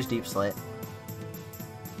have to use Deep Slate.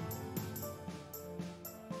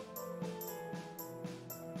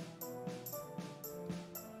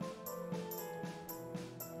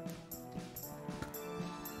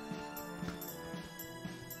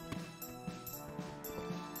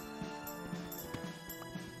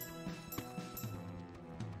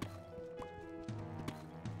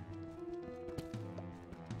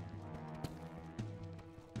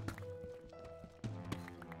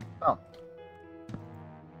 Oh.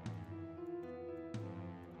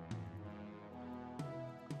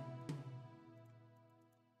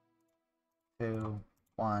 Two,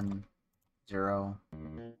 1, 0.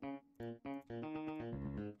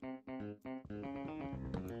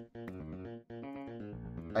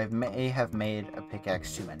 I may have made a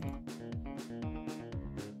pickaxe too many.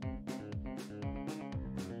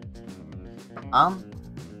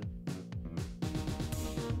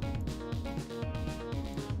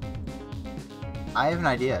 I have an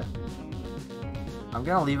idea. I'm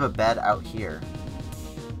gonna leave a bed out here.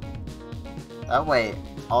 That way,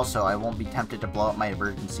 also, I won't be tempted to blow up my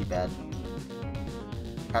emergency bed.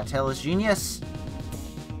 Cattail is genius!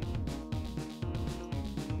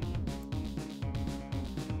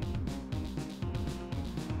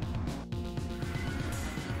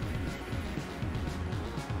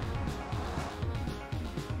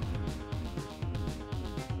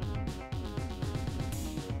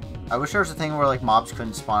 I wish there was a thing where, like, mobs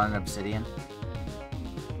couldn't spawn in obsidian.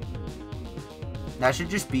 That should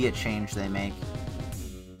just be a change they make.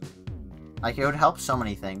 Like, it would help so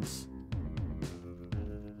many things.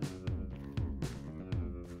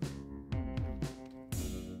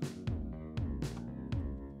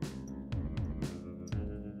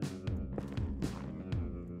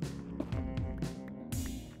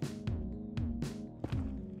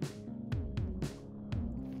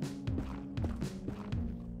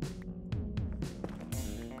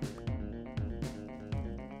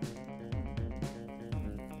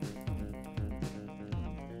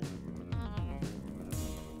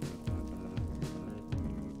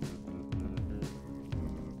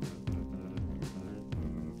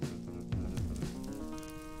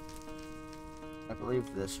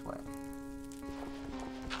 believe this way.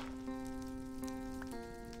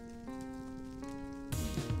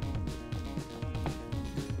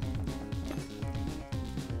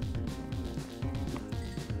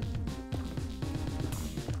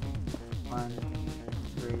 One,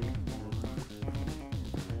 three,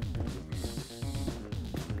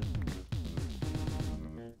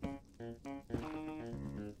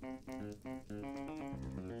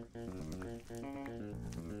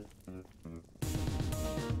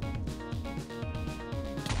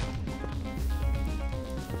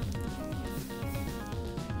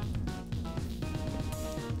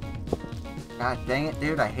 God dang it,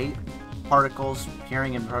 dude, I hate particles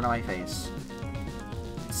appearing in front of my face.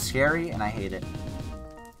 It's scary, and I hate it.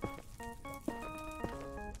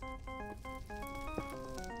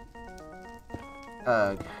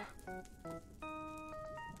 Ugh.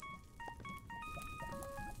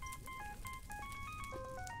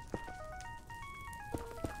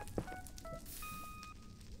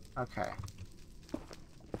 Okay.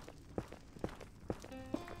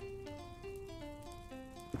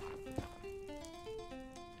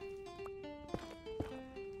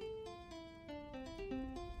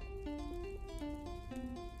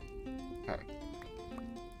 Okay.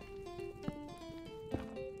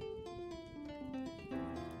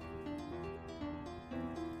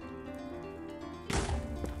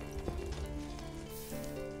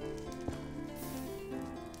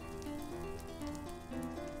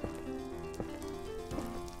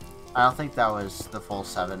 I don't think that was the full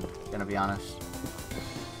 7, gonna be honest. 2,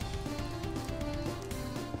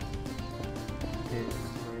 3,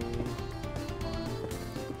 1.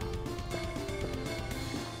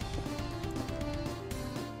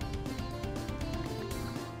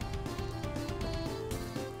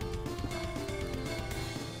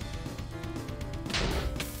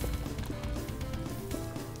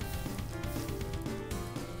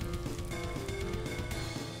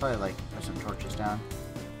 Probably like put some torches down.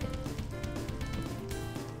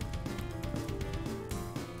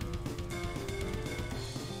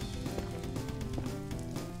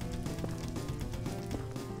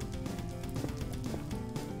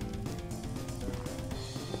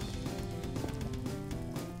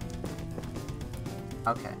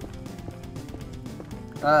 Okay.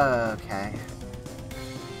 Okay.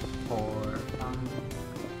 4,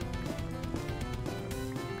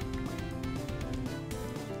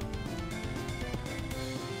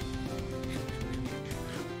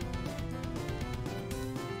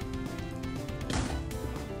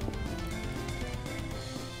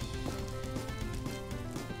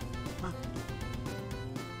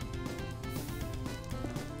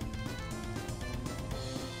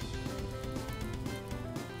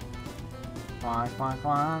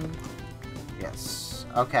 1. Yes.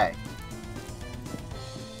 Okay.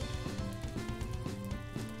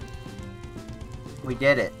 We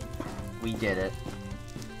did it. We did it.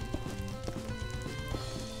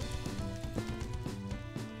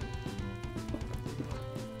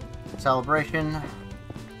 Celebration.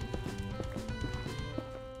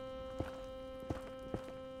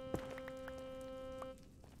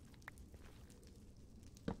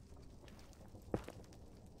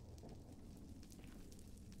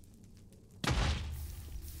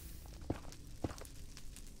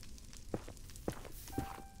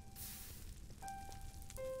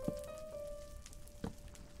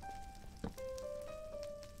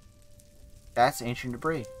 That's ancient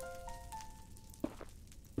debris.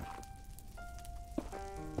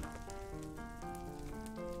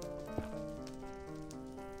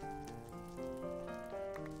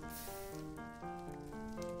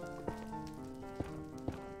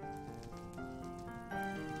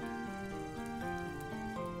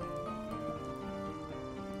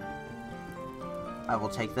 I will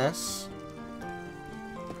take this.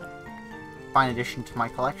 Fine addition to my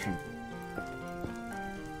collection.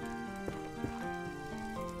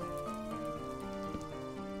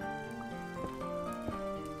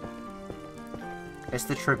 It's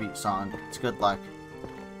the tribute song. It's good luck.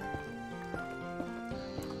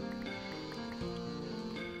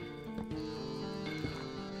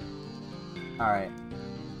 Alright.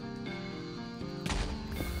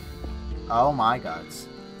 Oh my gods.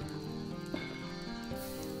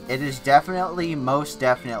 It is definitely, most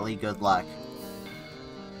definitely good luck.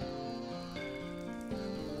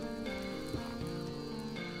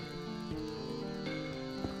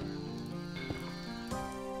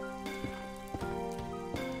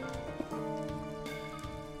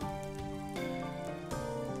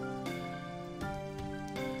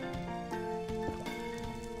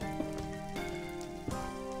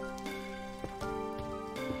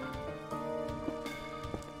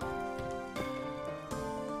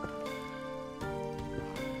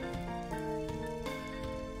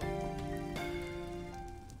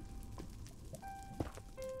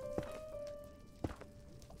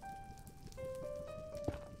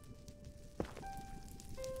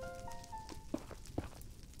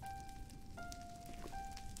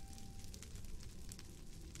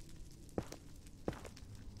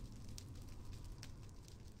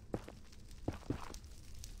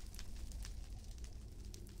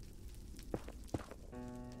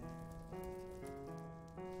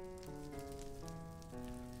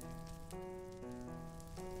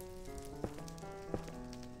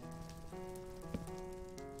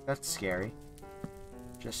 That's scary.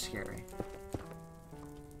 Just scary.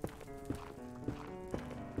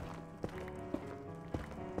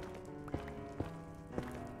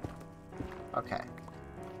 Okay.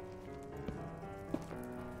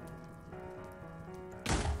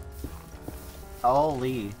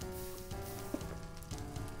 Holy.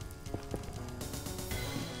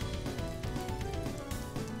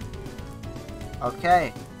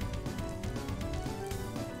 Okay.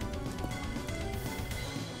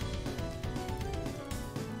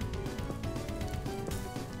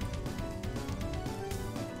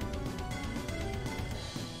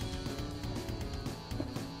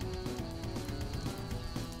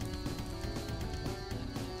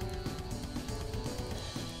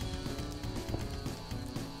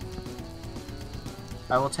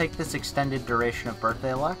 I will take this extended duration of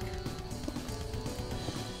birthday luck.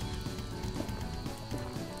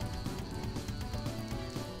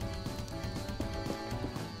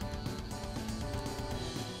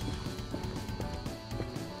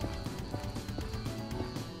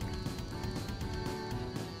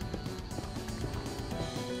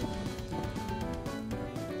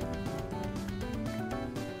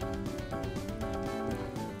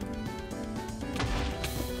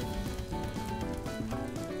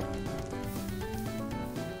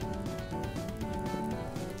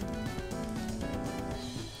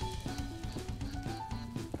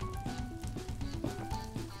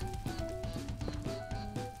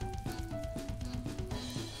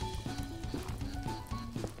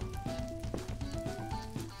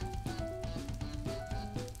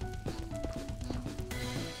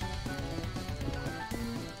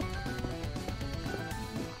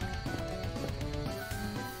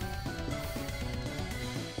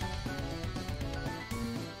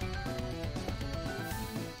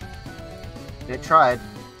 It tried.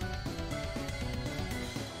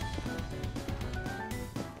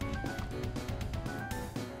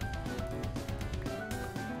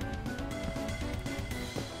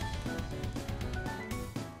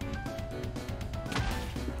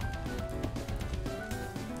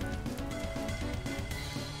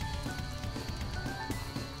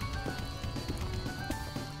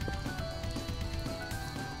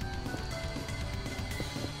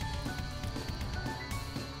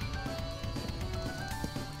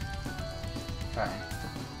 Okay.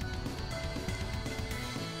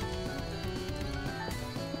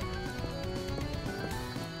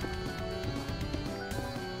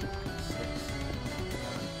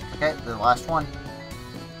 Okay, the last one.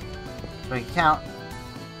 So we can count.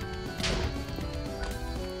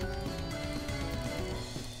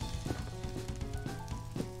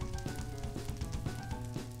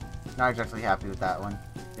 Not exactly happy with that one,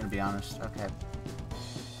 gonna be honest. Okay.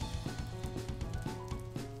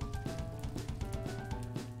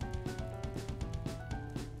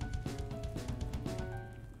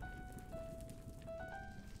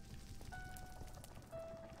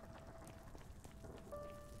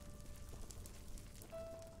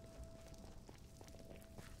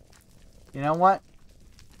 You know what?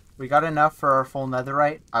 We got enough for our full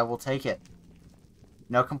netherite. I will take it.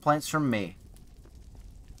 No complaints from me.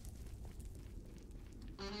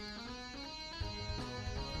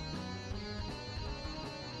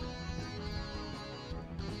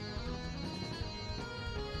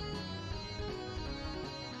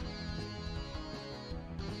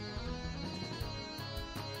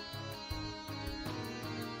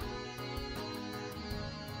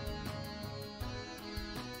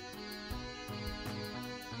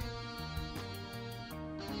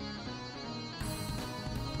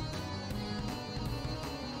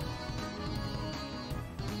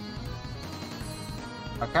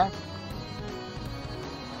 Okay.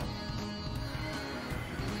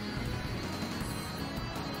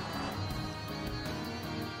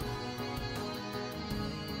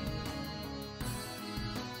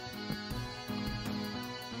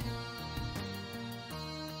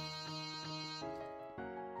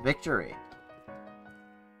 Victory.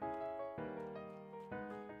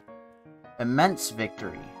 Immense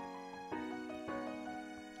victory.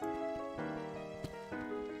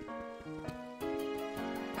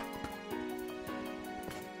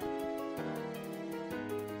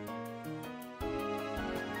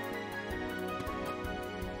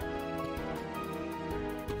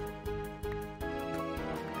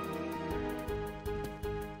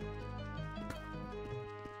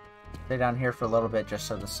 Stay down here for a little bit just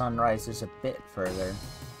so the sun rises a bit further.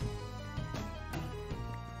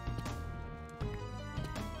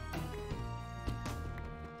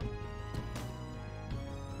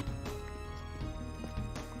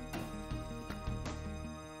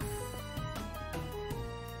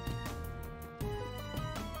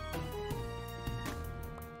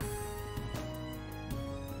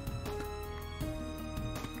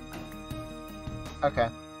 Okay.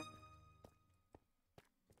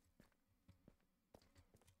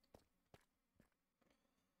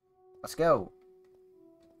 Let's go.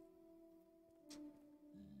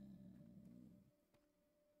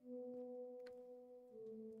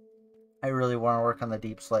 I really want to work on the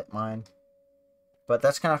deep slate mine. But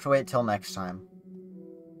that's gonna have to wait till next time.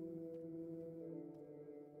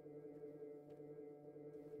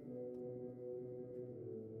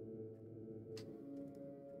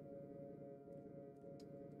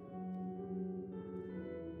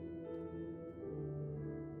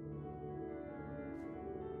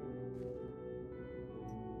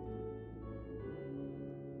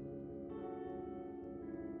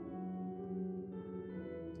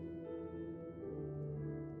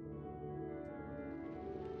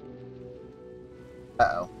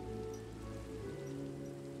 Uh-oh.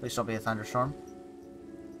 Please don't be a thunderstorm.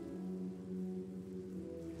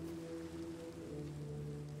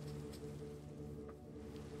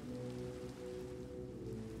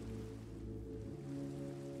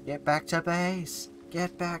 Get back to base!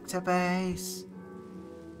 Get back to base!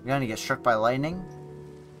 You're gonna get struck by lightning?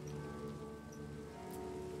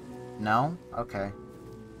 No? Okay.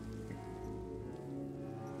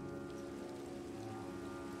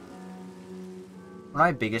 One of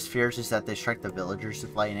my biggest fears is that they strike the villagers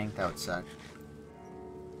with lightning. That would suck.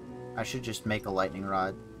 I should just make a lightning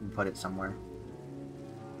rod and put it somewhere.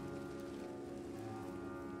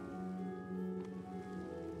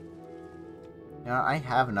 You know, I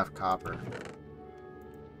have enough copper.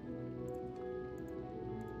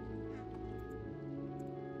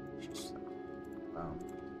 Just, boom.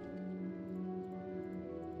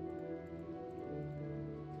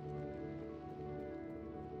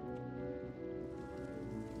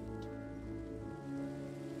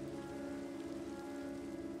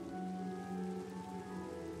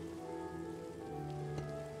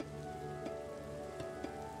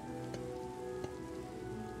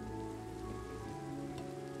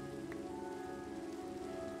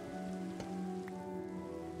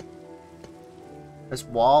 This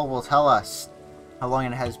wall will tell us how long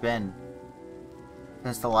it has been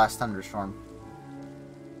since the last thunderstorm.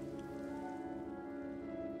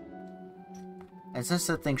 And since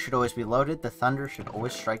the thing should always be loaded, the thunder should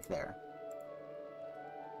always strike there.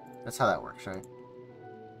 That's how that works, right?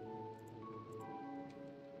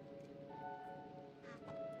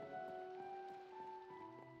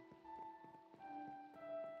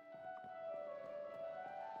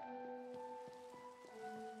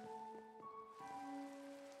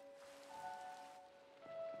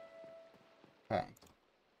 Okay.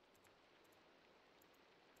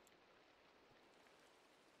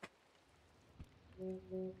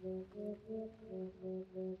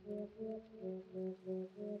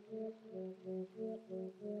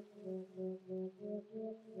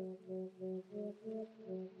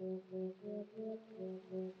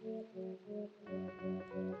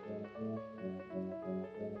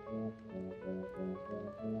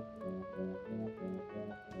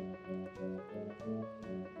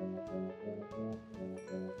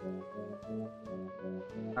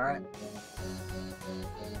 Alright.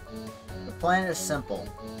 The plan is simple.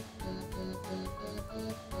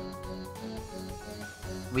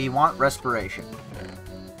 We want respiration.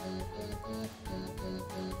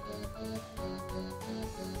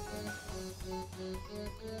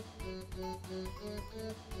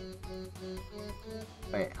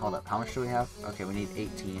 Wait, hold up. How much do we have? Okay, we need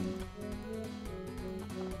 18.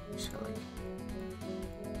 Just go like...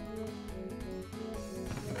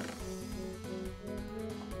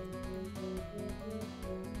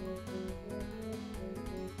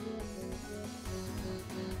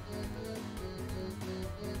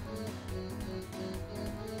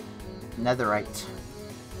 Netherite.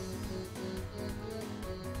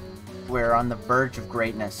 We're on the verge of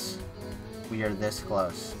greatness. We are this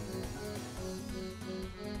close.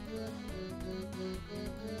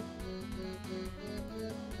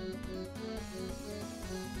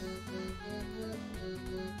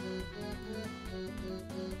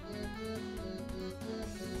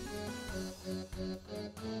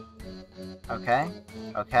 Okay,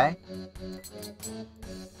 okay.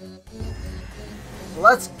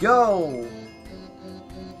 Let's go!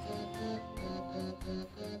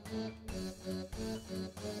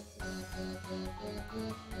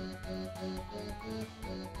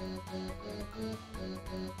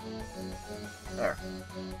 There.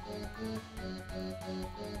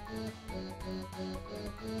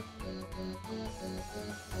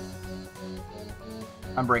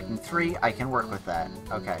 I'm breaking 3. I can work with that.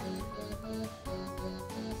 Okay.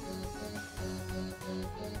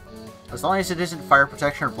 As long as it isn't fire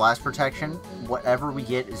protection or blast protection, whatever we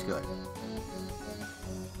get is good.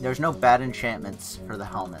 There's no bad enchantments for the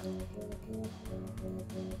helmet.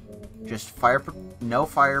 Just no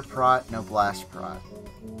fire prot, no blast prot.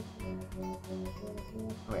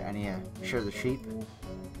 Wait, I need to share the sheep.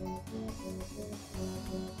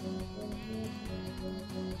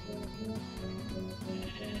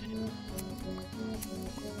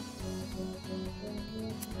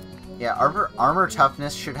 Yeah, armor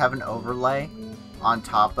toughness should have an overlay on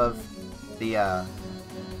top of the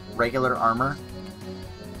regular armor.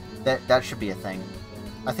 That should be a thing.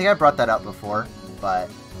 I think I brought that up before, but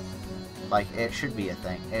like it should be a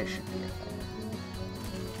thing. It should be a thing.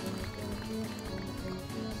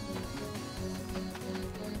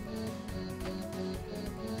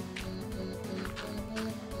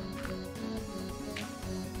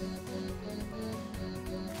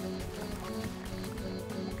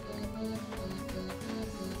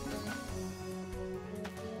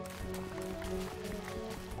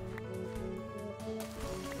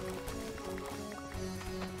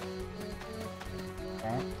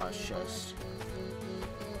 Let's just...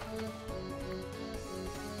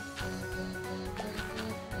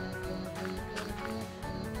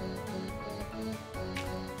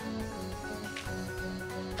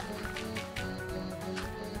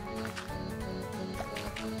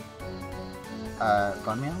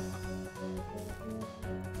 bone meal?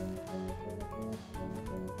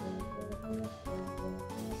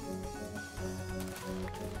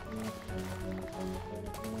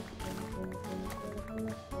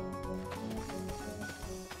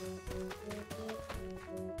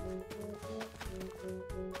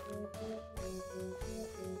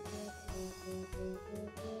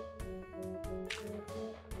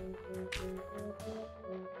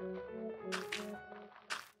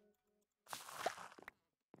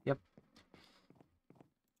 Yep.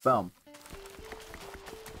 Boom.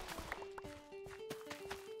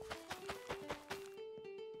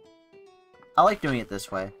 I like doing it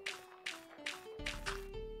this way.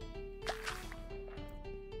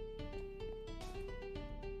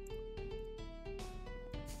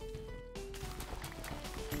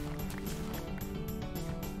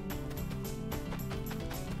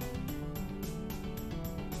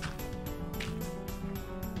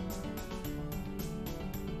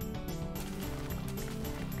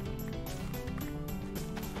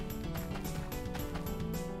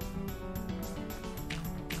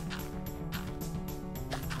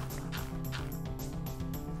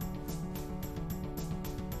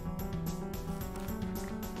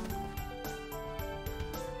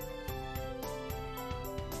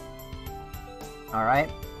 Alright.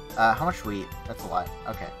 How much wheat? That's a lot.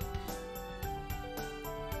 Okay.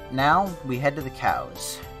 Now, we head to the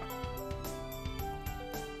cows.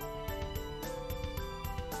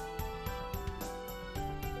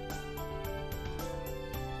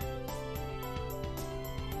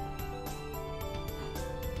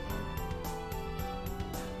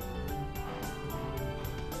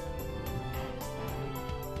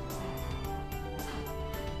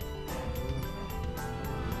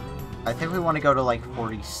 I think we want to go to like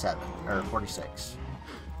 47 or 46.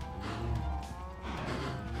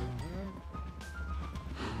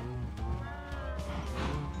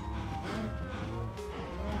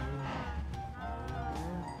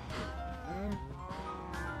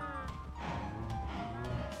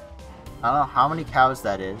 I don't know how many cows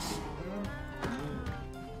that is.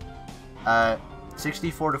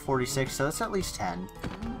 64 to 46, so that's at least 10.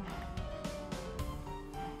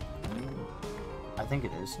 I think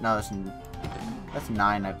it is. No, that's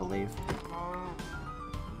 9, I believe.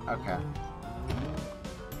 Okay.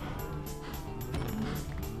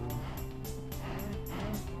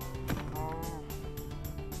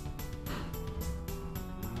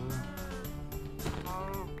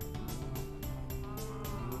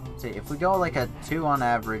 See, if we go like a 2 on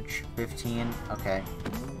average, 15, okay.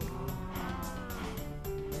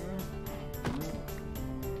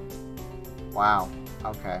 Wow,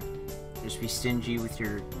 okay. Just be stingy with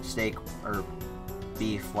your steak or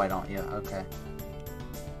beef, why don't you? Okay.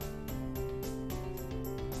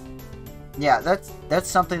 Yeah, that's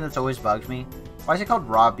something that's always bugged me. Why is it called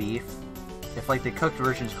raw beef if like the cooked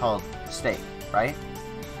version is called steak, right?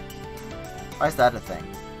 Why is that a thing?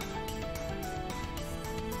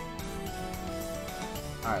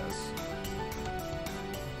 Alright, let's...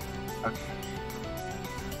 Okay.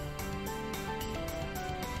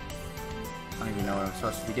 I don't even know what I'm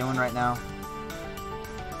supposed to be doing right now.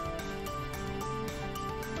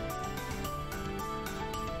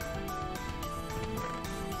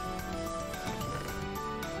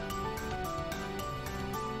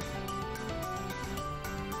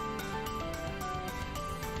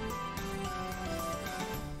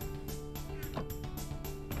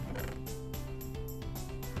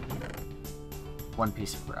 one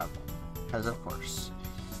piece of gravel. Because of course.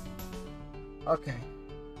 Okay.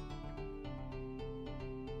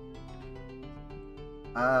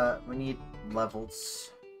 We need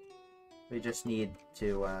levels. We just need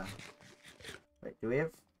to, wait, do we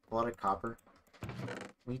have a lot of copper?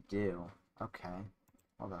 We do. Okay.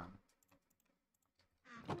 Hold on.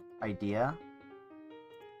 Idea?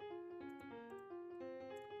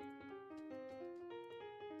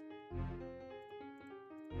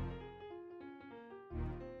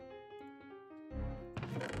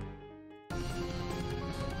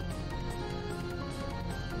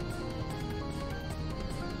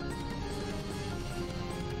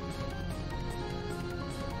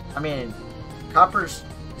 I mean,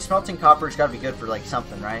 smelting copper's gotta be good for, like,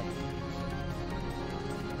 something, right?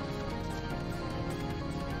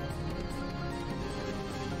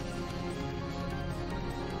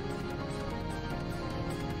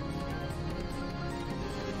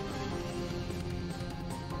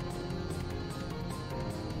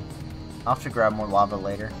 I'll have to grab more lava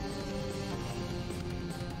later.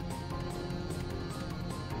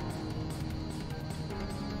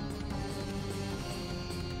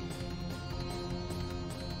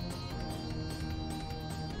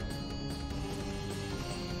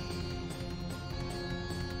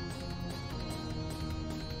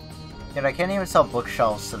 Dude, I can't even sell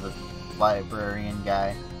bookshelves to the librarian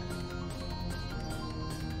guy.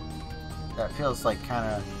 That feels like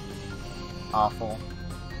kind of awful.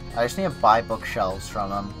 I just need to buy bookshelves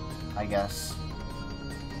from him, I guess.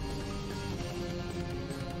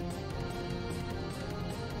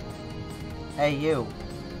 Hey, you.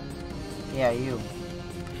 Yeah, you.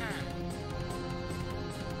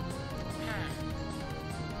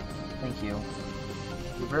 Thank you.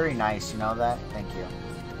 You're very nice, you know that? Thank you.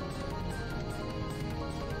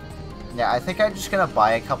 Yeah, I think I'm just gonna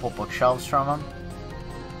buy a couple bookshelves from him.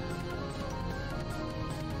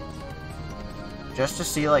 Just to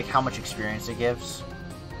see, like, how much experience it gives.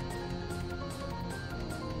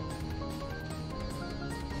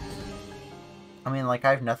 I mean, like, I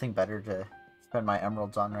have nothing better to spend my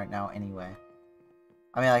emeralds on right now anyway.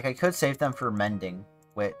 I mean, like, I could save them for mending,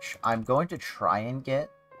 which I'm going to try and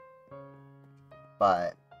get.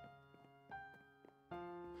 But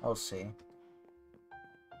we'll see.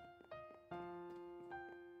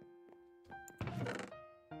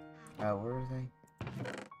 Where are they?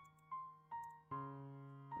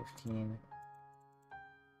 15,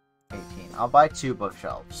 18. I'll buy 2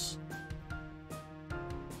 bookshelves.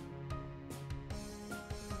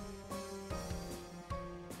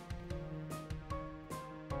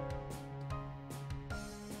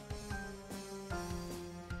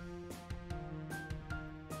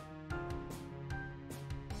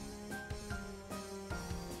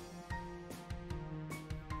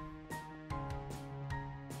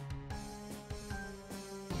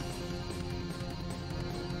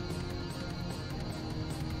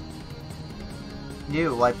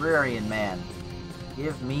 You, librarian man,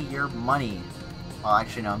 give me your money. Well,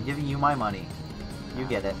 actually, no, I'm giving you my money. You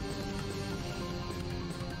get it.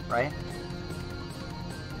 Right?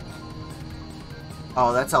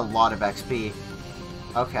 Oh, that's a lot of XP.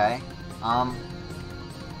 Okay.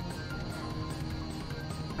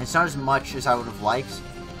 It's not as much as I would have liked.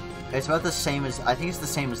 It's about the same as, I think it's the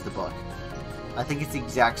same as the book. I think it's the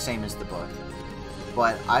exact same as the book.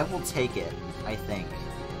 But I will take it, I think.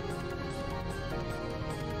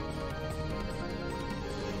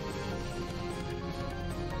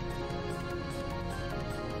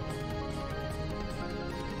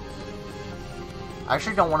 I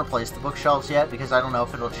actually don't want to place the bookshelves yet because I don't know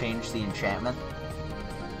if it'll change the enchantment.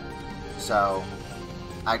 So,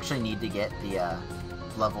 I actually need to get the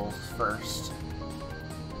levels first.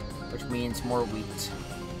 Which means more wheat.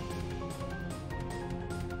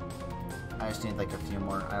 I just need like a few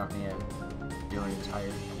more. I don't need to do an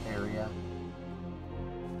entire area.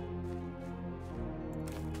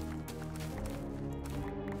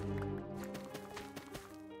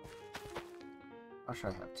 How should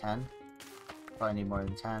I have 10? Probably need more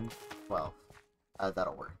than 10. 12.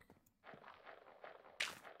 That'll work.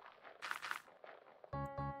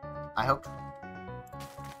 I hope.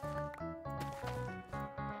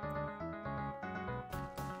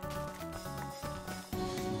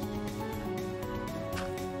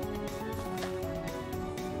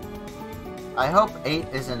 I hope 8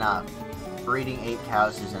 is enough. Breeding 8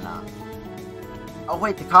 cows is enough. Oh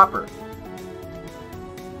wait, the copper.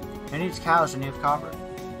 Who needs cows when you have copper?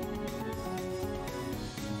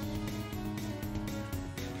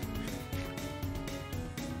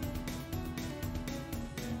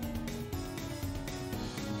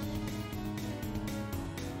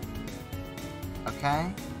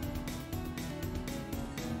 Okay.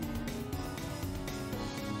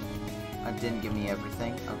 didn't give me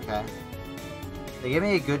everything. Okay. They gave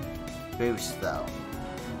me a good boost, though.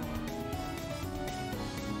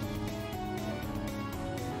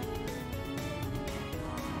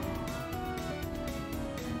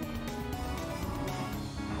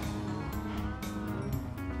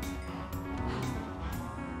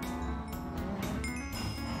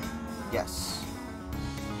 Yes.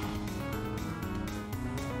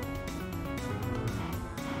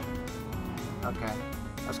 Okay.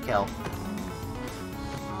 Let's kill.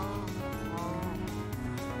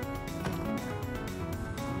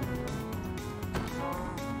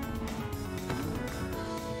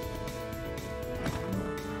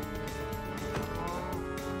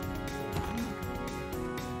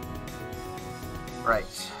 Right.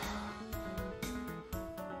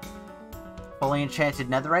 Fully enchanted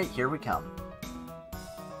netherite, here we come.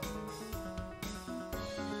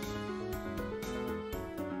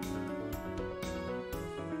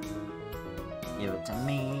 Give it to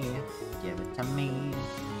me. Give it to me.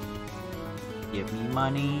 Give me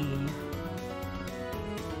money.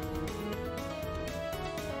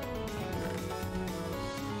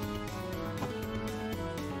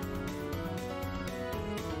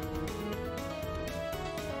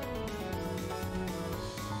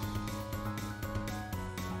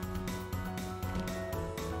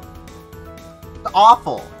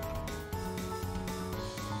 Awful.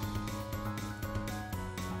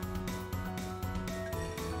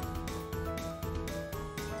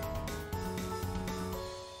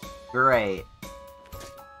 Great.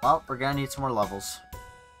 Well, we're gonna need some more levels.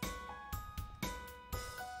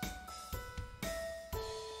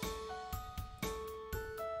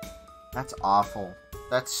 That's awful.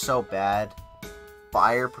 That's so bad.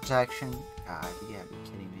 Fire protection? God, you gotta be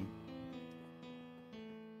kidding me.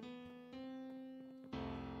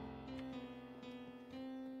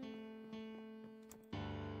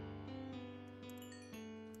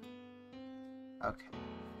 Okay.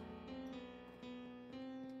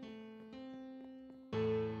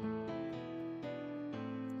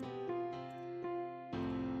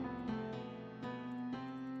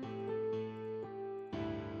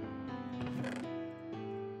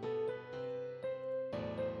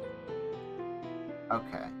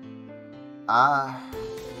 Okay.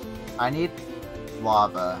 I need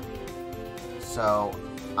lava. So,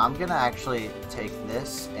 I'm gonna actually take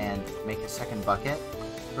this and make a second bucket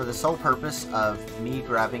for the sole purpose of me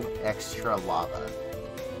grabbing extra lava.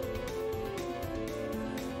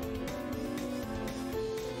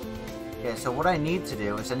 Okay, so what I need to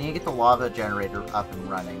do is I need to get the lava generator up and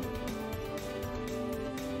running.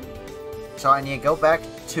 So I need to go back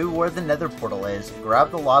to where the nether portal is,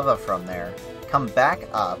 grab the lava from there, come back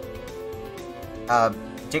up,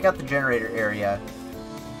 dig out the generator area,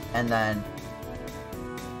 and then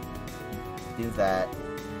do that.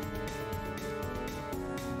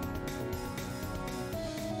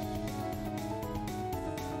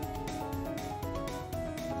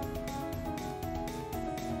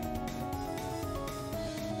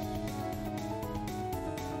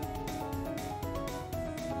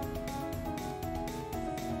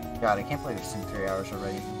 God, I can't believe it's been 3 hours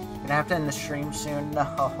already. Gonna have to end the stream soon.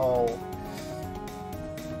 No.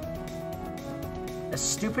 A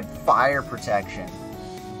stupid fire protection.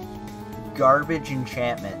 Garbage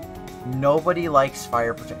enchantment. Nobody likes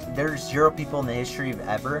fire protection. There's 0 people in the history of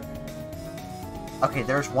ever. Okay,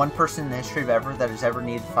 there's 1 person in the history of ever that has ever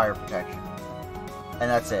needed fire protection. And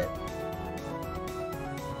that's it.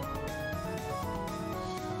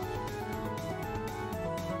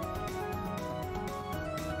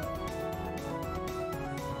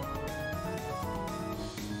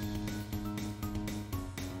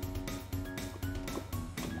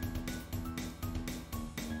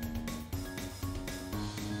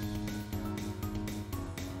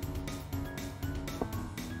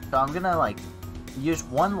 So I'm gonna, like, use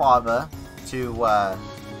 1 lava to,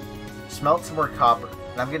 smelt some more copper.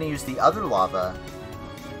 And I'm gonna use the other lava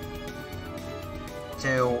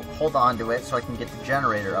to hold on to it so I can get the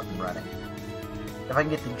generator up and running. If I can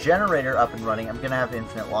get the generator up and running, I'm gonna have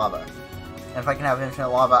infinite lava. And if I can have infinite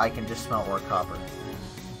lava, I can just smelt more copper.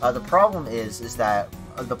 The problem is that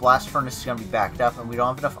the blast furnace is gonna be backed up, and we don't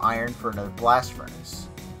have enough iron for another blast furnace.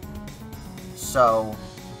 So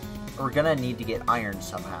we're gonna need to get iron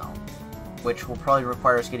somehow, which will probably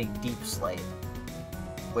require us getting deep slate,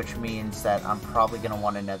 which means that I'm probably gonna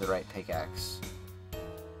want a netherite pickaxe.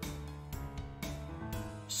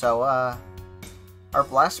 So, our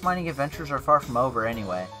blast mining adventures are far from over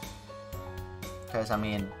anyway, because, I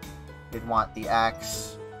mean, we'd want the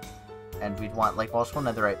axe, and we'd want, like, multiple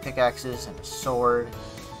netherite pickaxes, and a sword,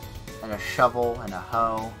 and a shovel, and a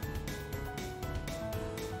hoe.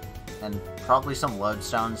 And probably some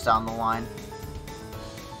lodestones down the line.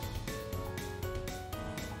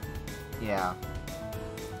 Yeah.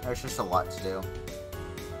 There's just a lot to do.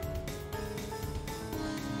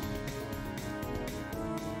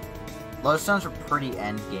 Lodestones are pretty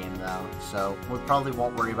endgame, though, so we probably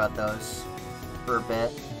won't worry about those for a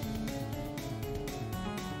bit.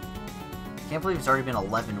 Can't believe it's already been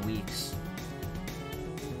 11 weeks.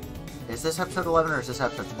 Is this episode 11 or is this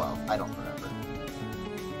episode 12? I don't remember.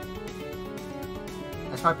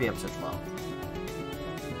 This might be episode 12.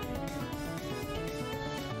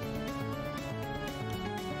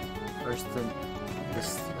 Where's the... This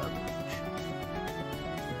is the other page.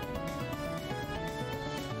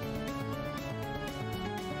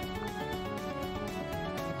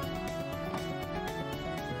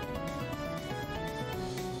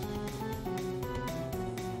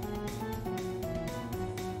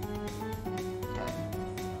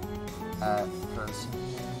 First.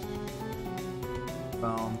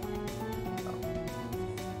 Boom.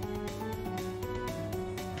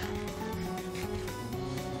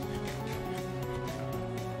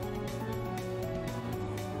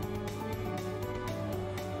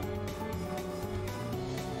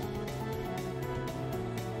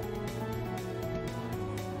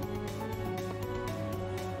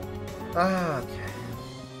 Okay.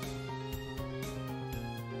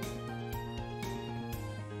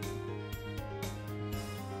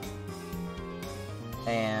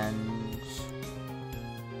 And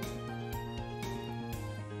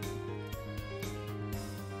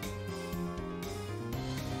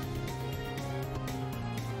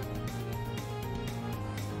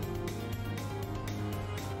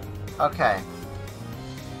okay.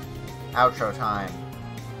 Outro time.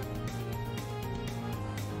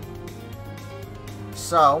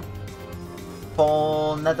 So,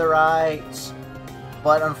 full netherite,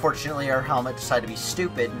 but unfortunately our helmet decided to be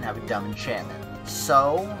stupid and have a dumb enchantment.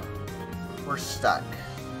 So, we're stuck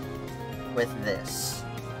with this.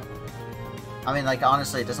 I mean, like,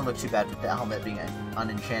 honestly, it doesn't look too bad with the helmet being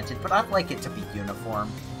unenchanted, but I'd like it to be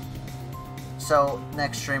uniform. So,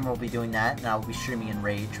 next stream we'll be doing that, and I'll be streaming in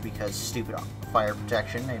Rage because stupid fire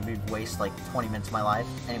protection. It would waste like 20 minutes of my life.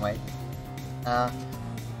 Anyway,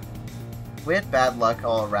 we had bad luck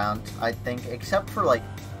all around, I think, except for, like,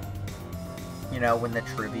 you know, when the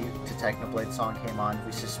tribute to Technoblade song came on,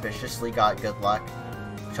 we suspiciously got good luck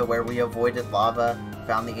to where we avoided lava,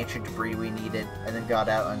 found the ancient debris we needed, and then got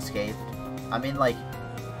out unscathed. I mean, like,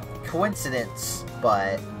 coincidence,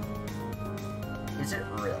 but is it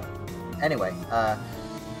real? Anyway,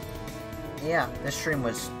 yeah, this stream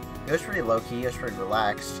was pretty low-key, it was pretty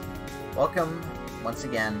relaxed. Welcome, once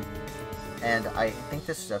again, and I think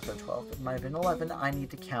this is episode 12, it might have been 11, I need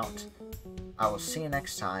to count. I will see you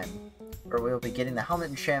next time, where we will be getting the helmet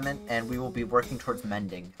enchantment, and we will be working towards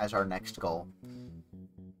mending as our next goal.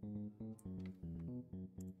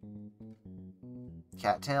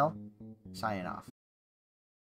 Cattail, signing off.